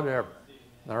operas or whatever.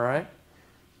 All right?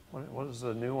 What is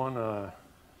the new one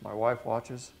my wife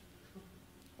watches?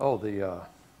 Oh, the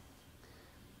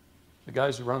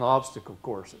guys who run obstacle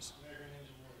courses.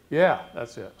 Yeah,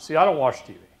 that's it. See, I don't watch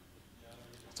TV.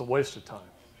 It's a waste of time.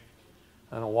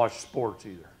 I don't watch sports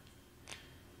either.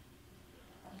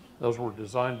 Those were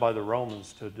designed by the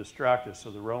Romans to distract us so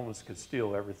the Romans could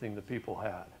steal everything the people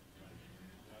had.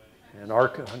 And our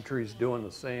country's doing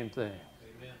the same thing.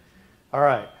 All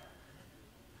right.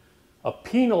 A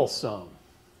penal sum.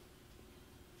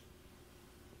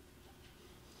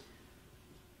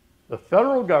 The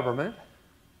federal government,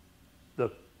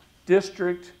 the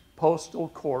district postal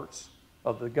courts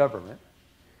of the government,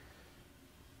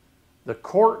 the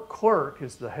court clerk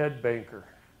is the head banker.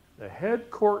 The head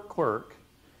court clerk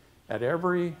at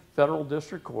every federal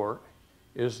district court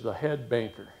is the head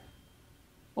banker.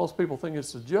 Most people think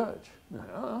it's the judge.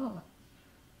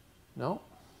 No,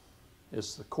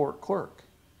 it's the court clerk.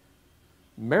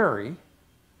 Mary,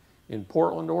 in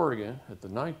Portland, Oregon, at the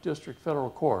 9th District Federal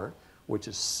Court, which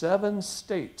is 7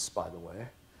 states, by the way.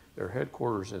 Their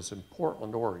headquarters is in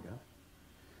Portland, Oregon.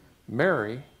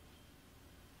 Mary,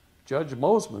 Judge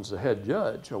Mosman's the head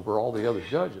judge over all the other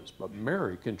judges, but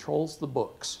Mary controls the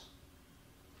books.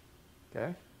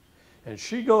 Okay? And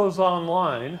she goes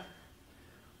online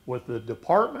with the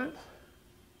Department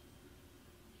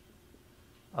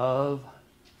of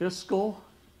Fiscal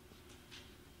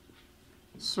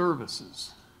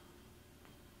Services.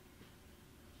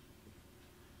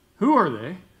 Who are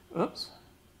they? Oops.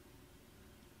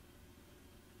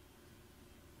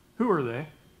 Who are they?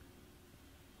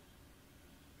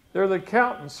 They're the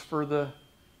accountants for the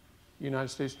United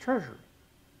States Treasury.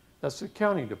 That's the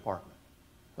accounting department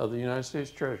of the United States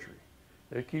Treasury.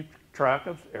 They keep track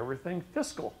of everything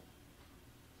fiscal.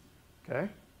 Okay?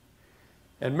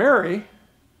 And Mary,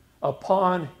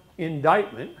 upon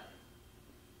indictment,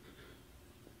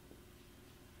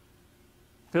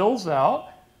 fills out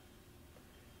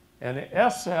an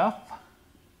SF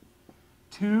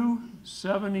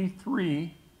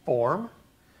 273 form,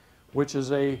 which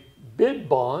is a bid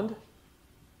bond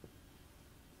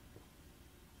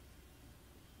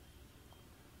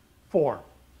form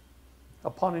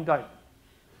upon indictment.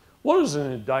 What is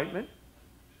an indictment?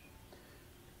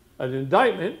 An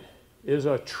indictment is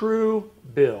a true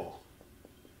bill.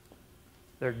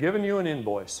 They're giving you an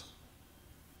invoice.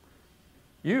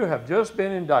 You have just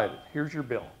been indicted. Here's your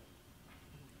bill.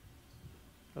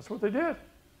 That's what they did.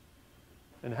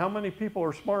 And how many people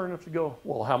are smart enough to go,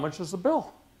 well, how much is the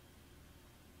bill?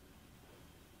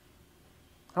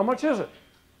 How much is it?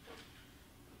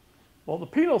 Well, the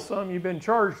penal sum you've been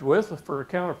charged with for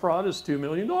account of fraud is $2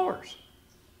 million.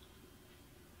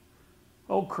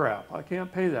 Oh, crap, I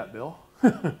can't pay that bill.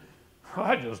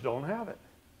 I just don't have it.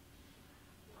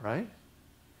 Right?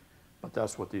 But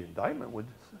that's what the indictment would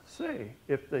say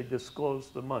if they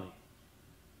disclosed the money.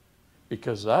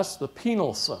 Because that's the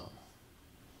penal sum.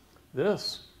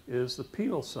 This is the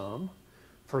penal sum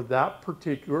for that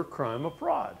particular crime of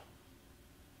fraud.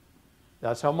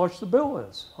 That's how much the bill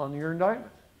is on your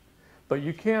indictment. But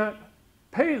you can't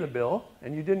pay the bill,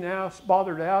 and you didn't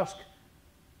bother to ask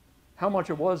how much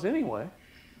it was anyway.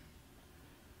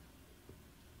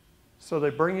 So they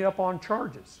bring you up on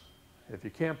charges. If you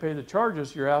can't pay the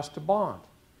charges, you're asked to bond.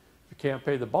 If you can't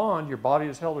pay the bond, your body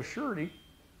is held as surety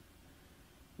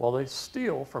while they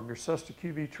steal from your Cesta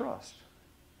QV trust.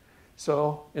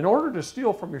 So in order to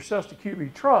steal from your Cesta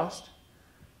QV trust,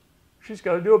 she's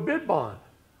got to do a bid bond.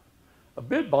 A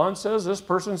bid bond says this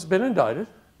person's been indicted,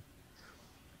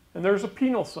 and there's a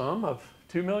penal sum of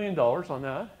 $2 million on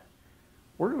that.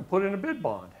 We're going to put in a bid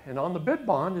bond. And on the bid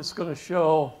bond, it's going to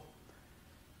show,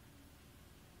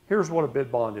 here's what a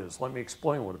bid bond is. Let me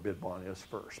explain what a bid bond is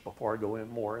first before I go in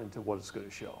more into what it's going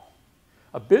to show.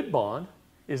 A bid bond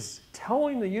is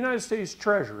telling the United States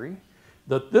Treasury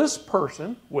that this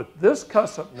person with this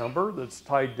CUSIP number that's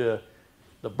tied to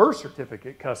the birth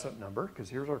certificate CUSIP number, because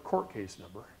here's our court case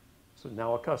number, so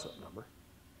now a CUSIP number,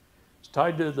 it's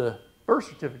tied to the birth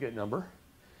certificate number.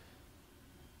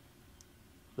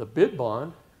 The bid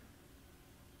bond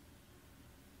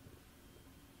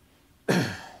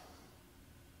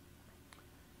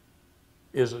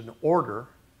is an order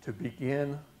to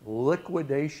begin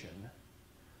liquidation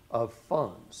of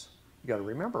funds. You got to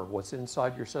remember what's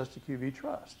inside your Cesta QV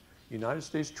trust. United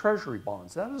States Treasury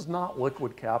bonds. That is not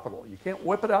liquid capital. You can't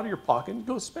whip it out of your pocket and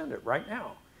go spend it right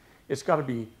now. It's got to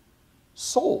be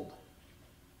sold.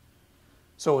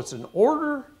 So it's an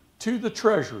order to the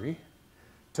Treasury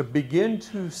to begin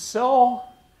to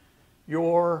sell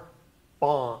your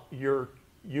bond, your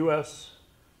U.S.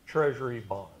 Treasury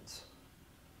bonds.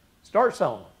 Start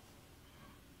selling them.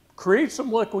 Create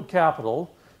some liquid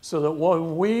capital so that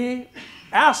when we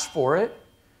ask for it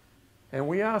and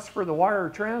we ask for the wire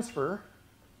transfer,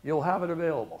 you'll have it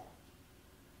available.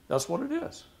 That's what it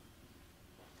is.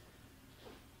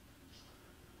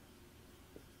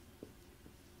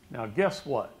 Now guess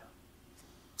what?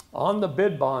 On the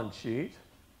bid bond sheet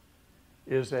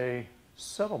is a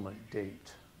settlement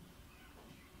date.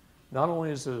 Not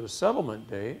only is it a settlement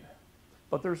date,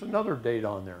 but there's another date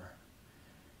on there.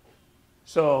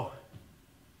 So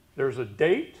there's a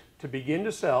date to begin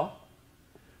to sell.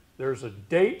 There's a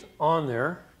date on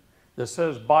there that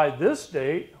says by this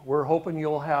date, we're hoping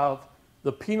you'll have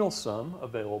the penal sum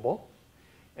available.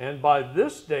 And by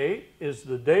this date is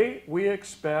the date we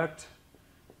expect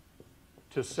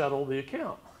to settle the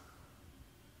account.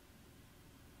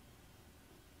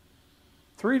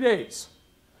 3 dates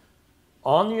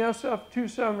on the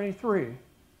SF-273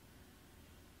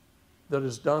 that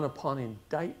is done upon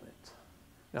indictment.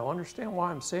 Now understand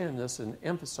why I'm saying this and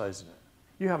emphasizing it.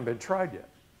 You haven't been tried yet.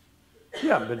 You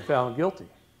haven't been found guilty.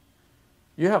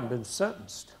 You haven't been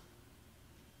sentenced.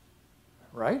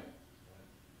 Right?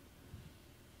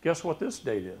 Guess what this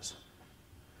date is?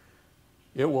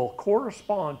 It will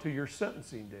correspond to your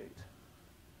sentencing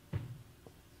date.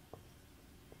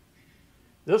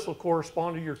 This will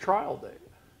correspond to your trial date.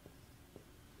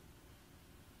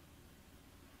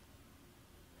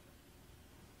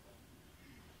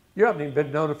 You haven't even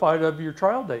been notified of your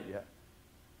trial date yet,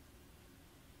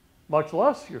 much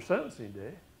less your sentencing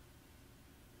date.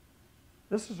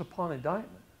 This is upon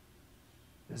indictment.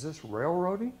 Is this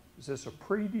railroading? Is this a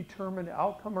predetermined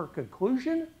outcome or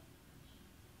conclusion?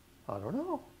 I don't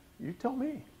know. You tell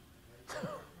me.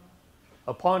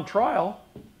 Upon trial,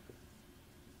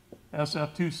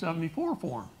 SF-274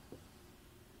 form.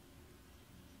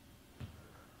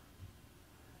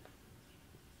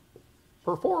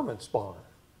 Performance bond.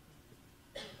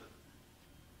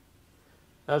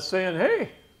 That's saying, hey,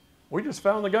 we just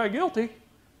found the guy guilty.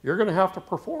 You're going to have to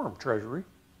perform, Treasury.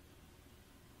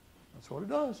 That's what it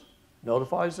does.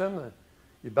 Notifies them that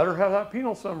you better have that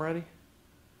penal sum ready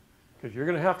because you're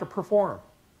going to have to perform.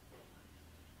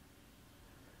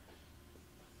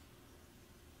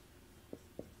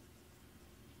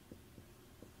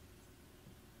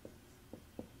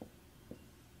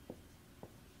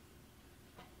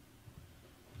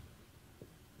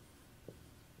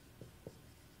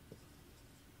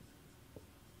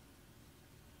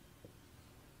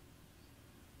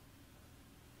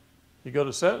 You go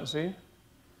to sentencing,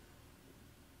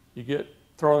 you get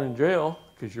thrown in jail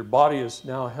because your body is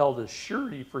now held as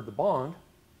surety for the bond.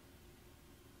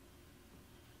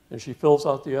 And she fills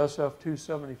out the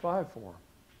SF-275 form.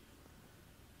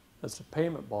 That's a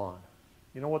payment bond.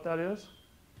 You know what that is?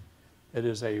 It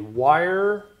is a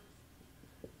wire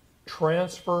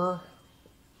transfer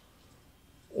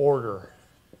order.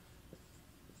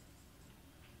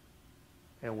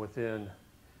 And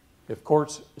if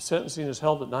court's sentencing is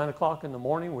held at 9 o'clock in the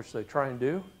morning, which they try and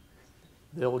do,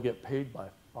 they'll get paid by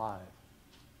 5.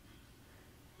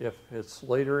 If it's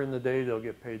later in the day, they'll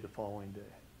get paid the following day.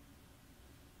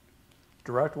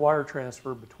 Direct wire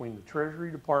transfer between the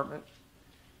Treasury Department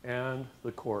and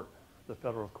the court, the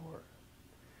federal court.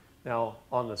 Now,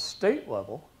 on the state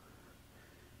level,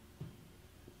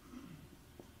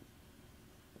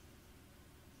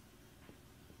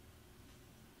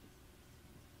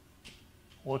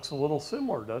 looks a little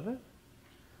similar, doesn't it?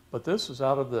 But this is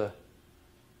out of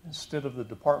instead of the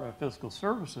Department of Fiscal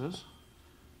Services,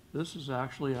 this is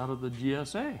actually out of the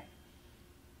GSA.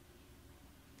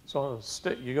 So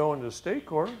you go into the state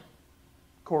court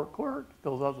clerk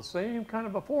fills out the same kind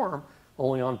of a form,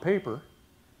 only on paper.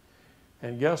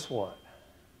 And guess what?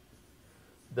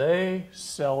 They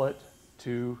sell it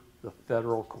to the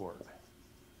federal court.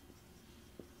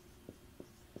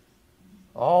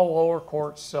 All lower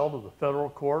courts sell to the federal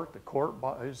court. The court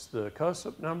buys the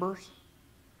custom numbers,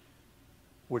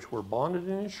 which were bonded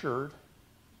and insured,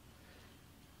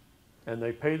 and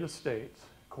they pay the states,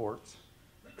 courts,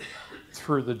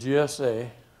 through the GSA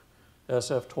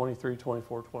SF 23,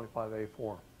 24, 25A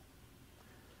form.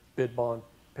 Bid bond,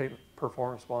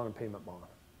 performance bond, and payment bond.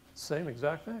 Same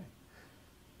exact thing.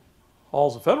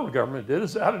 All the federal government did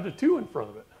is added a 2 in front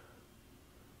of it.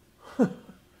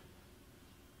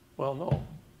 Well, no,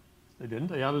 they didn't.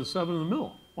 They added a 7 in the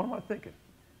middle. What am I thinking?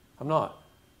 I'm not.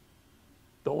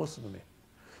 Don't listen to me.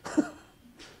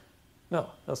 No,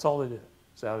 that's all they did.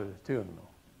 It's added a 2 in the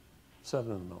middle,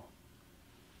 7 in the middle.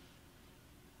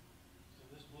 So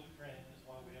this blueprint is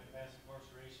why we have mass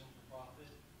incarceration for profit.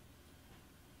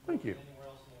 Thank you. Anywhere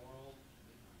else in the world,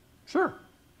 Sure.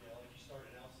 yeah, like you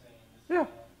started out saying, this Yeah. is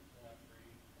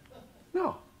not free. No.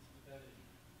 It's pathetic.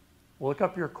 Look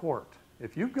up your court.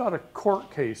 If you've got a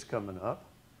court case coming up,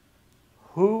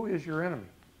 who is your enemy?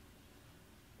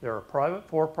 They're a private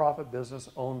for-profit business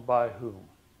owned by whom?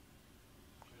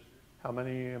 How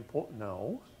many employees?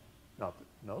 No,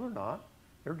 they're not.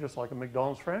 They're just like a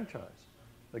McDonald's franchise.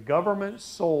 The government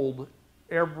sold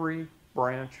every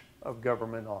branch of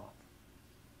government off.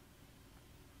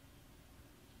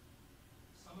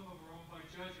 Some of them are owned by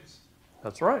judges.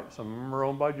 That's right. Some of them are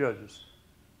owned by judges.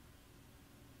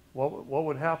 What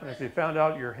would happen if you found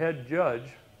out your head judge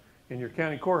in your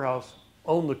county courthouse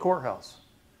owned the courthouse?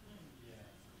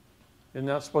 Isn't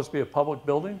that supposed to be a public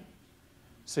building?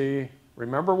 See,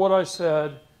 remember what I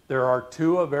said? There are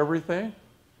 2 of everything.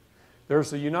 There's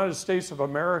the United States of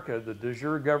America, the de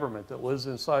jure government that lives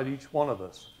inside each one of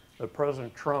us, that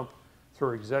President Trump,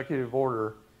 through executive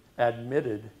order,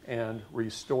 admitted and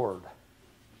restored.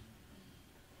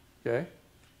 Okay?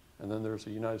 And then there's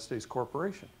the United States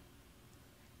corporation.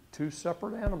 2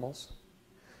 separate animals.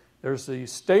 There's the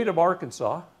state of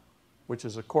Arkansas, which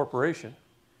is a corporation,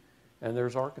 and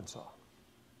there's Arkansas,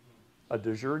 a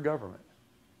de jure government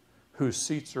whose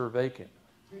seats are vacant.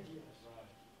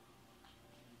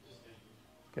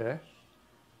 Okay?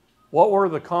 What were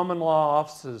the common law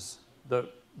offices that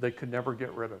they could never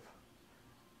get rid of?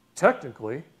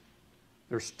 Technically,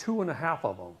 there's 2.5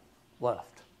 of them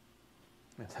left.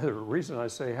 And the reason I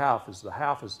say half is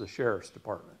the sheriff's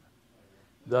department.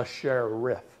 The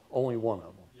sheriff, only one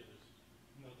of them,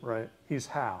 right? He's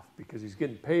half because he's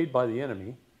getting paid by the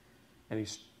enemy and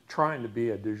he's trying to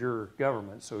be a de jure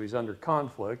government, so he's under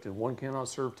conflict and one cannot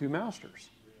serve 2 masters.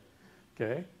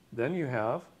 Okay? Then you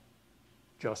have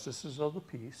justices of the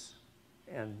peace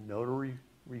and notary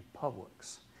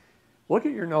republics. Look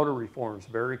at your notary forms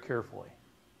very carefully.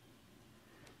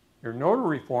 Your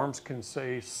notary forms can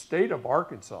say state of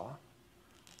Arkansas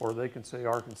or they can say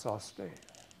Arkansas state.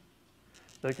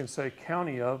 They can say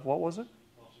county of, what was it?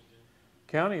 Washington.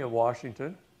 County of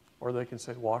Washington, or they can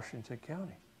say Washington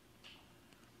County.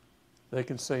 They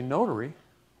can say notary,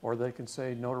 or they can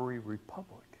say notary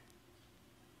republic.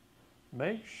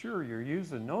 Make sure you're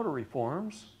using notary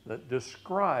forms that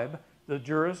describe the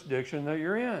jurisdiction that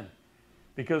you're in.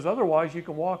 Because otherwise you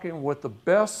can walk in with the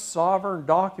best sovereign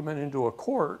document into a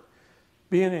court,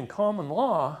 being in common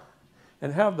law,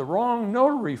 and have the wrong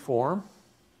notary form,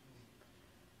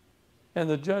 and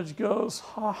the judge goes,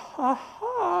 ha, ha,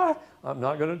 ha. I'm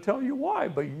not going to tell you why,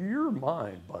 but you're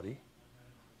mine, buddy.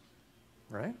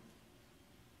 Right?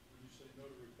 You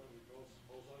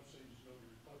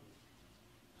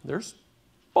There's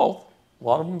both. A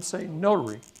lot of them say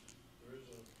notary. There is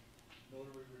a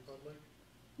notary republic.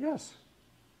 Yes.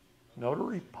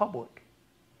 Notary public.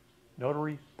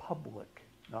 Notary public,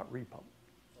 not republic.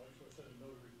 I actually said a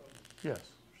notary public. Yes,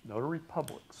 notary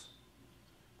publics.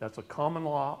 That's a common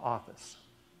law office,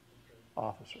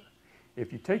 officer.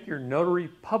 If you take your notary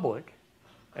public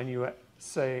and you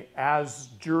say as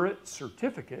jurat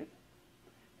certificate,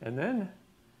 and then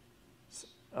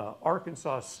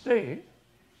Arkansas State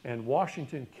and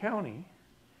Washington County,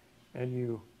 and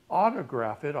you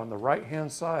autograph it on the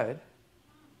right-hand side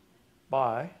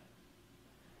by,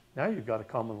 now you've got a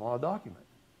common law document.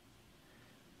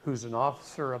 Who's an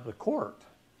officer of the court.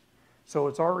 So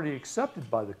it's already accepted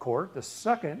by the court the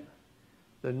second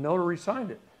the notary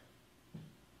signed it.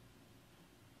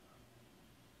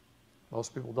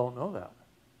 Most people don't know that.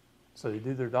 So they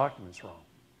do their documents wrong.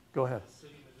 Go ahead.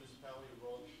 City municipality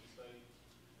runs the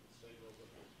state runs the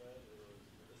fed, or is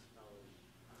municipality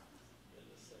in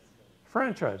the same thing?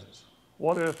 Franchises.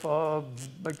 What if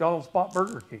McDonald's bought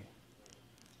Burger King?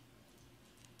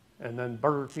 And then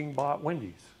Burger King bought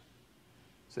Wendy's?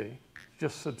 See?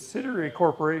 Just subsidiary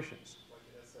corporations. Like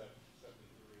SF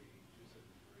 73,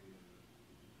 273,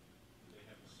 and they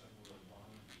have a similar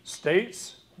line.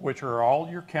 States, which are all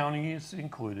your counties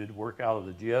included, work out of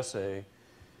the GSA,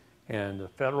 and the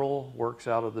federal works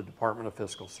out of the Department of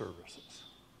Fiscal Services.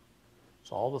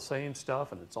 It's all the same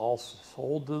stuff, and it's all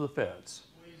sold to the feds.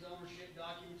 Will these ownership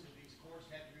documents of these courts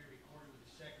have to be recorded with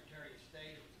the Secretary of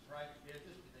State if it's a private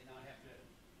business? Do they not have to?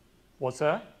 What's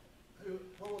that?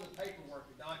 What will the paperwork,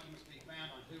 the documents be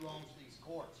found on who owns these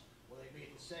courts? Will they be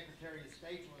at the Secretary of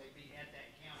State, or will they be at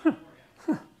that county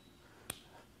courthouse?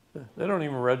 They don't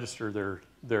even register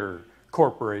their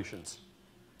corporations.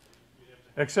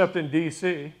 Except in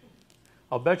D.C.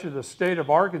 I'll bet you the state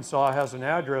of Arkansas has an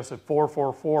address at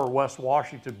 444 West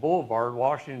Washington Boulevard,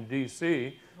 Washington,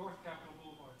 D.C. North Capitol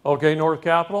Boulevard. Okay, North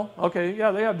Capitol? Okay,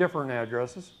 yeah, they have different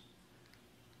addresses.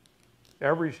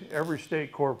 Every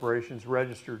state corporation's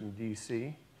registered in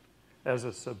D.C. as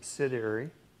a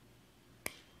subsidiary.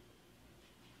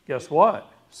 Guess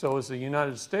what? So is the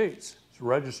United States. It's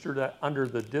registered under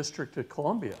the District of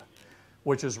Columbia,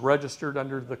 which is registered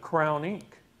under the Crown Inc.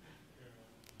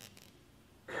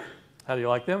 How do you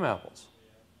like them apples?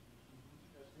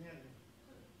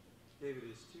 David,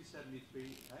 is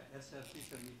 273, SF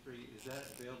 273, is that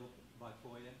available by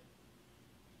FOIA?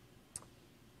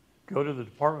 Go to the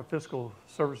Department of Fiscal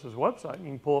Services website and you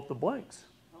can pull up the blanks.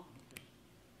 Oh, okay.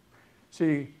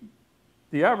 See,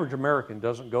 the average American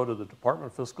doesn't go to the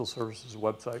Department of Fiscal Services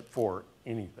website for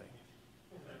anything.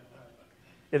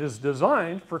 It is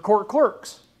designed for court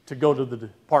clerks to go to the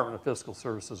Department of Fiscal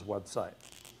Services website.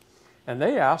 And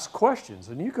they ask questions,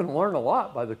 and you can learn a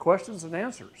lot by the questions and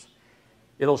answers.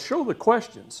 It'll show the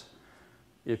questions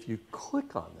if you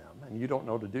click on them, and you don't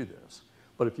know to do this,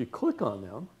 but if you click on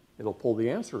them, it'll pull the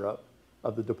answer up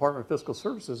of the Department of Fiscal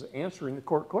Services answering the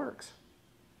court clerks.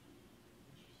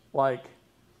 Like,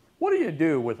 what do you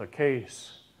do with a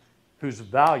case whose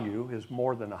value is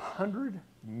more than $100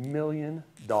 million?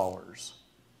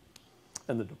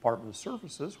 And the Department of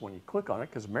Services, when you click on it,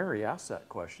 because Mary asked that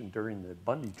question during the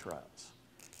Bundy trials,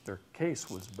 their case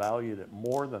was valued at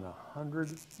more than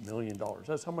 $100 million.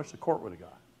 That's how much the court would have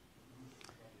got.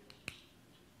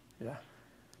 Yeah.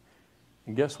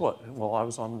 And guess what? Well, I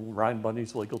was on Ryan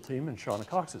Bundy's legal team and Shauna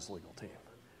Cox's legal team.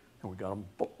 And we got them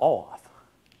all off.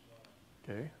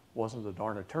 Okay? Wasn't the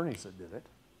darn attorneys that did it.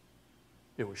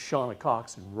 It was Shauna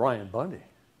Cox and Ryan Bundy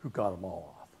who got them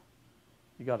all off.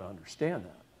 You got to understand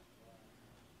that.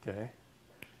 Okay?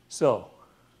 So,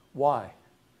 why?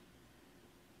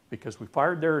 Because we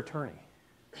fired their attorney.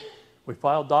 We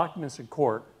filed documents in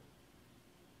court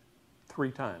 3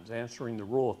 times, answering the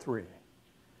rule of 3.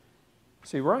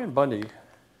 See, Ryan Bundy,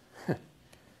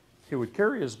 he would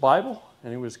carry his Bible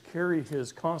and he would carry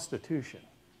his Constitution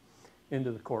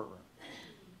into the courtroom.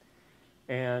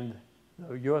 And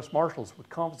the U.S. Marshals would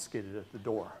confiscate it at the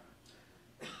door.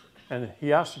 And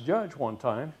he asked the judge one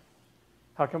time,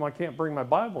 how come I can't bring my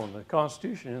Bible and the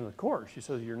Constitution into the court? She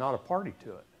says, you're not a party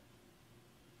to it.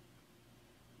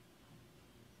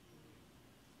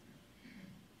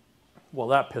 Well,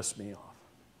 that pissed me off.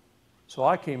 So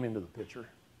I came into the picture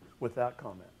with that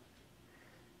comment.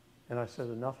 And I said,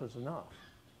 enough is enough.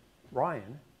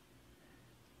 Ryan,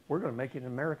 we're going to make it an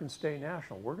American state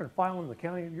national. We're going to file in the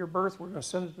county of your birth. We're going to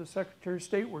send it to the Secretary of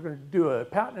State. We're going to do a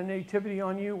patent of nativity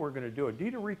on you. We're going to do a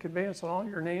deed of reconveyance on all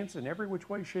your names in every which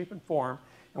way, shape, and form.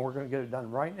 And we're going to get it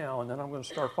done right now. And then I'm going to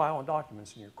start filing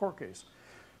documents in your court case.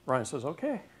 Ryan says,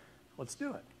 okay, let's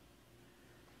do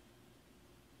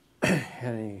it.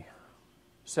 And he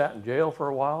sat in jail for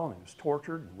a while and he was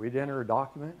tortured, and we'd enter a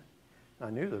document. And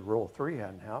I knew that Rule 3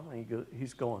 hadn't happened.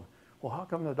 He's going, well, how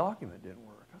come the document didn't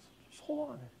work? I said, just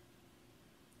hold on.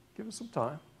 Give us some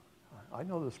time. I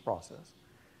know this process.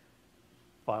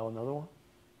 File another one.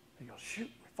 He goes, shoot,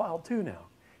 we filed 2 now.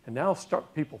 And now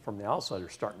people from the outside are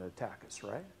starting to attack us,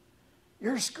 right?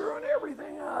 You're screwing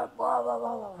everything up, blah, blah,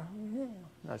 blah, blah.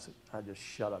 And I said, I just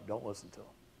shut up, don't listen to them.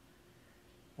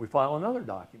 We file another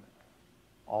document.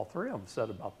 All 3 of them said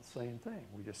about the same thing.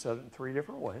 We just said it in 3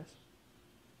 different ways.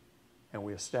 And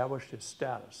we established his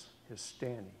status, his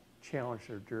standing, challenged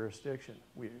their jurisdiction.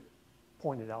 We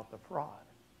pointed out the fraud.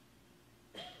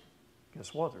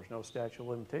 Guess what? There's no statute of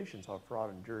limitations on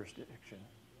fraud and jurisdiction,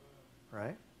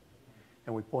 right?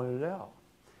 And we pointed it out.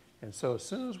 And so as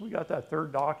soon as we got that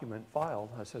 3rd document filed,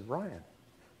 I said, Ryan,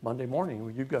 Monday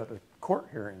morning, you've got a court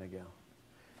hearing again.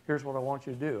 Here's what I want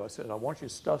you to do. I said, I want you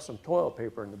to stuff some toilet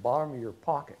paper in the bottom of your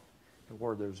pocket,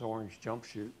 where there's orange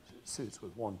jumpsuits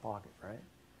with 1 pocket, right?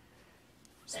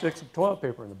 Stick some toilet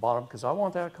paper in the bottom, because I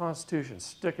want that Constitution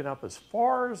sticking up as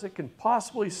far as it can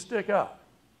possibly stick up.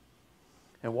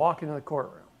 And walk into the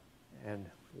courtroom and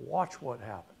watch what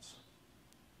happens.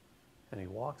 And he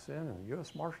walks in, and the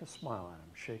U.S. Marshals smile at him,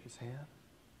 shake his hand.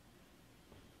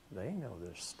 They know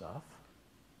this stuff.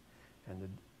 And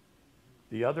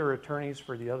the other attorneys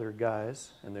for the other guys,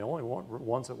 and the only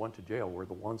ones that went to jail were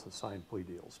the ones that signed plea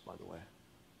deals, by the way.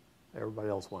 Everybody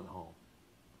else went home,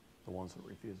 the ones that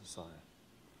refused to sign.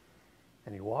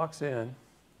 And he walks in,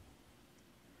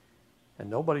 and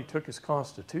nobody took his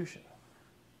Constitution.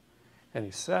 And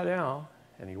he sat down,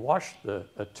 and he watched the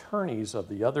attorneys of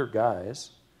the other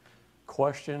guys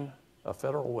question a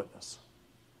federal witness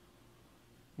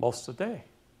most of the day.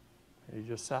 And he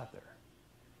just sat there.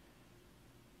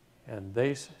 And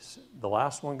the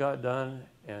last one got done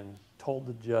and told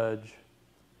the judge,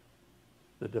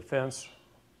 the defense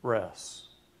rests.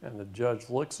 And the judge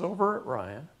looks over at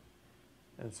Ryan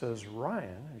and says,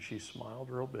 Ryan, and she smiled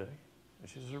real big, and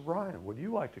she says, Ryan, would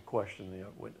you like to question the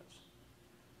witness?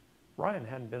 Ryan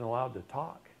hadn't been allowed to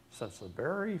talk since the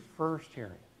very first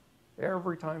hearing.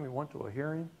 Every time he went to a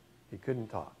hearing, he couldn't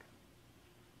talk.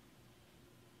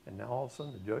 And now all of a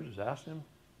sudden the judge has asked him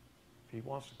if he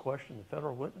wants to question the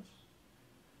federal witness.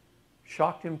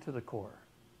 Shocked him to the core.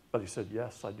 But he said,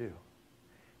 yes, I do.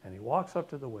 And he walks up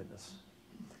to the witness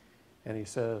and he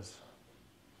says,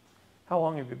 how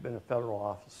long have you been a federal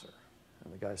officer?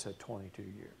 And the guy said, 22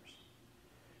 years.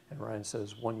 And Ryan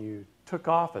says, when you took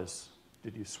office,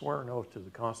 did you swear an oath to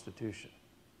the Constitution?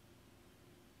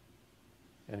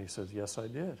 And he says, yes, I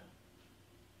did.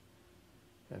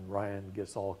 And Ryan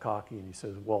gets all cocky and he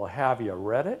says, well, have you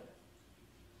read it?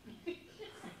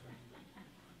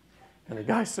 And the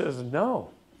guy says,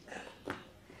 no.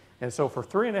 And so for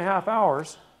 3.5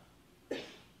 hours,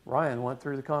 Ryan went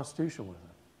through the Constitution with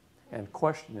him and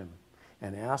questioned him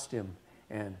and asked him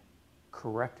and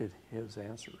corrected his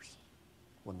answers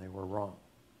when they were wrong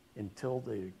until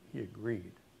he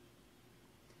agreed.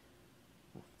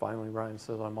 Finally, Ryan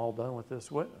says, I'm all done with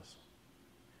this witness.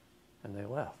 And they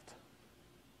left.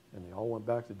 And they all went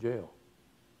back to jail.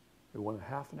 It went a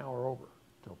half an hour over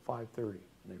till 5:30, and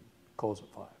they closed at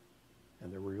 5.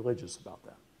 And they're religious about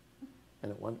that.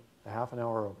 And it went a half an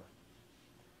hour over.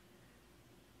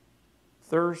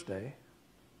 Thursday,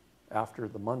 after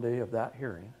the Monday of that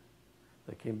hearing,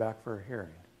 they came back for a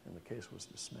hearing, and the case was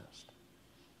dismissed.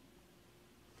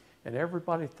 And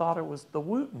everybody thought it was the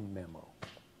Wooten memo.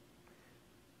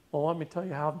 Well, let me tell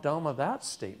you how dumb of that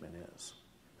statement is.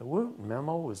 The Wooten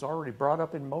memo was already brought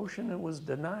up in motion and was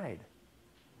denied.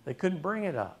 They couldn't bring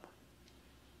it up.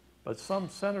 But some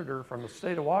senator from the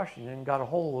state of Washington got a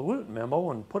hold of the Wooten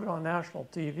memo and put it on national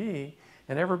TV,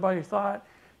 and everybody thought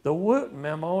the Wooten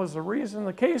memo is the reason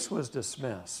the case was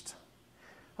dismissed.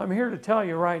 I'm here to tell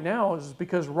you right now is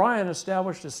because Ryan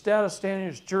established a status standing in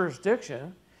his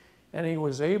jurisdiction, and he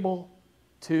was able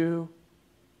to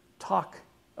talk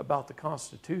about the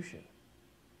Constitution.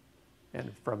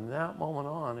 And from that moment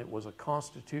on, it was a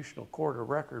constitutional court of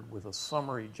record with a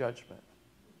summary judgment.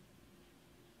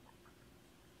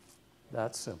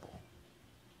 That's simple.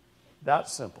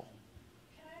 That's simple.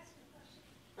 Can I ask you a question?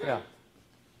 Yeah.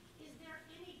 Is there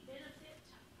any benefit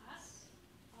to us,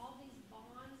 all these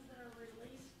bonds that are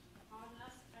released on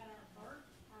us at our birth,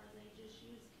 or are they just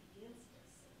used against us,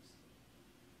 so to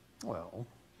speak, Well,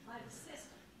 by the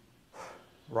system?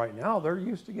 right now, they're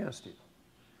used against you.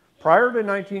 Prior to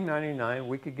 1999,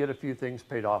 we could get a few things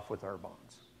paid off with our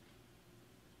bonds.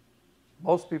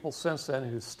 Most people since then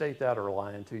who state that are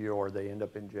lying to you, or they end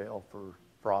up in jail for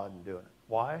fraud and doing it.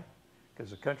 Why? Because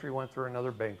the country went through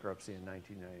another bankruptcy in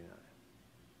 1999.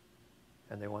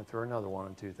 And they went through another one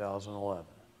in 2011.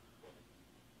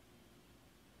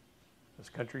 This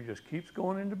country just keeps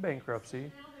going into bankruptcy, Now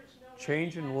there's no way to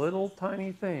changing access little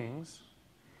tiny things,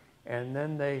 and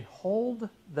then they hold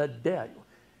the debt.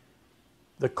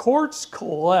 The courts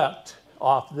collect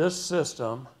off this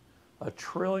system $1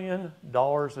 trillion a day. And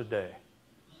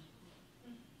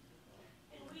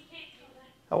we can't do that.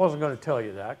 I wasn't going to tell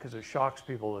you that because it shocks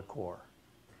people to the core.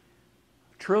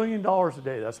 $1 trillion a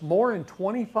day, that's more in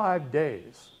 25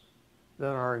 days than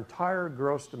our entire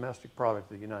gross domestic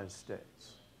product of the United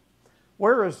States.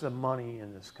 Where is the money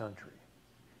in this country?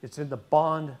 It's in the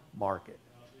bond market.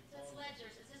 So it's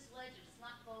ledgers, it's just ledgers, it's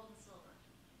not gold and silver.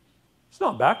 It's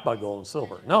not backed by gold and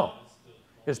silver, no.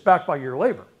 It's backed by your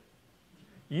labor.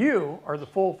 You are the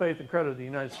full faith and credit of the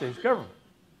United States government.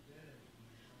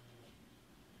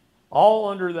 All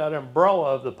under that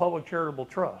umbrella of the Public Charitable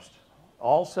Trust.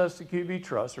 All sets to QB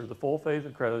trusts are the full faith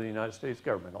and credit of the United States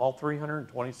government. All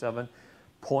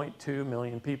 327.2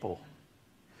 million people.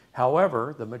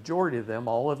 However, the majority of them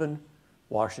all live in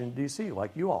Washington, D.C.,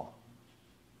 like you all.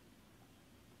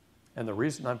 And the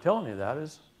reason I'm telling you that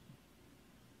is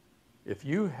if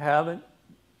you haven't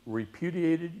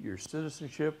repudiated your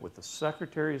citizenship with the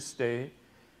Secretary of State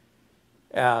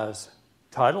as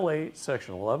Title 8,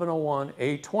 Section 1101,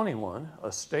 A21,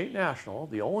 a state national,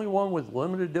 the only one with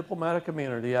limited diplomatic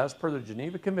immunity as per the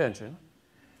Geneva Convention,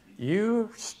 your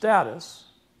status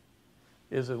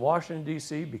is in Washington,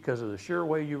 D.C. because of the sheer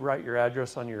way you write your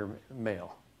address on your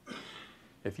mail.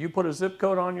 If you put a zip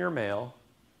code on your mail,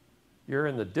 you're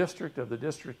in the District of the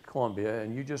District of Columbia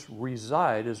and you just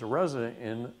reside as a resident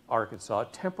in Arkansas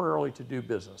temporarily to do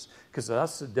business, because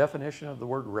that's the definition of the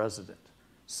word resident.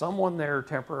 Someone there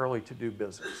temporarily to do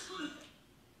business.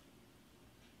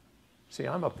 See,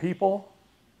 I'm a people,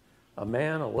 a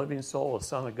man, a living soul, a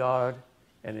son of God,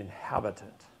 an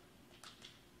inhabitant.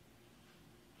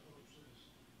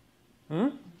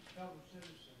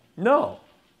 No,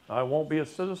 I won't be a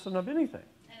citizen of anything.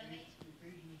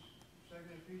 Ephesians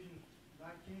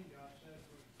 19, God says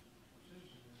we're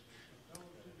citizens, fellow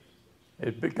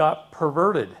citizens. It got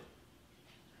perverted.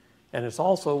 And it's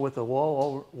also with the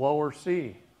lower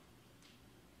C.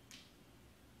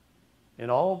 In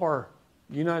all of our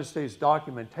United States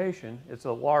documentation, it's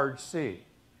a large C.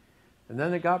 And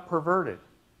then it got perverted.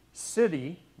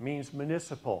 City means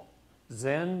municipal.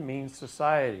 Zen means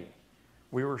society.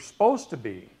 We were supposed to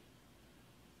be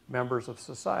members of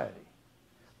society,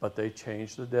 but they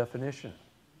changed the definition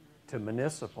to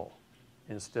municipal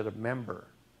instead of member.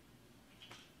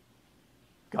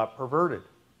 Got perverted.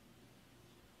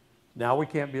 Now we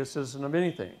can't be a citizen of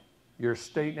anything. You're a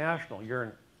state national. You're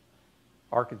in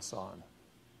Arkansas. Can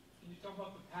you talk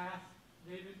about the path,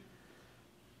 David?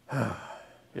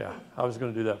 Yeah, I was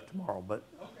going to do that tomorrow, but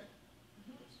Okay.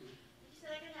 You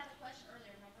said I could have a question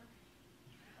earlier, remember?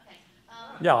 Okay.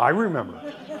 yeah, I remember.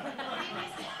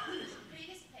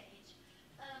 Previous page.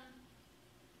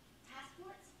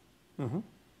 Passports, Mm-hmm.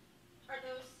 are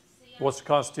those CI? What's the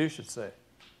Constitution say? It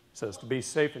says to be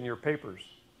safe in your papers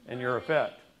and your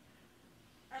effect.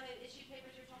 Are they issued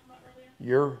papers you were talking about earlier?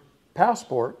 Your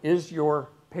passport is your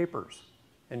papers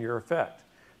and your effect.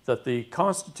 That the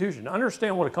Constitution,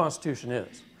 understand what a Constitution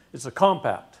is. It's a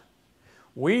compact.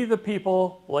 We the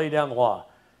people lay down the law.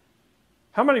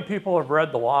 How many people have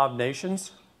read The Law of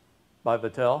Nations by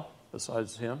Vattel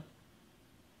besides him?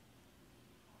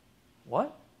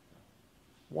 What?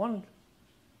 1,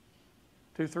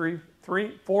 2, 3,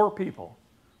 4 people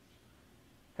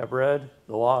have read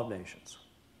The Law of Nations.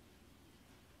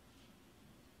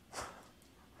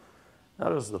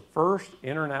 That is the first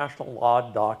international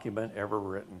law document ever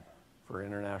written for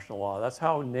international law. That's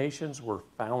how nations were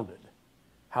founded,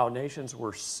 how nations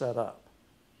were set up.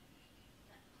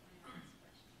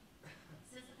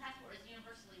 Since the passport is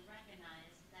universally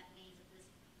recognized, that means that this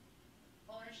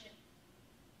ownership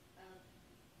of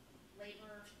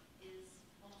labor is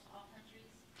almost all countries?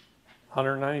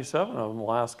 197 of them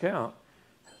last count.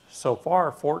 So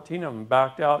far, 14 of them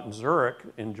backed out in Zurich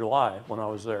in July when I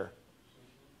was there.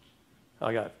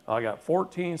 I got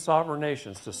 14 sovereign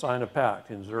nations to sign a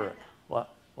pact in Zurich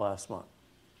last month,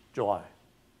 July,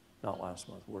 not last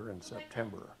month. We're in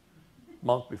September,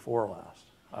 month before last.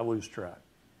 I lose track.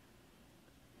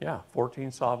 Yeah,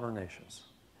 14 sovereign nations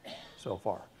so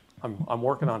far. I'm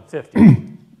working on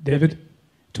 50. David,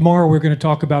 tomorrow we're going to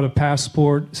talk about a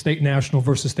passport, state national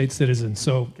versus state citizen.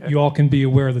 So Okay. you all can be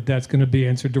aware that that's going to be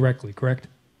answered directly, correct?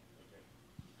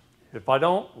 If I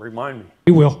don't, remind me.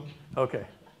 We will. Okay.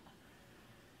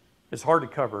 It's hard to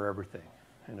cover everything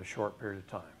in a short period of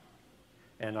time.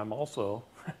 And I'm also,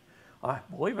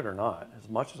 believe it or not, as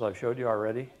much as I've showed you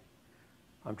already,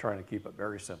 I'm trying to keep it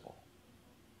very simple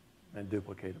and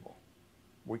duplicatable.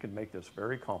 We can make this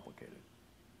very complicated.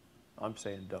 I'm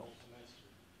saying don't.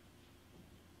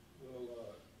 Well,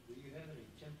 do you have any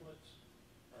templates?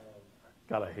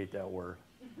 God, I hate that word.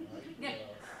 Like,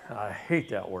 I hate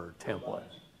that word, template.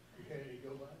 you had any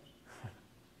go-bys?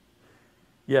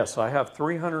 Yes, I have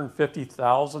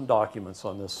 350,000 documents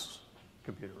on this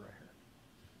computer right here.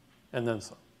 And then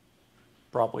some.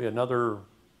 Probably another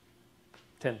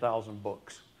 10,000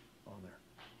 books on there.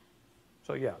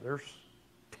 So yeah, there's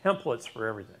templates for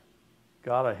everything.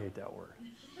 God, I hate that word.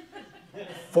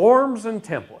 Forms and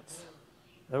templates.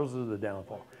 Those are the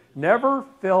downfall. Never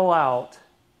fill out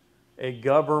a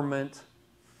government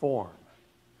form.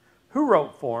 Who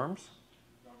wrote forms?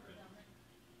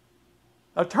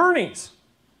 Attorneys.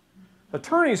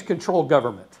 Attorneys control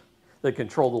government. They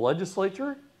control the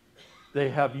legislature. They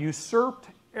have usurped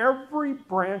every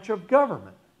branch of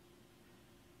government.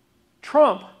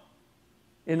 Trump,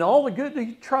 in all the good that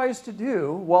he tries to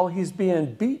do while he's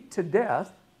being beat to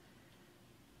death,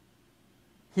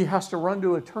 he has to run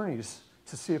to attorneys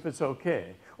to see if it's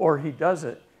okay. Or he does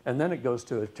it, and then it goes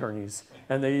to attorneys,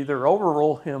 and they either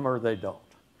overrule him or they don't.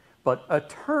 But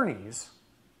attorneys,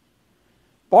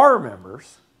 bar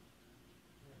members,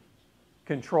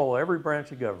 control every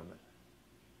branch of government.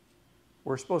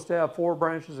 We're supposed to have 4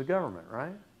 branches of government,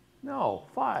 right? No,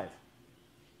 5.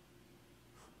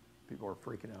 People are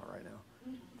freaking out right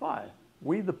now. 5.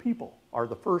 We the people are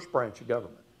the first branch of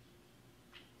government.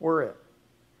 We're it.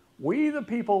 We the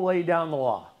people lay down the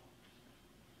law.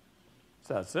 It's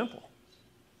that simple.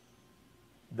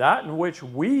 That in which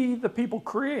we the people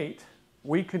create,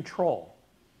 we control.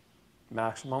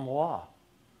 Maximum law.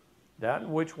 That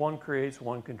in which one creates,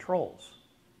 one controls.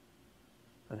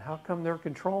 And how come they're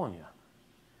controlling you?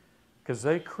 Because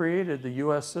they created the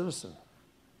U.S. citizen.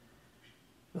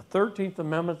 The 13th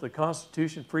Amendment of the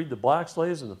Constitution freed the black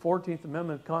slaves, and the 14th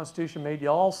Amendment of the Constitution made you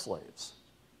all slaves.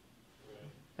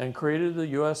 And created the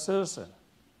U.S. citizen.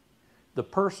 The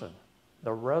person,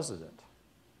 the resident.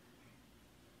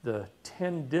 The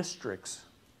 10 districts.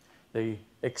 They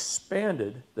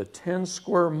expanded the 10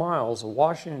 square miles of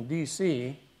Washington,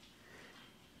 D.C.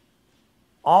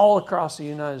 all across the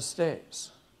United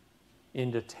States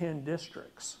into 10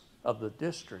 districts of the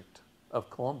District of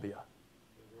Columbia.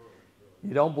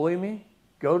 You don't believe me?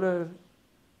 Go to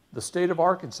the state of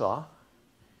Arkansas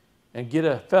and get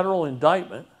a federal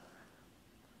indictment.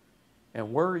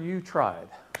 And where are you tried?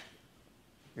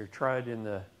 You're tried in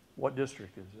the, what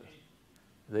district is this?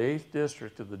 The 8th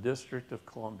district of the District of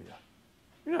Columbia.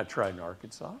 You're not tried in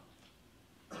Arkansas.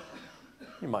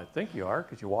 You might think you are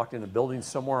because you walked in a building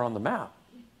somewhere on the map.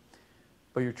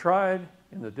 But you're tried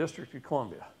in the District of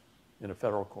Columbia in a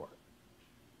federal court.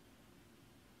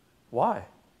 Why?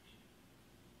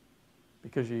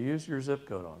 Because you used your zip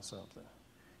code on something.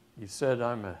 You said,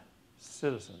 I'm a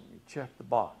citizen. You checked the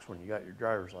box when you got your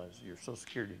driver's license, your social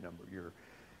security number,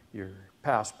 your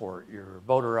passport, your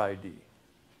voter ID,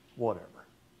 whatever.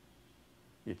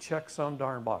 You checked some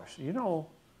darn box. You know,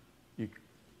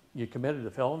 you committed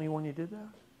a felony when you did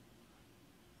that?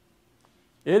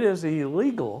 It is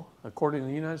illegal, according to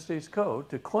the United States Code,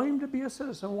 to claim to be a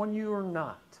citizen when you are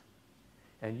not.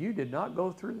 And you did not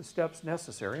go through the steps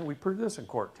necessary, and we proved this in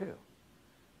court too.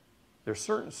 There's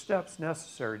certain steps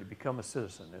necessary to become a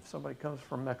citizen. If somebody comes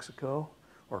from Mexico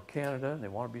or Canada and they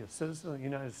want to be a citizen of the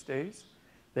United States,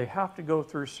 they have to go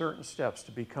through certain steps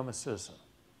to become a citizen.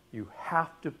 You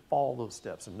have to follow those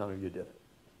steps, and none of you did it.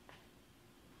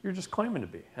 You're just claiming to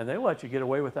be. And they let you get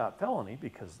away with that felony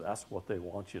because that's what they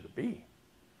want you to be.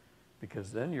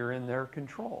 Because then you're in their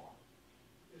control.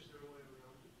 Is there a way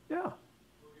around it? Yeah,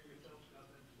 We'll give you a thumbs up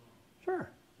then tomorrow.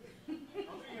 sure.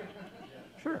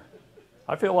 Sure.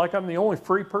 I feel like I'm the only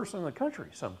free person in the country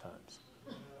sometimes.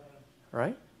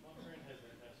 Right? My friend has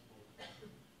that passport.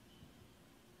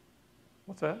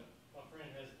 What's that? My friend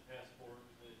has the passport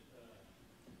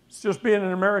that, It's just being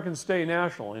an American state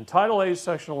national. In Title 8,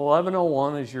 Section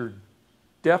 1101 is your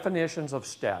definitions of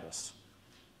status.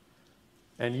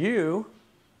 And you,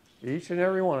 each and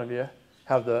every one of you,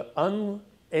 have the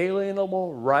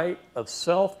unalienable right of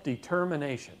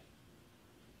self-determination.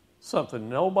 Something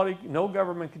no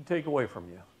government can take away from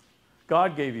you.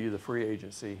 God gave you the free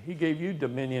agency. He gave you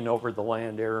dominion over the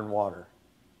land, air, and water.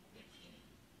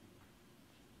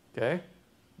 Okay?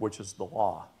 Which is the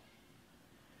law.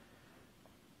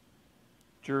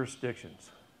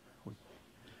 Jurisdictions.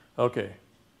 Okay.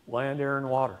 Land, air, and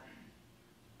water.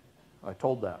 I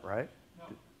told that, right?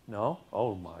 No?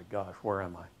 Oh my gosh, where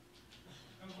am I?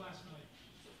 That was last night.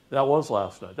 That was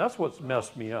last night. That's what's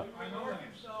messed me up. I know that.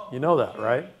 You know that,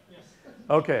 right? Yes.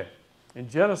 Okay. In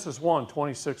Genesis 1,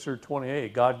 26 through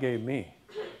 28, God gave me,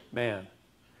 man,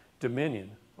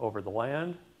 dominion over the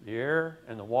land, the air,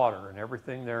 and the water, and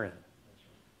everything therein.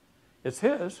 It's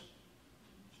his.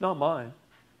 It's not mine.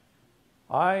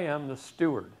 I am the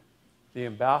steward, the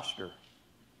ambassador.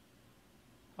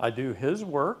 I do his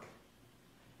work,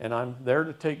 and I'm there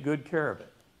to take good care of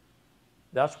it.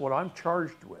 That's what I'm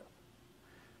charged with.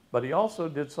 But he also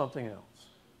did something else.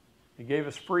 He gave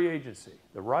us free agency,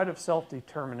 the right of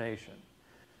self-determination,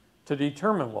 to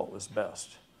determine what was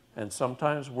best. And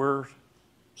sometimes we're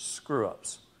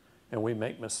screw-ups, and we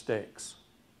make mistakes,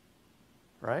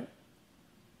 right?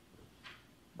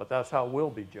 But that's how we'll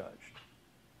be judged.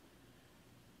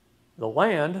 The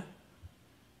land,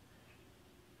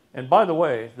 and by the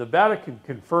way, the Vatican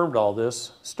confirmed all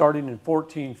this starting in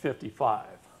 1455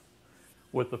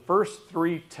 with the first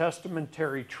 3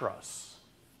 testamentary trusts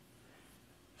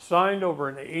signed over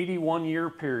an 81-year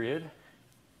period,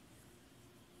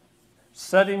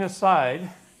 setting aside,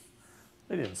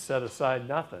 they didn't set aside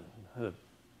nothing.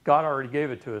 God already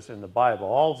gave it to us in the Bible.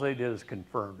 All they did is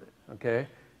confirmed it, okay?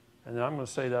 And then I'm going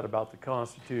to say that about the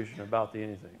Constitution, about the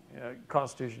anything. The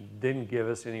Constitution didn't give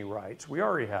us any rights. We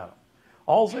already had them.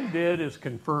 All they did is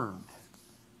confirmed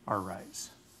our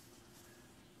rights.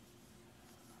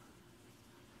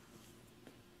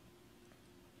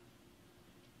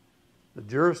 The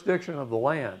jurisdiction of the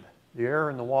land, the air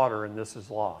and the water, and this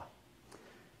is law.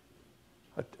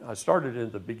 I started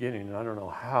at the beginning, and I don't know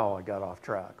how I got off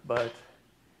track, but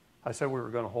I said we were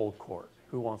going to hold court.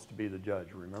 Who wants to be the judge?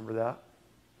 Remember that?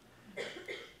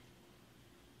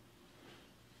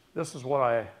 This is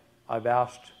what I've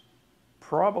asked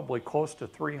probably close to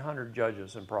 300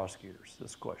 judges and prosecutors,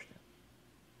 this question.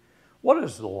 What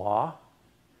is the law?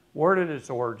 Where did its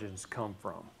origins come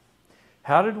from?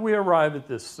 How did we arrive at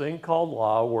this thing called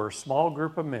law where a small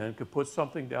group of men could put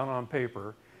something down on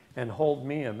paper and hold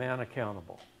me, a man,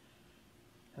 accountable?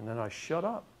 And then I shut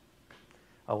up.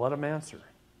 I let them answer.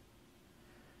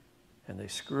 And they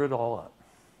screw it all up.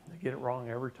 They get it wrong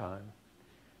every time.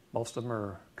 Most of them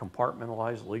are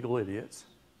compartmentalized legal idiots,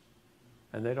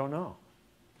 and they don't know.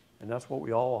 And that's what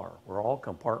we all are. We're all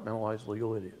compartmentalized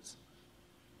legal idiots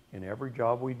in every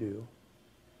job we do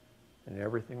and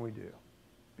everything we do,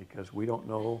 because we don't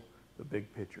know the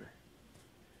big picture.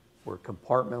 We're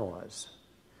compartmentalized.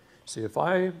 See, if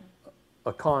I'm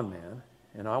a con man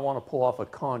and I want to pull off a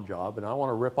con job and I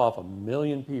want to rip off 1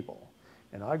 million people,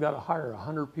 and I've got to hire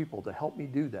 100 people to help me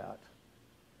do that,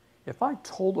 if I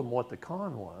told them what the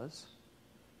con was,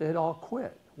 they'd all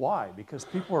quit. Why? Because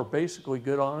people are basically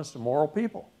good, honest, and moral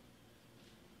people.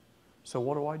 So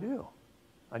what do?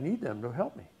 I need them to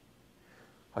help me.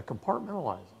 I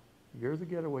compartmentalize them. You're the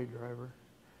getaway driver,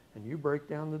 and you break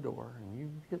down the door, and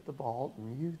you hit the vault,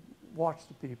 and you watch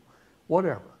the people,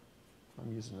 whatever.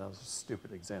 I'm using those as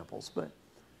stupid examples, but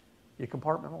you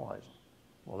compartmentalize them.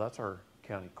 Well, that's our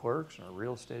county clerks, and our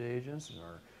real estate agents, and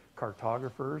our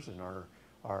cartographers, and our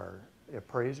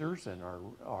appraisers, and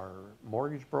our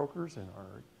mortgage brokers, and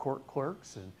our court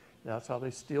clerks, and that's how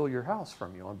they steal your house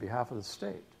from you on behalf of the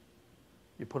state.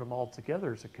 You put them all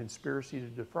together as a conspiracy to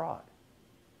defraud,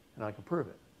 and I can prove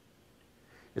it.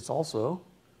 It's also,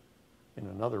 in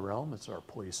another realm, it's our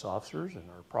police officers and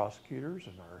our prosecutors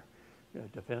and our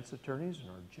defense attorneys and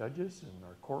our judges and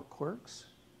our court clerks,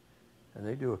 and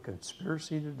they do a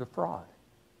conspiracy to defraud,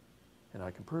 and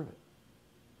I can prove it.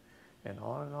 And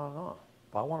on and on and on.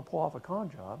 If I want to pull off a con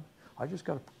job, I just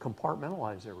got to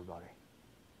compartmentalize everybody.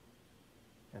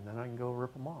 And then I can go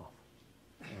rip them off.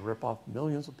 And rip off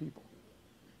millions of people.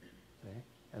 Okay?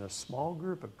 And a small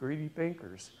group of greedy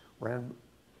bankers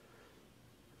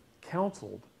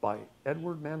counseled by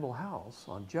Edward Mandell House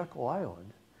on Jekyll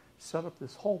Island, set up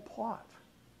this whole plot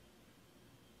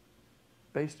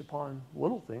based upon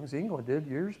little things England did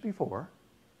years before,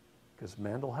 because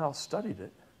Mandell House studied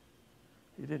it.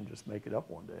 He didn't just make it up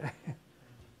one day.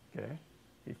 Okay?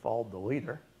 He followed the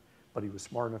leader, but he was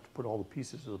smart enough to put all the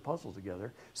pieces of the puzzle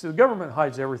together. So the government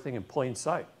hides everything in plain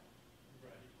sight.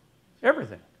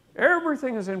 Everything.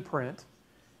 Everything is in print.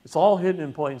 It's all hidden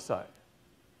in plain sight.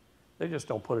 They just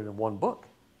don't put it in one book.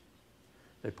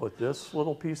 They put this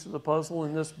little piece of the puzzle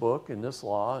in this book, in this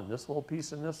law, and this little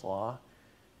piece in this law,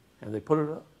 and they put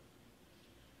it up.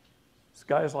 It's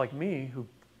guys like me who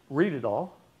read it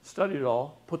all, study it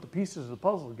all, put the pieces of the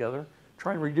puzzle together,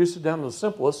 try and reduce it down to the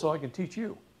simplest so I can teach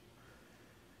you.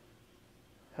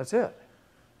 That's it.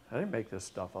 I didn't make this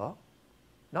stuff up.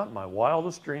 Not in my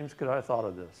wildest dreams could I have thought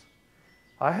of this.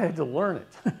 I had to learn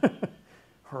it.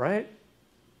 Right?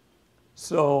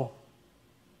 So,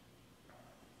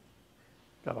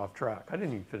 got off track. I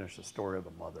didn't even finish the story of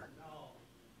the mother.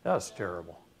 That's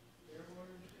terrible.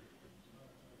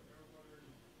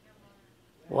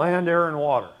 Land, air, and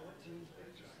water.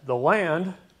 The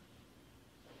land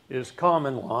is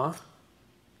common law.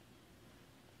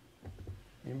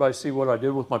 Anybody see what I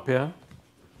did with my pen?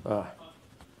 Now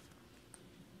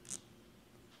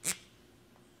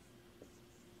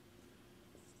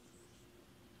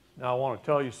I want to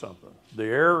tell you something. The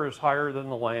air is higher than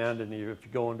the land, and if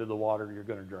you go into the water, you're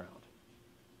going to drown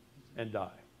and die.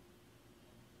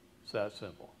 It's that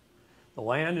simple. The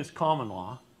land is common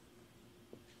law,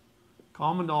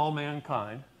 common to all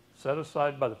mankind, set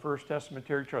aside by the First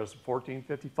Testamentary Trust of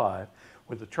 1455,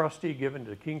 with the trustee given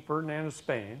to King Ferdinand of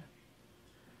Spain.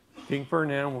 King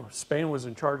Ferdinand of Spain was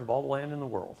in charge of all the land in the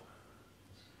world.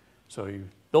 So he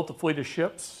built a fleet of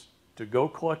ships to go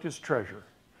collect his treasure.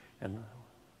 And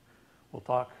we'll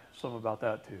talk some about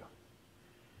that too.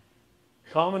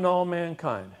 Common to all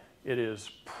mankind. It is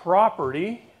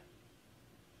property,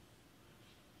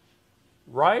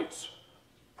 rights,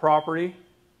 property.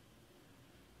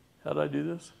 How did I do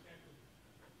this?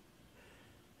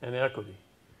 And equity.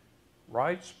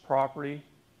 Rights, property,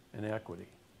 and equity.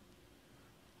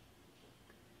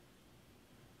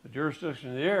 The jurisdiction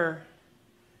of the air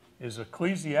is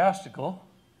ecclesiastical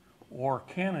or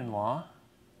canon law,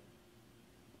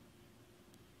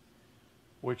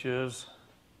 which is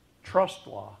trust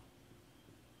law.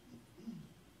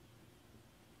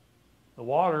 The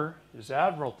water is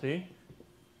admiralty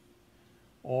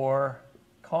or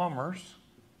commerce,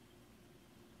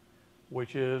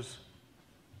 which is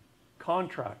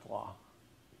contract law.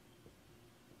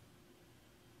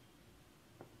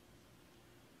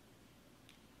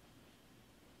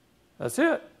 That's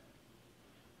it.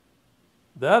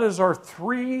 That is our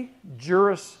 3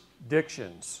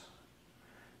 jurisdictions.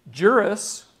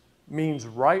 Juris means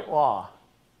right law.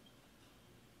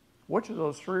 Which of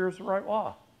those 3 is the right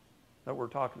law that we're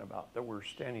talking about, that we're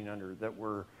standing under, that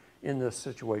we're in this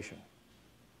situation?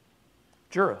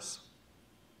 Juris.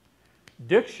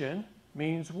 Diction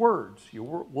means words.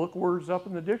 You look words up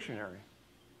in the dictionary.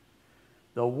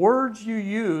 The words you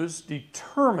use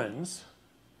determines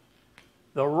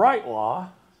the right law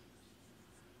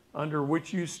under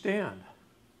which you stand.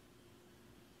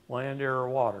 Land, air, or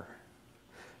water.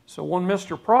 So when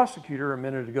Mr. Prosecutor a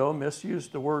minute ago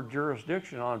misused the word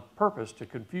jurisdiction on purpose to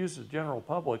confuse the general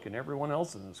public and everyone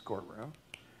else in this courtroom,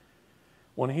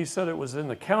 when he said it was in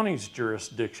the county's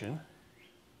jurisdiction,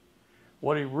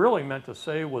 what he really meant to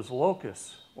say was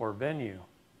locus or venue,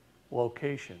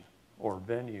 location or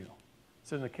venue.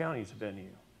 It's in the county's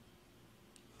venue.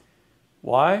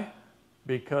 Why?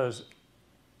 Because it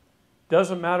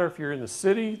doesn't matter if you're in the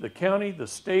city, the county, the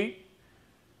state,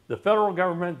 the federal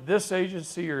government, this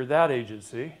agency or that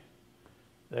agency,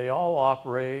 they all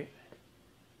operate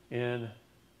in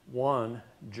one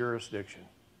jurisdiction.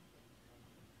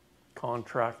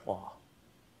 Contract law.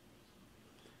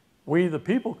 We, the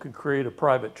people, can create a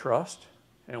private trust,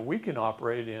 and we can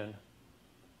operate in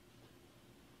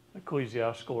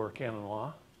ecclesiastical or canon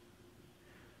law.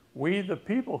 We, the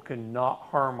people, cannot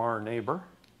harm our neighbor.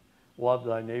 Love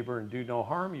thy neighbor and do no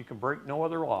harm. You can break no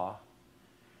other law,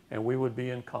 and we would be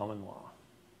in common law.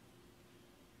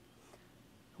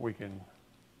 We can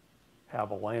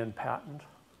have a land patent,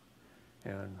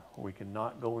 and we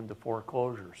cannot go into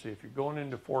foreclosure. See, if you're going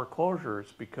into foreclosure,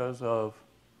 it's because of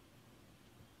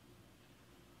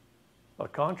a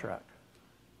contract.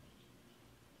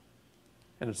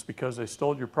 And it's because they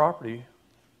stole your property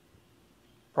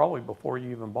probably before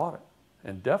you even bought it,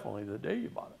 and definitely the day you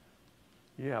bought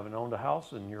it. You haven't owned a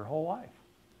house in your whole life,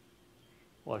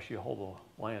 unless you hold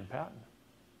a land patent.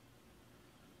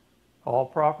 All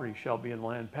property shall be in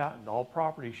land patent. All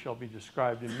property shall be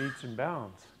described in metes and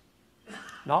bounds.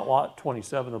 Not lot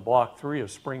 27 of block 3 of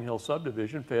Spring Hill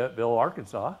subdivision, Fayetteville,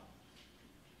 Arkansas.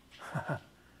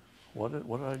 What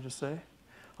did I just say?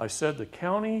 I said the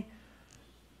county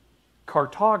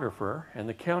cartographer and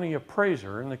the county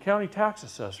appraiser and the county tax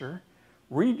assessor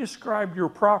re-described your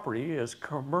property as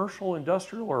commercial,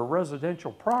 industrial, or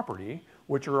residential property,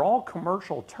 which are all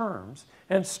commercial terms,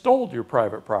 and stole your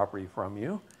private property from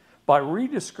you by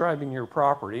re-describing your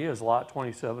property as lot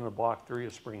 27 of block 3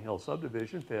 of Spring Hill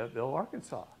subdivision, Fayetteville,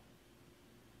 Arkansas.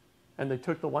 And they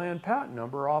took the land patent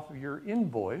number off of your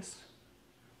invoice,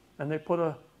 and they put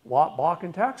a lot, block,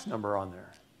 and tax number on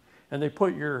there. And they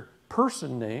put your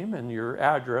person name and your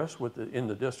address in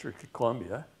the District of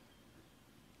Columbia.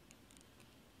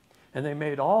 And they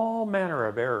made all manner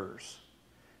of errors.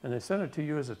 And they sent it to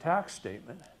you as a tax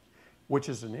statement, which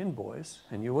is an invoice.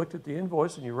 And you looked at the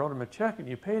invoice and you wrote them a check and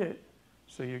you paid it,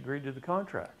 so you agreed to the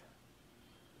contract.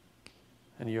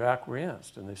 And you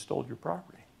acquiesced, and they stole your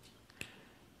property.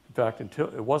 In fact,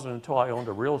 it wasn't until I owned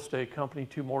a real estate company,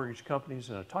 2 mortgage companies,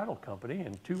 and a title company,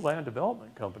 and 2 land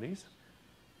development companies,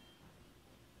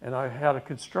 and I had a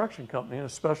construction company and a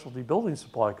specialty building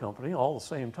supply company all at the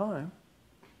same time,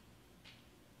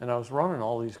 and I was running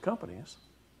all these companies,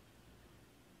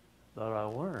 that I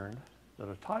learned that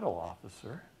a title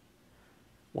officer,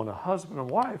 when a husband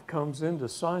and wife comes in to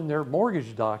sign their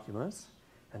mortgage documents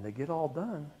and they get all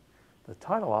done, the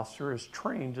title officer is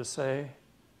trained to say,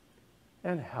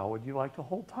 and how would you like to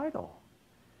hold title?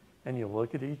 And you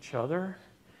look at each other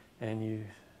and you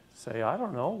say, I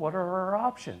don't know, what are our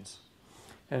options?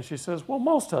 And she says, well,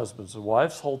 most husbands and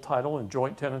wives hold title in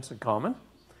joint tenants in common.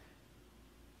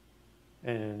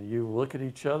 And you look at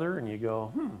each other and you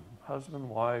go, husband,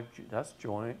 wife, that's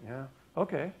joint, yeah.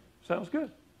 Okay, sounds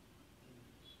good.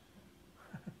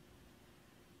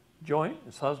 Joint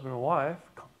is husband and wife.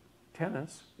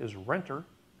 Tenants is renter.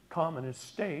 Common is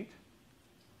state.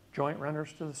 Joint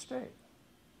renters to the state.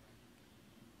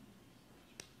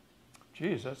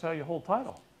 Geez, that's how you hold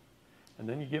title. And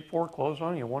then you get foreclosed on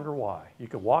and you wonder why. You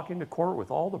could walk into court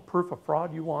with all the proof of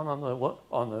fraud you want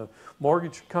on the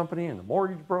mortgage company and the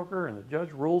mortgage broker, and the judge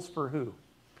rules for who?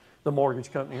 The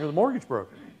mortgage company or the mortgage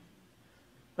broker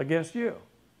against you.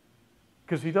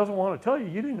 Because he doesn't want to tell you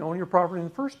you didn't own your property in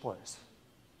the first place.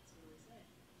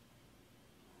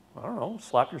 I don't know,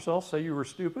 slap yourself, say you were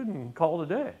stupid, and call it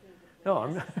a day.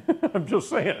 No, I'm just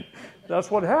saying,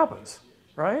 that's what happens,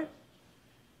 right?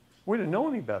 We didn't know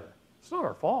any better. It's not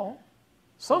our fault.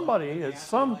 Somebody, it's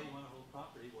some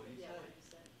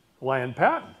land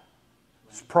patent.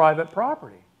 It's private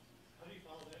property. How do you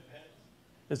follow that patent?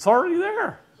 It's already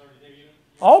there. It's already there, you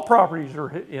don't. All properties are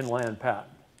in land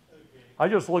patent. Okay. I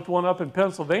just looked one up in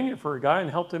Pennsylvania for a guy and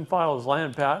helped him file his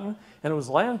land patent, and it was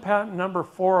land patent number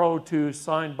 402,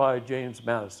 signed by James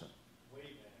Madison. Way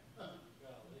back. Golly,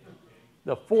 okay.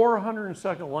 The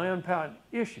 402nd land patent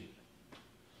issued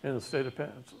in the state of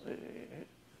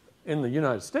in the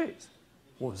United States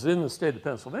was in the state of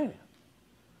Pennsylvania.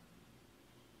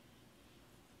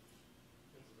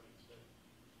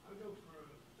 I go for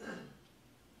a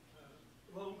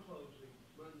loan closing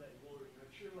Monday morning.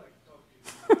 I'd sure like to talk to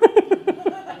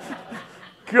you.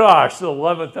 Gosh, the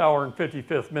 11th hour and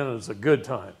 55th minute is a good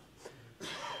time.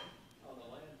 On the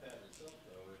land patent itself,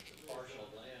 though, if the partial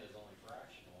land is only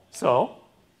fractional, So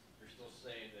you're still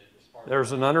saying that it's part of.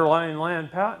 there's an underlying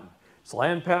land patent. It's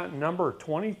land patent number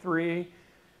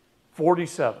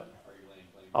 2347. Are you laying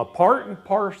claim? A part and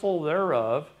parcel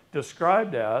thereof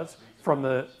described as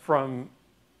from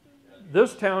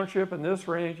this township and this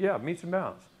range, yeah, meets and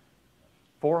bounds.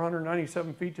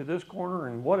 497 feet to this corner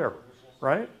and whatever,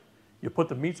 right? You put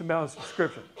the meets and bounds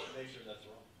description. Make sure that's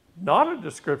wrong. Not a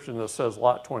description that says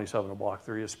lot 27 of block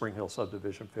 3 is Spring Hill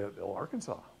subdivision, Fayetteville,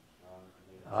 Arkansas.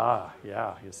 Ah,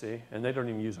 yeah, you see. And they don't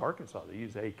even use Arkansas, they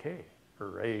use AK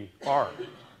or AR.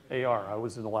 AR, I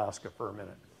was in Alaska for a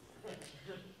minute.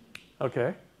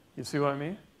 Okay, you see what I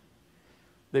mean?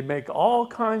 They make all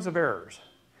kinds of errors.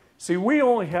 See, we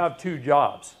only have two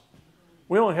jobs.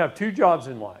 We only have two jobs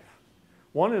in life.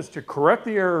 One is to correct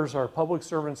the errors our public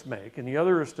servants make, and the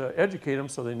other is to educate them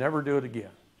so they never do it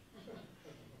again.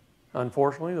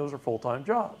 Unfortunately, those are full-time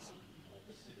jobs. See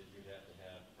that you'd have to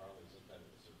have probably some kind of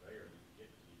a surveyor to get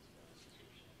these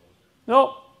descriptions.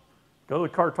 Nope. Go to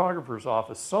the cartographer's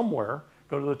office somewhere.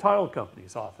 Go to the title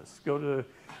company's office. Go to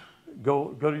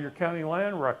your county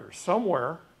land records.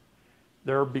 Somewhere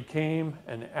there became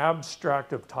an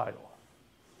abstract of title.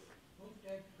 Most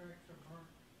abstracts are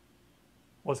marked.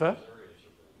 What's that? Most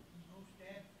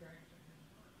abstracts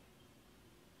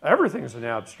are marked. Everything's an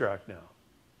abstract now.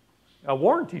 A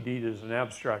warranty deed is an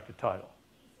abstract of title.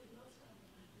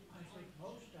 I think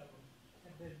most of them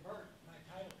have been burnt by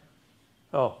title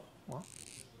companies. Oh, well.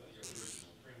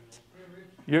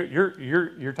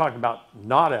 You're talking about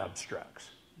not abstracts.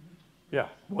 Yeah,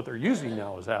 what they're using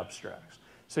now is abstracts.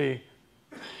 See,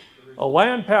 a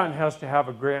land patent has to have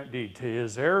a grant deed to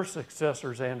his heirs,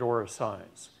 successors, and/or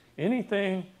assigns.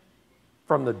 Anything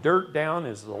from the dirt down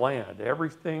is the land.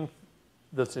 Everything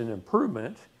that's an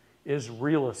improvement is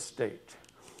real estate.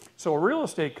 So a real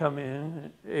estate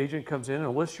agent comes in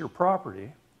and lists your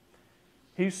property.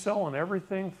 He's selling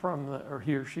everything or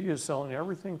he or she is selling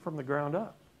everything from the ground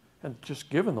up and just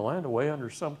giving the land away under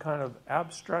some kind of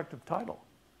abstract of title.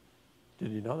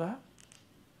 Did you know that?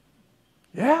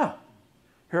 Yeah.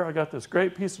 Here I got this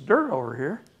great piece of dirt over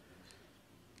here,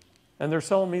 and they're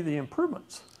selling me the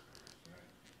improvements.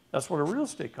 That's what a real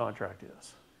estate contract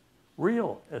is.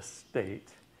 Real estate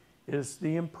is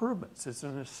the improvements. It's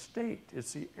an estate.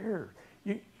 It's the heir.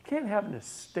 You can't have an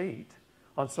estate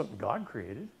on something God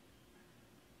created.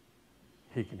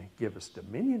 He can give us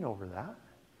dominion over that,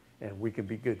 and we can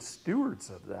be good stewards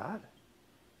of that,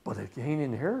 but it ain't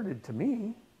inherited to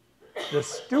me. The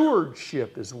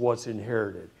stewardship is what's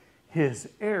inherited. His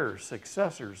heirs,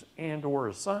 successors, and/or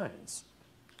assigns.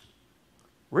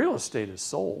 Real estate is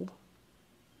sold.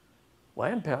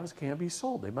 Land patents can't be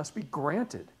sold. They must be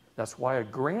granted. That's why a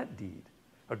grant deed.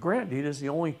 A grant deed is the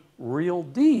only real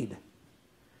deed.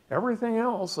 Everything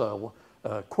else, a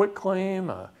quit claim,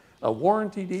 a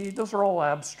warranty deed, those are all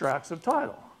abstracts of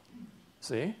title.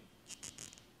 See?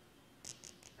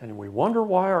 And we wonder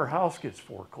why our house gets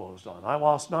foreclosed on. I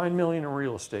lost $9 million in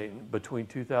real estate between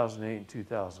 2008 and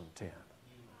 2010.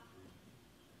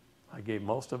 I gave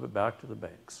most of it back to the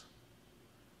banks.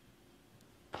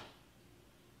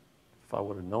 If I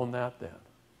would have known that then.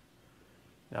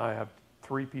 Now I have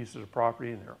 3 pieces of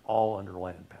property and they're all under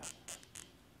land patent.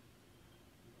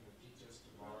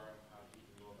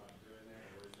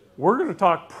 We're going to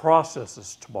talk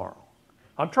processes tomorrow.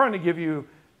 I'm trying to give you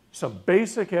some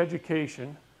basic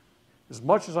education, as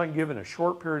much as I can give in a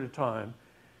short period of time,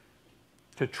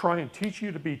 to try and teach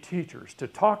you to be teachers, to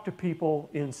talk to people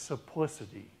in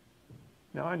simplicity.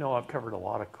 Now I know I've covered a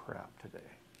lot of crap today,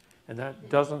 and that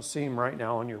doesn't seem right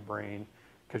now in your brain,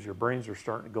 because your brains are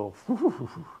starting to go,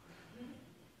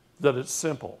 that it's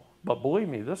simple. But believe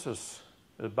me, this is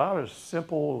about as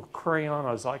simple crayon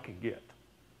as I can get,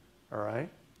 all right?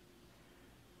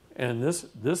 And this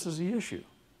is the issue.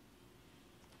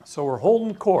 So we're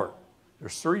holding court.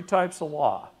 There's 3 types of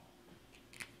law.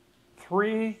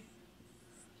 3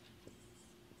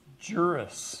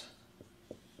 juris.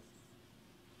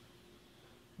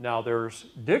 Now there's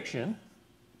diction.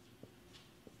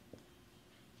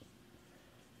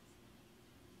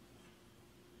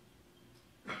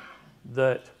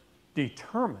 That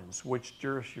determines which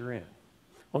juris you're in.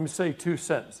 Let me say 2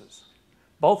 sentences.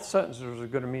 Both sentences are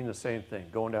going to mean the same thing,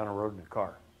 going down a road in a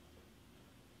car.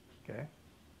 Okay?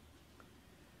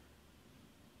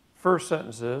 First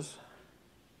sentence is,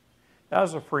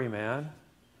 as a free man,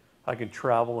 I can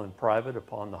travel in private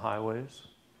upon the highways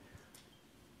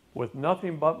with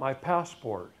nothing but my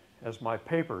passport as my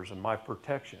papers and my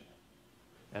protection,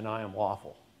 and I am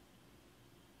lawful.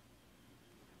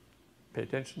 Pay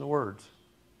attention to the words,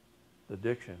 the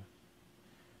diction.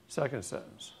 Second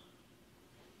sentence.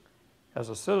 As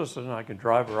a citizen, I can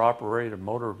drive or operate a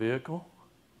motor vehicle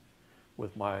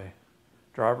with my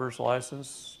driver's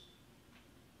license,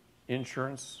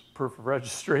 insurance, proof of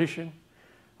registration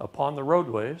upon the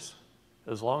roadways.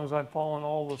 As long as I'm following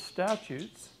all the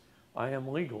statutes, I am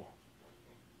legal.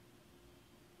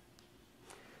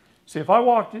 See, if I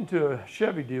walked into a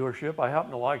Chevy dealership, I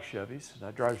happen to like Chevys, and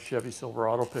I drive Chevy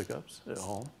Silverado pickups at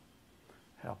home.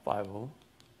 Have 5 of them.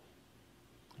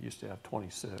 I used to have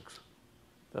 26.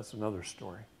 That's another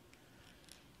story.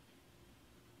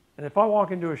 And if I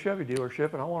walk into a Chevy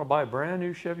dealership and I want to buy a brand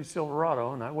new Chevy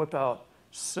Silverado, and I whip out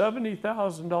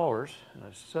 $70,000 and I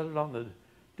set it on the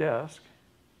desk,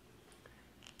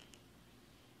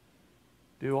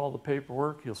 do all the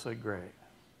paperwork, he'll say, great.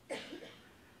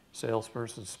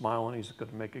 Salesperson smiling, he's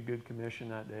going to make a good commission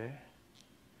that day.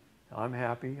 I'm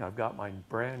happy, I've got my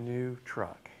brand new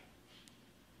truck.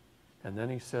 And then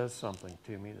he says something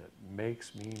to me that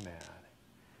makes me mad.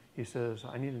 He says,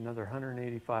 I need another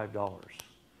 $185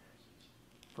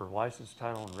 for license,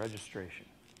 title, and registration.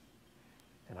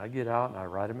 And I get out and I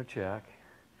write him a check,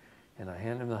 and I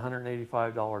hand him the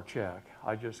 $185 check.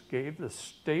 I just gave the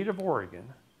state of Oregon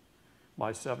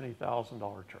my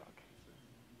 $70,000 truck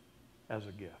as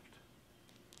a gift.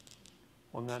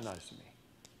 Wasn't that nice of me?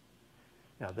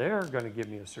 Now they're going to give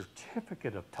me a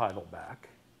certificate of title back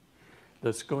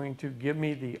that's going to give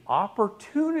me the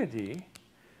opportunity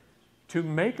to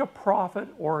make a profit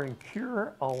or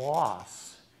incur a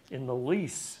loss in the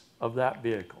lease of that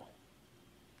vehicle.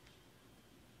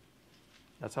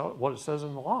 That's what it says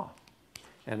in the law.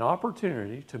 An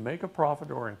opportunity to make a profit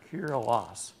or incur a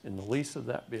loss in the lease of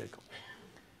that vehicle.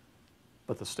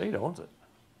 But the state owns it.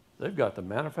 They've got the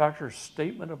manufacturer's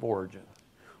statement of origin.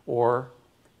 Or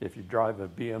if you drive a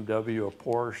BMW, a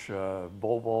Porsche, a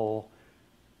Volvo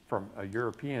from a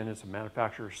European, it's a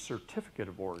manufacturer's certificate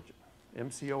of origin.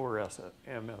 MCO or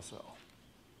MSO.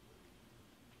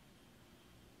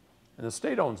 And the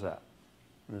state owns that.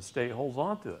 And the state holds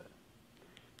on to it.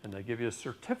 And they give you a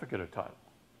certificate of title,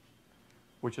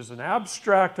 which is an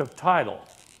abstract of title.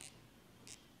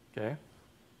 Okay?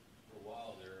 For a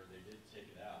while there, they did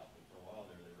take it out, but for a while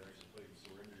there, they were actually putting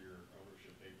surrender your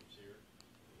ownership papers here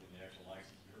in the actual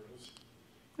license bureaus.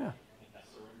 Yeah.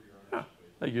 Surrender your ownership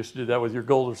papers. They used to do that with your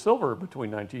gold or silver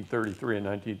between 1933 and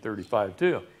 1935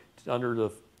 too. Under the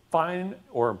fine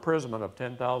or imprisonment of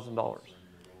 $10,000.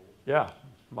 Yeah,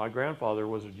 my grandfather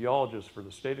was a geologist for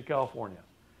the state of California.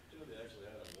 You know, they actually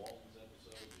had a Walton's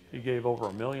episode. He gave over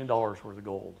 $1 million worth of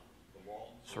gold, The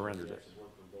Walton. surrendered He it. actually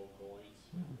worked for gold coins.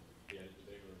 He had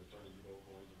they were returning gold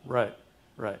coins. Right,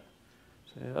 right.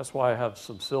 See, that's why I have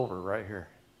some silver right here.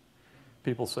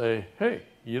 People say, hey,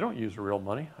 you don't use real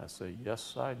money. I say,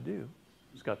 yes, I do.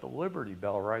 It's got the Liberty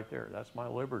Bell right there. That's my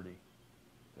liberty.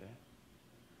 Okay?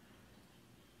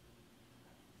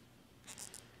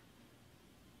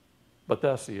 But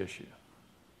that's the issue.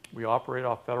 We operate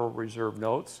off Federal Reserve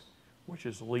notes, which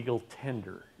is legal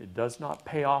tender. It does not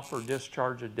pay off or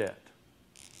discharge a debt.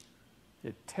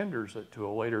 It tenders it to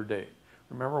a later date.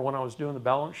 Remember when I was doing the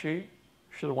balance sheet?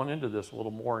 Should have went into this a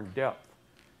little more in depth.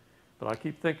 But I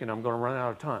keep thinking I'm going to run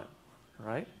out of time,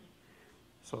 right?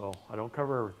 So I don't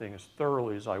cover everything as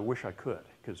thoroughly as I wish I could,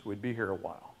 because we'd be here a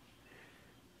while.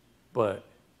 But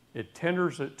it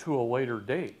tenders it to a later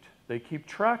date. They keep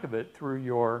track of it through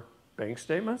your bank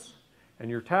statements and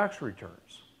your tax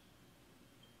returns.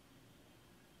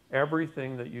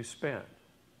 Everything that you spend.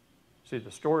 See,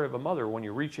 the story of a mother, when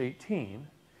you reach 18,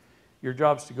 your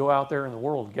job is to go out there in the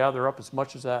world, gather up as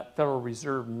much as that Federal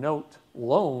Reserve note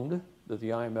loaned that the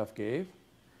IMF gave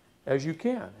as you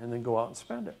can, and then go out and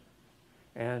spend it.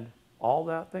 And all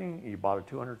that thing, you bought a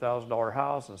 $200,000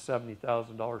 house and a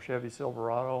 $70,000 Chevy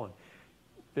Silverado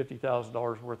and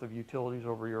 $50,000 worth of utilities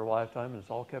over your lifetime, and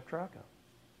it's all kept track of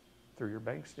through your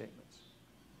bank statements.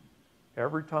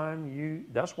 Every time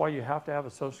that's why you have to have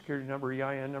a Social Security number,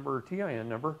 EIN number, or TIN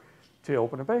number to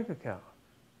open a bank account,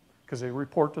 because they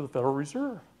report to the Federal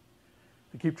Reserve.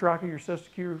 They keep track of your Social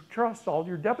Security trust, all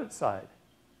your debit side,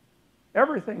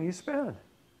 everything you spend,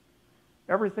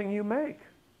 everything you make.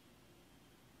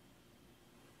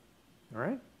 All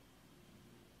right?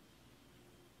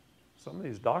 Some of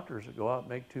these doctors that go out and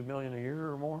make $2 million a year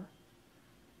or more,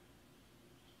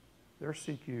 their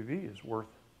CQV is worth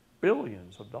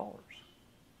billions of dollars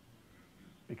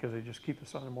because they just keep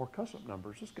assigning more custom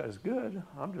numbers. This guy's good.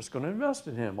 I'm just going to invest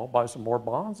in him. I'll buy some more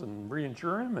bonds and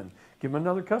reinsure him and give him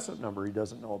another custom number he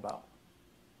doesn't know about.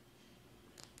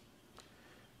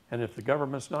 And if the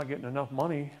government's not getting enough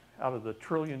money out of the $1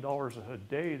 trillion a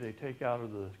day they take out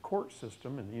of the court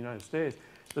system in the United States,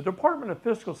 the Department of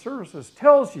Fiscal Services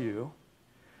tells you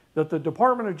that the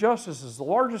Department of Justice is the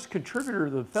largest contributor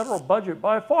to the federal budget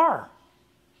by far.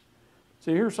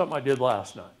 See, here's something I did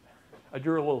last night. I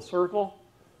drew a little circle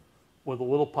with a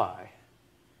little pie.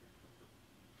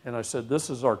 And I said, this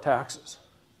is our taxes.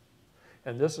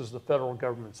 And this is the federal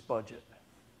government's budget.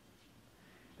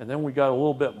 And then we got a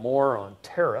little bit more on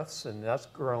tariffs, and that's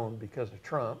grown because of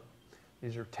Trump.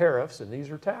 These are tariffs, and these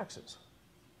are taxes.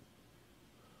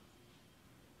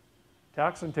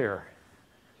 Tax and tariff,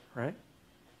 right?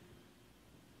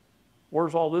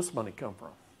 Where's all this money come from?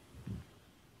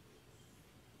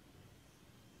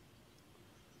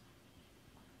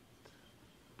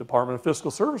 Department of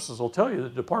Fiscal Services will tell you the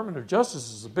Department of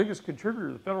Justice is the biggest contributor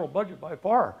to the federal budget by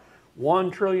far.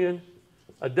 $1 trillion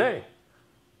a day.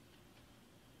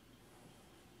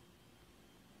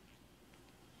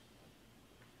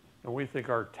 And we think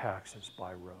our taxes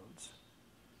buy roads.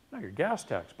 No, your gas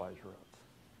tax buys roads.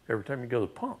 Every time you go to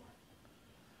the pump.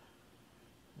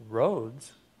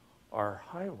 Roads are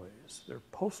highways. They're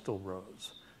postal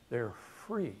roads. They're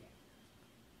free.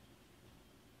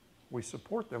 We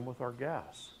support them with our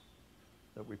gas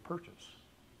that we purchase.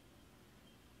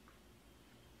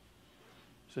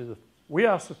 See, we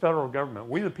ask the federal government,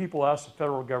 we the people ask the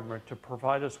federal government to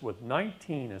provide us with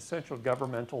 19 essential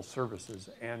governmental services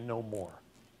and no more.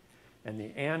 And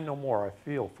the and no more, I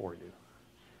feel for you.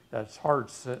 That's hard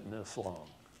sitting this long.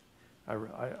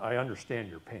 I understand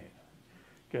your pain,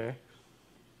 okay?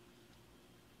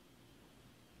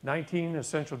 19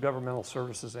 essential governmental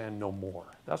services and no more.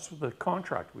 That's the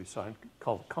contract we signed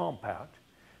called Compact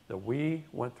that we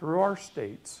went through our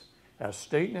states as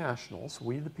state nationals,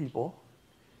 we the people,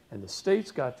 and the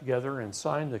states got together and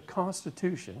signed the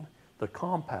Constitution, the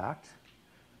Compact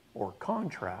or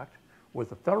contract with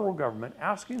the federal government,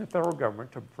 asking the federal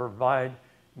government to provide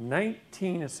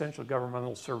 19 essential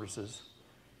governmental services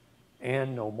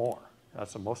and no more.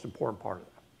 That's the most important part of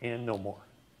that, and no more.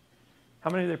 How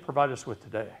many do they provide us with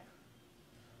today?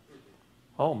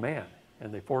 Oh man,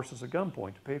 and they force us at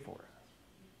gunpoint to pay for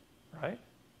it, right?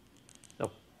 The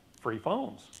free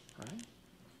phones, right?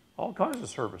 All kinds of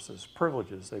services,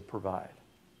 privileges they provide.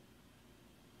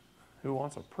 Who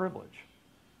wants a privilege?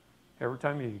 Every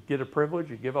time you get a privilege,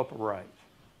 you give up a right.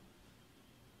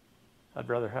 I'd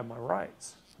rather have my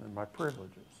rights than my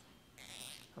privileges.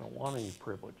 I don't want any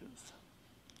privileges,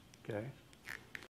 okay?